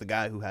was the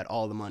guy who had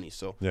all the money.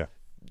 So yeah,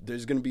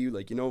 there's gonna be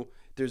like, you know,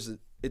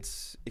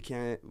 it's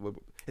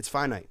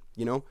finite,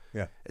 you know?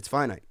 Yeah. It's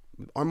finite.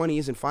 Our money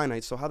isn't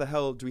finite, so how the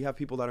hell do we have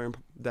people that are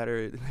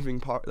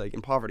living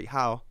in poverty?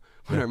 How?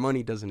 When our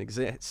money doesn't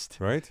exist.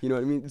 Right. You know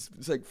what I mean?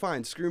 It's like,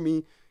 fine, screw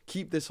me.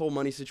 Keep this whole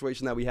money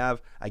situation that we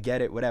have. I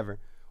get it, whatever.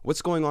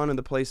 What's going on in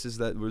the places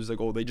that was like,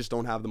 oh, they just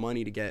don't have the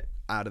money to get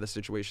out of the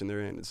situation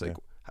they're in? It's like,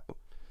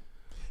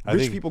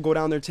 rich people go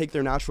down there, take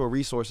their natural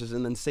resources,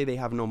 and then say they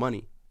have no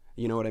money.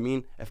 You know what I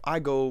mean? If I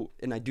go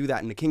and I do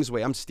that in the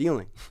Kingsway, I'm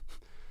stealing.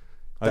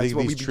 I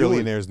think these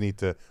trillionaires need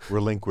to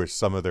relinquish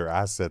some of their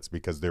assets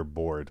because they're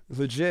bored.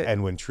 Legit.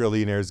 And when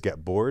trillionaires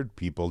get bored,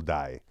 people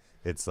die.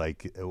 It's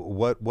like,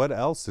 what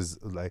else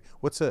is like?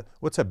 What's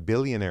a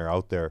billionaire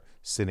out there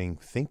sitting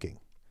thinking?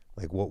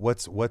 Like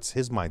what's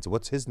his mindset?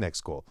 What's his next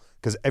goal?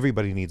 Because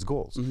everybody needs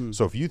goals. Mm-hmm.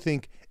 So if you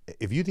think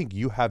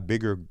you have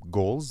bigger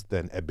goals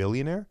than a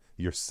billionaire,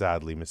 you're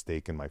sadly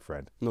mistaken, my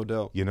friend. No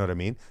doubt. You know what I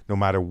mean? No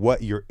matter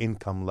what your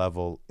income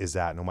level is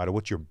at, no matter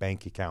what your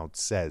bank account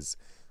says,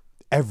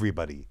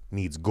 everybody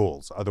needs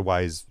goals.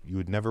 Otherwise, you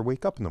would never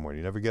wake up in the morning.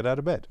 You never get out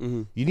of bed.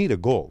 You need a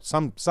goal,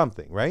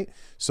 something, right?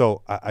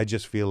 So I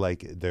just feel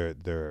like they're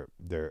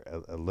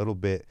a little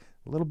bit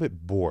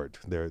bored.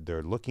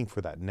 They're looking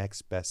for that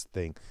next best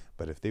thing.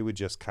 But if they would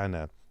just kind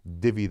of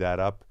divvy that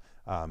up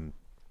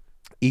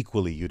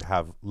equally, you'd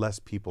have less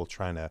people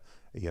trying to,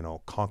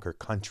 conquer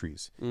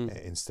countries.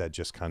 Instead,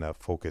 just kind of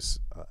focus,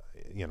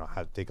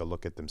 take a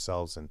look at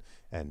themselves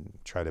and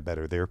try to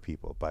better their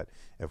people. But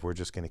if we're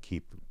just going to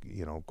keep,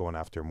 going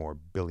after more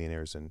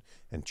billionaires and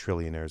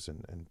trillionaires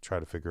and try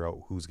to figure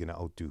out who's going to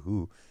outdo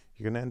who,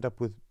 you're going to end up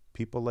with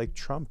people like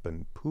Trump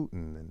and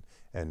Putin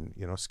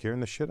and scaring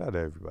the shit out of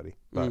everybody.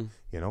 But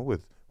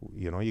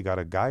you got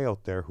a guy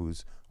out there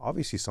who's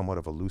obviously somewhat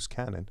of a loose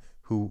cannon,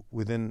 who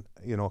within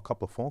a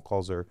couple of phone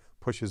calls or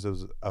pushes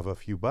of a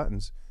few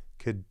buttons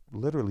could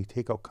literally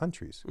take out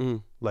countries,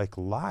 like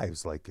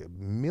lives, like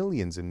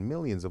millions and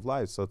millions of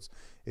lives. So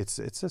it's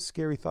a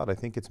scary thought. I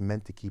think it's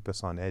meant to keep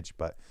us on edge,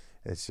 but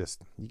it's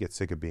just, you get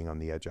sick of being on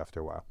the edge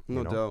after a while.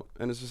 No doubt.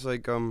 And it's just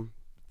like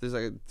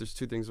there's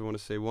two things I want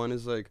to say. One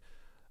is like,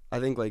 I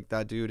think like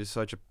that dude is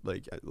such a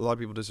lot of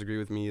people disagree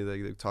with me.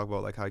 They talk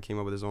about like how he came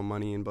up with his own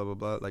money and blah blah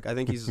blah. Like I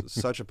think he's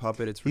such a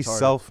puppet. It's retarded. He's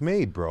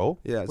self-made, bro.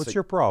 Yeah. What's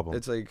your problem?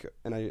 It's like,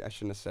 and I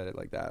shouldn't have said it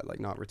like that.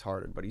 Like not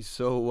retarded, but he's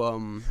so.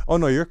 Oh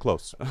no, you're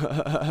close.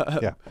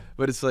 Yeah.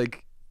 But it's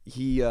like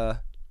he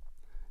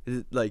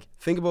like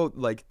think about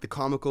like the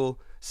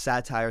comical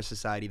satire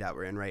society that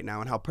we're in right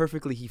now and how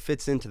perfectly he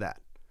fits into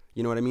that.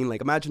 You know what I mean? Like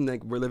imagine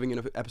like we're living in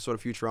an episode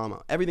of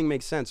Futurama. Everything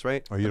makes sense,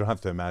 right? Oh, you don't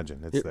have to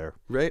imagine. It's there.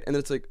 Right? And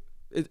then it's like.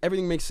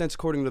 Everything makes sense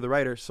according to the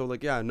writer. So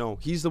like, yeah, no,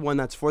 he's the one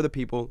that's for the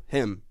people.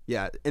 Him,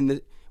 yeah. And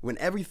when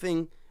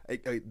everything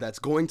that's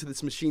going to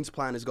this machine's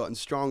plan has gotten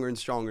stronger and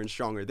stronger and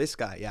stronger, this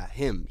guy, yeah,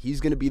 him, he's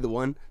gonna be the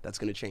one that's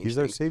gonna change. He's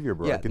our savior,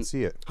 bro. Yeah, I can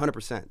see it.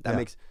 100%.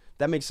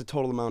 That makes a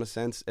total amount of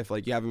sense if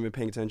like you haven't been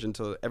paying attention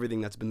to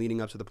everything that's been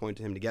leading up to the point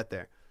to him to get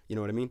there. You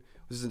know what I mean?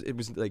 It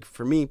was like,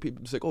 for me,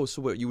 people was like, oh,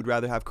 so what, you would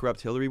rather have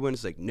corrupt Hillary win?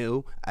 It's like,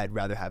 no, I'd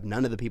rather have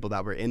none of the people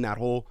that were in that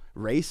whole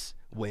race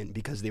win,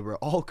 because they were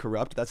all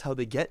corrupt. That's how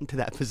they get into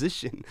that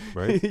position.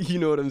 Right. You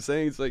know what I'm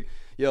saying? It's like,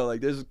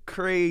 like there's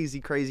crazy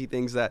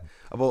things that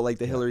about like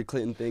the Hillary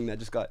Clinton thing that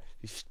just got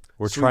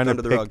we're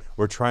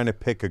trying to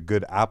pick a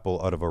good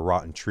apple out of a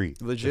rotten tree.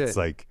 Legit. It's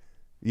like,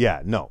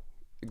 yeah, no.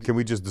 Can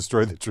we just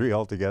destroy the tree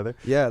altogether?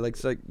 Yeah, like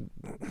it's like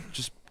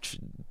just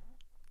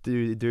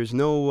there's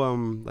no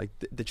like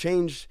the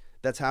change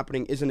that's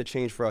happening isn't a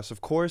change for us.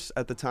 Of course,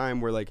 at the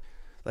time we're like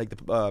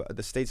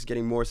the state's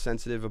getting more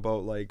sensitive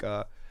about like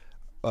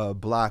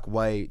black,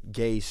 white,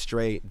 gay,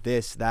 straight,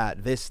 this,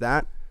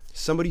 that.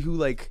 Somebody who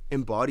like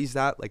embodies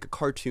that, like a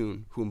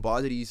cartoon who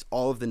embodies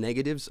all of the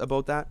negatives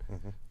about that,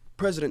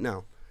 president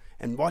now,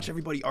 and watch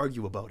everybody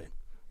argue about it.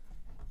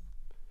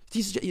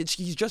 He's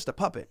just a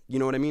puppet. You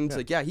know what I mean? It's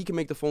like, yeah, he can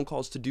make the phone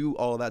calls to do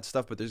all of that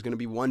stuff, but there's going to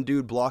be one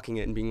dude blocking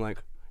it and being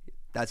like,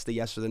 that's the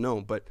yes or the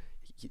no. But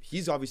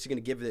he's obviously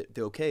going to give it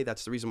the okay.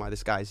 That's the reason why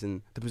this guy's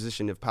in the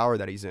position of power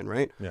that he's in,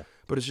 right? Yeah.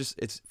 But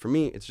for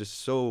me, it's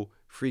just so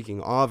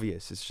freaking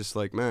obvious. It's just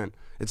like, man,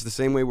 it's the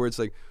same way where it's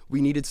like, we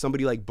needed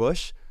somebody like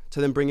Bush to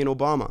then bring in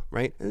Obama,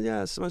 right? And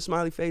yeah, some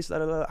smiley face,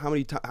 how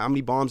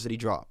many bombs did he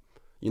drop?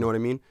 You know what I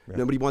mean? Yeah.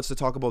 Nobody wants to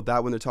talk about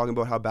that when they're talking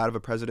about how bad of a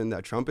president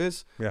that Trump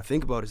is. Yeah.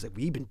 Think about it. It's like,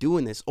 we've been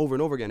doing this over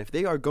and over again. If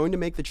they are going to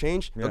make the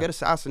change, they'll get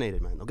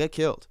assassinated, man. They'll get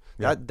killed.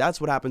 Yeah. That's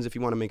what happens if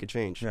you want to make a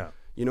change. Yeah.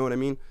 You know what I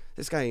mean?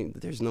 This guy,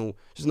 there's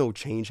no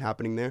change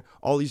happening there.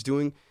 All he's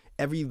doing,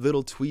 every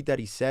little tweet that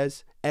he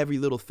says, every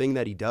little thing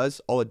that he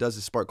does, all it does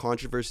is spark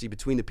controversy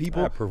between the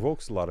people. It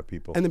provokes a lot of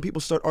people. And then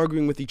people start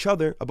arguing with each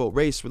other about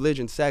race,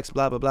 religion, sex,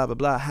 blah, blah, blah, blah,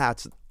 blah,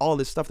 hats, all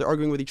this stuff. They're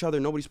arguing with each other.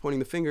 Nobody's pointing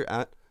the finger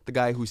at the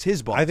guy who's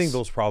his boss. I think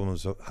those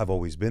problems have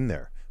always been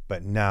there.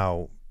 But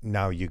now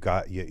you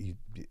kind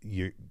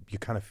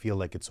of feel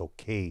like it's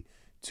okay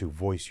to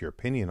voice your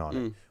opinion on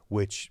it,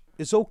 which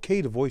is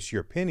okay to voice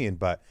your opinion,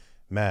 but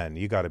man,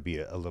 you got to be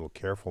a little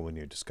careful when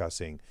you're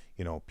discussing,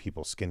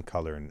 people's skin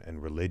color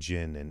and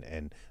religion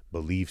and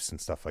beliefs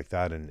and stuff like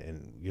that.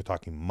 And you're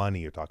talking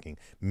money, you're talking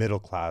middle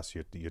class,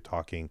 you're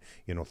talking,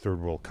 third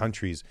world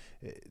countries.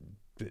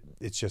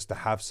 It's just to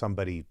have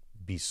somebody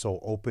be so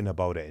open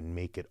about it and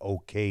make it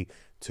okay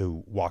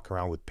to walk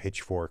around with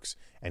pitchforks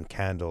and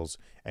candles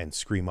and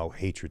scream out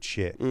hatred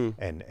shit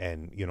and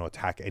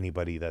attack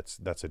anybody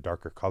that's a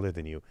darker color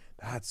than you.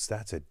 That's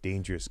a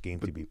dangerous game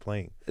to be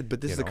playing.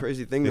 But this is the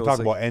crazy thing. They talk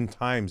about end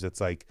times.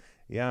 It's like,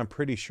 yeah, I'm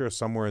pretty sure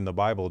somewhere in the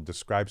Bible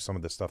describes some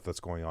of the stuff that's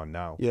going on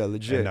now. Yeah,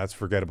 legit. And let's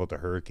forget about the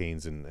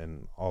hurricanes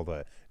and all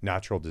the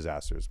natural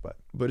disasters. But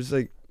it's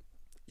like,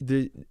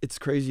 it's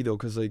crazy though,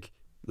 because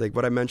like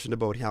what I mentioned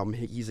about how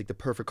he's like the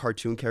perfect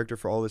cartoon character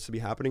for all this to be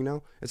happening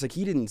now. It's like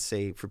he didn't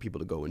say for people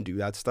to go and do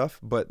that stuff,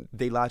 but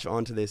they latch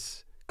onto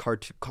this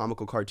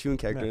comical cartoon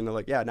character, and they're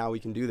like, yeah, now we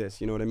can do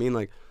this. You know what I mean?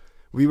 Like,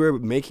 we were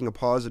making a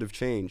positive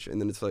change, and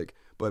then it's like,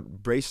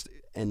 but Brace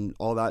and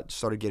all that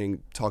started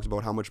getting talked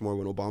about how much more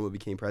when Obama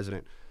became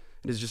president.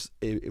 It is just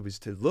it was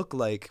to look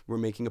like we're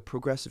making a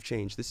progressive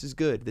change. This is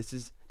good. This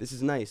is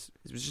nice.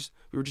 It was just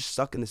we were just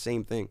stuck in the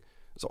same thing.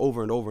 It's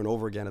over and over and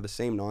over again of the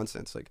same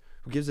nonsense. Like,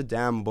 who gives a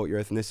damn about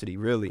your ethnicity,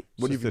 really?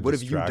 What have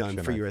you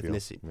done for your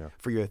ethnicity? Yeah.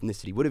 For your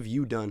ethnicity, what have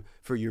you done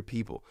for your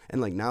people?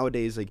 And like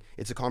nowadays, like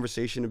it's a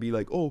conversation to be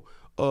like,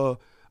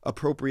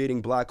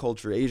 appropriating black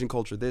culture, Asian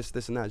culture, this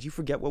and that. You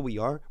forget what we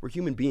are. We're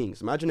human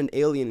beings. Imagine an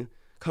alien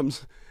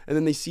comes and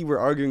then they see we're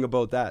arguing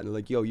about that and they're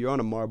like, yo, you're on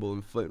a marble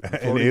and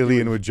an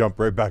alien would jump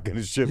right back in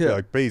his ship, be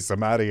like, peace,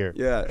 I'm out of here.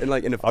 Yeah, and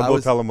if I'll go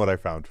tell him what I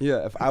found.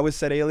 Yeah, if I was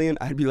said alien,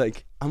 I'd be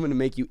like, I'm gonna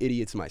make you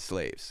idiots my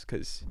slaves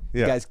because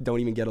you guys don't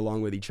even get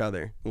along with each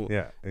other. Well,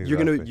 yeah,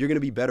 exactly. You're gonna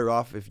be better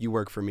off if you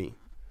work for me.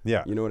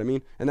 Yeah. You know what I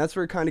mean? And that's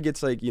where it kind of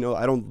gets like,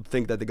 I don't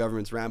think that the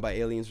government's ran by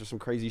aliens or some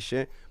crazy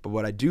shit. But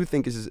what I do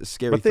think is a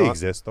scary thought. But they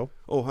exist, though.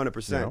 Oh,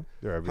 100%.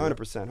 They're everywhere.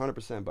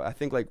 100%. But I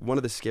think like one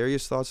of the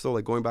scariest thoughts, though,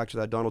 like going back to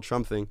that Donald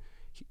Trump thing,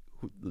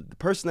 the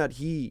person that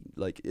he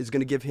like is going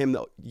to give him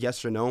the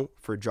yes or no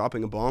for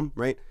dropping a bomb,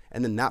 right?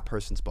 And then that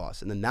person's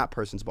boss, and then that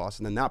person's boss,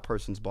 and then that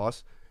person's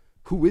boss.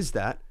 Who is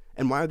that?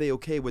 And why are they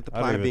okay with the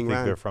planet being ran?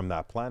 I don't even think they're from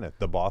that planet.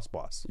 The boss.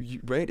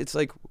 Right? It's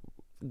like,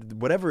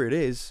 whatever it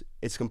is,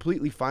 it's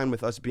completely fine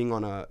with us being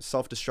on a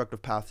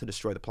self-destructive path to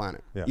destroy the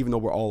planet. Yeah. Even though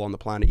we're all on the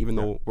planet, even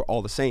though we're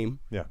all the same.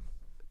 Yeah.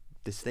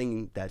 This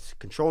thing that's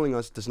controlling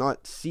us does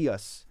not see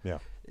us. Yeah.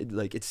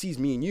 It sees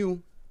me and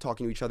you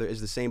talking to each other is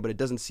the same, but it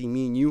doesn't see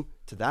me and you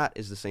to that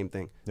is the same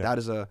thing. Yeah. That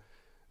is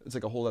it's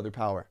like a whole other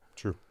power.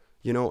 True.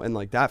 And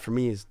like that for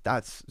me is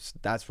that's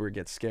where it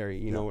gets scary.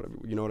 You know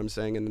what I'm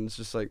saying? And it's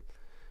just like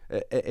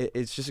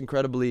it's just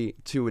incredibly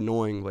too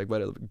annoying. Like,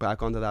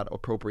 back onto that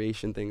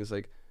appropriation thing is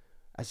like,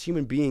 as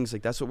human beings,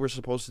 like that's what we're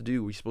supposed to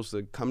do. We're supposed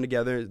to come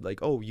together like,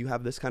 oh, you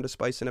have this kind of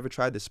spice. I never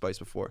tried this spice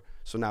before.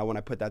 So now when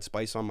I put that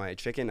spice on my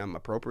chicken, I'm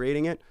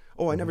appropriating it.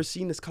 Oh, I never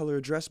seen this color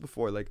of dress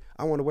before. Like,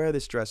 I want to wear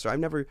this dress. Or I've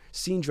never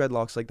seen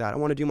dreadlocks like that. I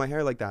want to do my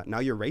hair like that. Now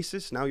you're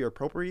racist. Now you're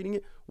appropriating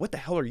it. What the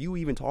hell are you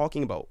even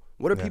talking about?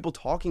 What are people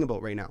talking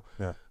about right now?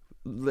 Yeah.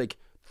 Like,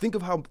 think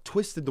of how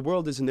twisted the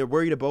world is, and they're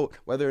worried about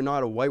whether or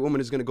not a white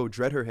woman is going to go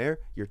dread her hair.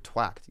 You're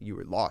twacked. You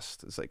were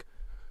lost. It's like,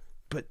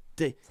 but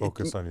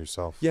focus on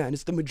yourself. Yeah, and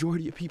it's the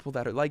majority of people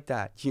that are like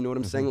that. You know what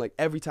I'm saying? Like,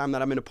 every time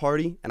that I'm in a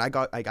party and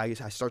I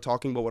start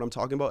talking about what I'm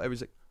talking about,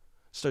 everyone's like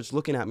starts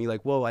looking at me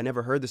like, whoa, I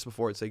never heard this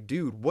before. It's like,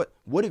 dude,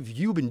 what have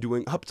you been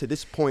doing up to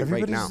this point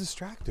right now? Everybody's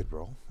distracted,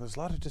 bro. There's a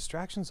lot of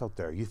distractions out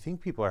there. You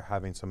think people are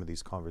having some of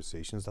these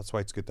conversations. That's why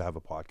it's good to have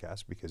a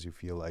podcast, because you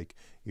feel like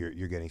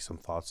you're getting some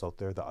thoughts out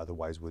there that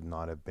otherwise would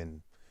not have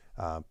been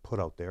put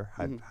out there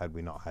had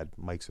we not had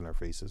mics in our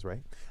faces,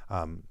 right?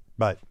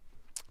 But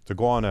to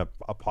go on a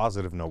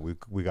positive note,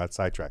 we got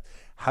sidetracked.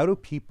 How do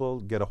people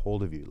get a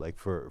hold of you? Like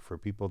for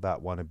people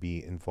that want to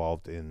be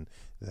involved in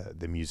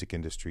the music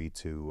industry,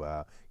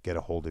 to get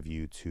a hold of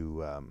you,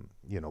 to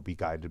be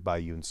guided by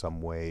you in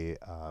some way,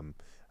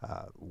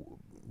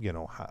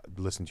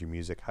 listen to your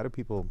music. How do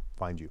people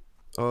find you?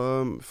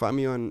 Find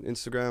me on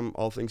Instagram,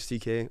 all things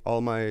TK.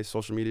 All my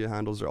social media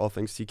handles are all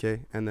things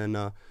TK, and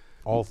then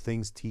all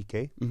things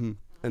TK. Mm-hmm.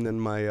 And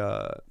then my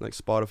like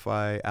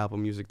Spotify, Apple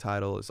Music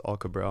title is Al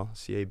Cabral,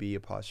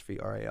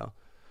 CAB''RAL.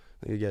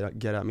 You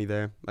get at me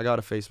there. I got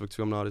a Facebook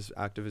too. I'm not as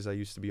active as I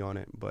used to be on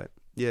it, but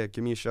yeah,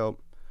 give me a shout.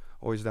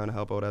 Always down to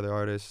help out other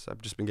artists.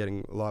 I've just been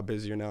getting a lot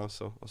busier now,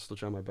 so I'll still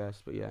try my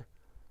best. But yeah.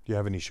 Do you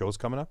have any shows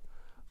coming up?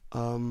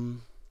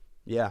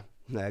 Yeah,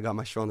 I got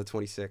my show on the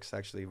 26th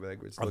actually.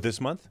 Of this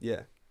month?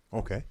 Yeah.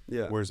 Okay.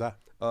 Yeah. Where's that?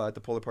 At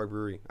the Polar Park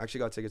Brewery. I actually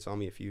got tickets on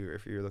me if you're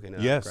looking at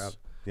grab.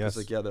 Yes.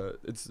 It's like,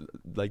 it's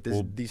like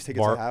this, these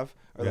tickets I have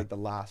are like the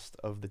last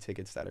of the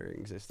tickets that are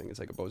existing. It's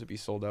like about to be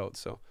sold out.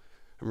 So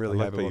I'm really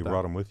happy about that. You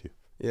brought them with you.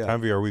 Yeah.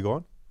 Tanvi, are we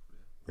going?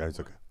 Yeah, it's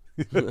okay.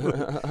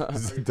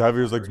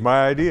 Tanvi was like, it's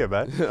my idea,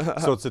 man.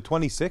 So it's the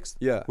 26th?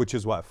 Yeah. Which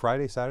is what,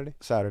 Friday, Saturday?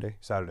 Saturday.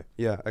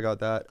 Yeah, I got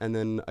that. And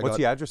then what's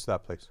the address to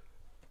that place?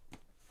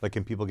 Like,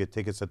 can people get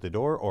tickets at the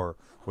door, or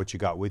what you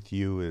got with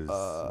you is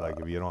like,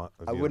 if you don't...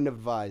 I wouldn't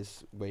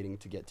advise waiting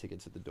to get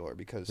tickets at the door,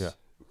 because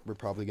we're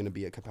probably going to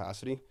be at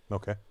capacity.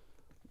 Okay.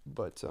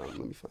 But let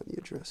me find the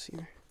address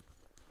here.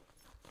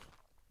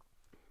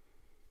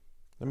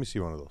 Let me see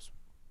one of those.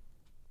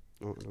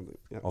 Oh,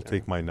 I'll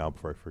take mine now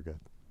before I forget.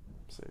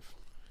 Safe.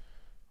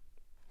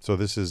 So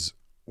this is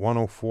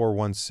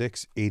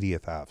 10416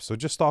 80th Ave. So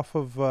just off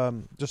of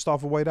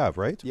White Ave,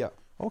 right? Yeah.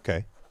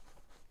 Okay.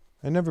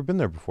 I've never been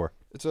there before.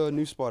 It's a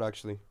new spot,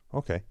 actually.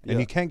 Okay. And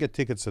you can't get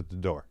tickets at the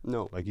door.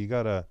 No. Like, you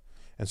gotta...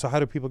 And so how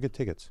do people get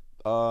tickets?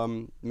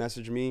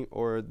 Message me,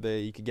 or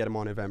you could get them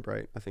on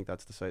Eventbrite. I think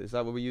that's the site. Is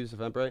that what we use,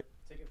 Eventbrite?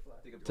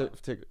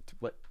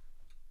 What?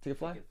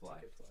 Ticketfly?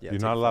 Yeah, you're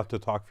not allowed to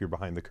talk if you're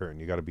behind the curtain.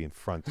 You got to be in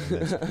front.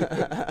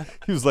 I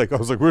was like,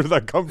 where did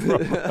that come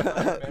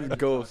from?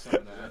 Ghost.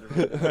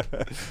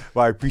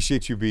 Well, I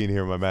appreciate you being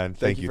here, my man.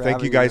 Thank you.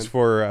 Thank you guys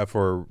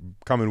for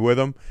coming with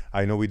them.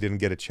 I know we didn't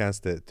get a chance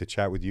to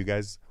chat with you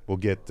guys. We'll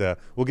get 7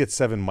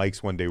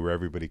 mics one day where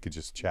everybody could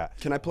just chat.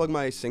 Can I plug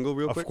my single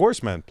real quick? Of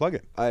course, man. Plug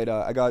it.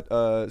 I got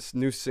a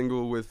new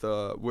single with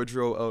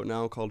Woodrow out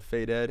now called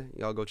Fade Ed.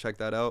 Y'all go check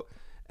that out.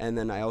 And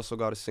then I also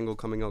got a single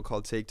coming out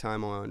called Take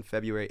Time on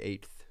February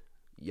 8th.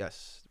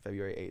 Yes,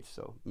 February 8th.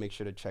 So make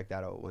sure to check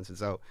that out once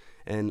it's out.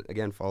 And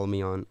again, follow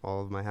me on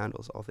all of my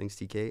handles, all things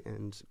TK,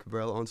 and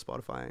Cabral on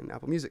Spotify and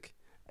Apple Music.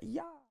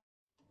 Yeah.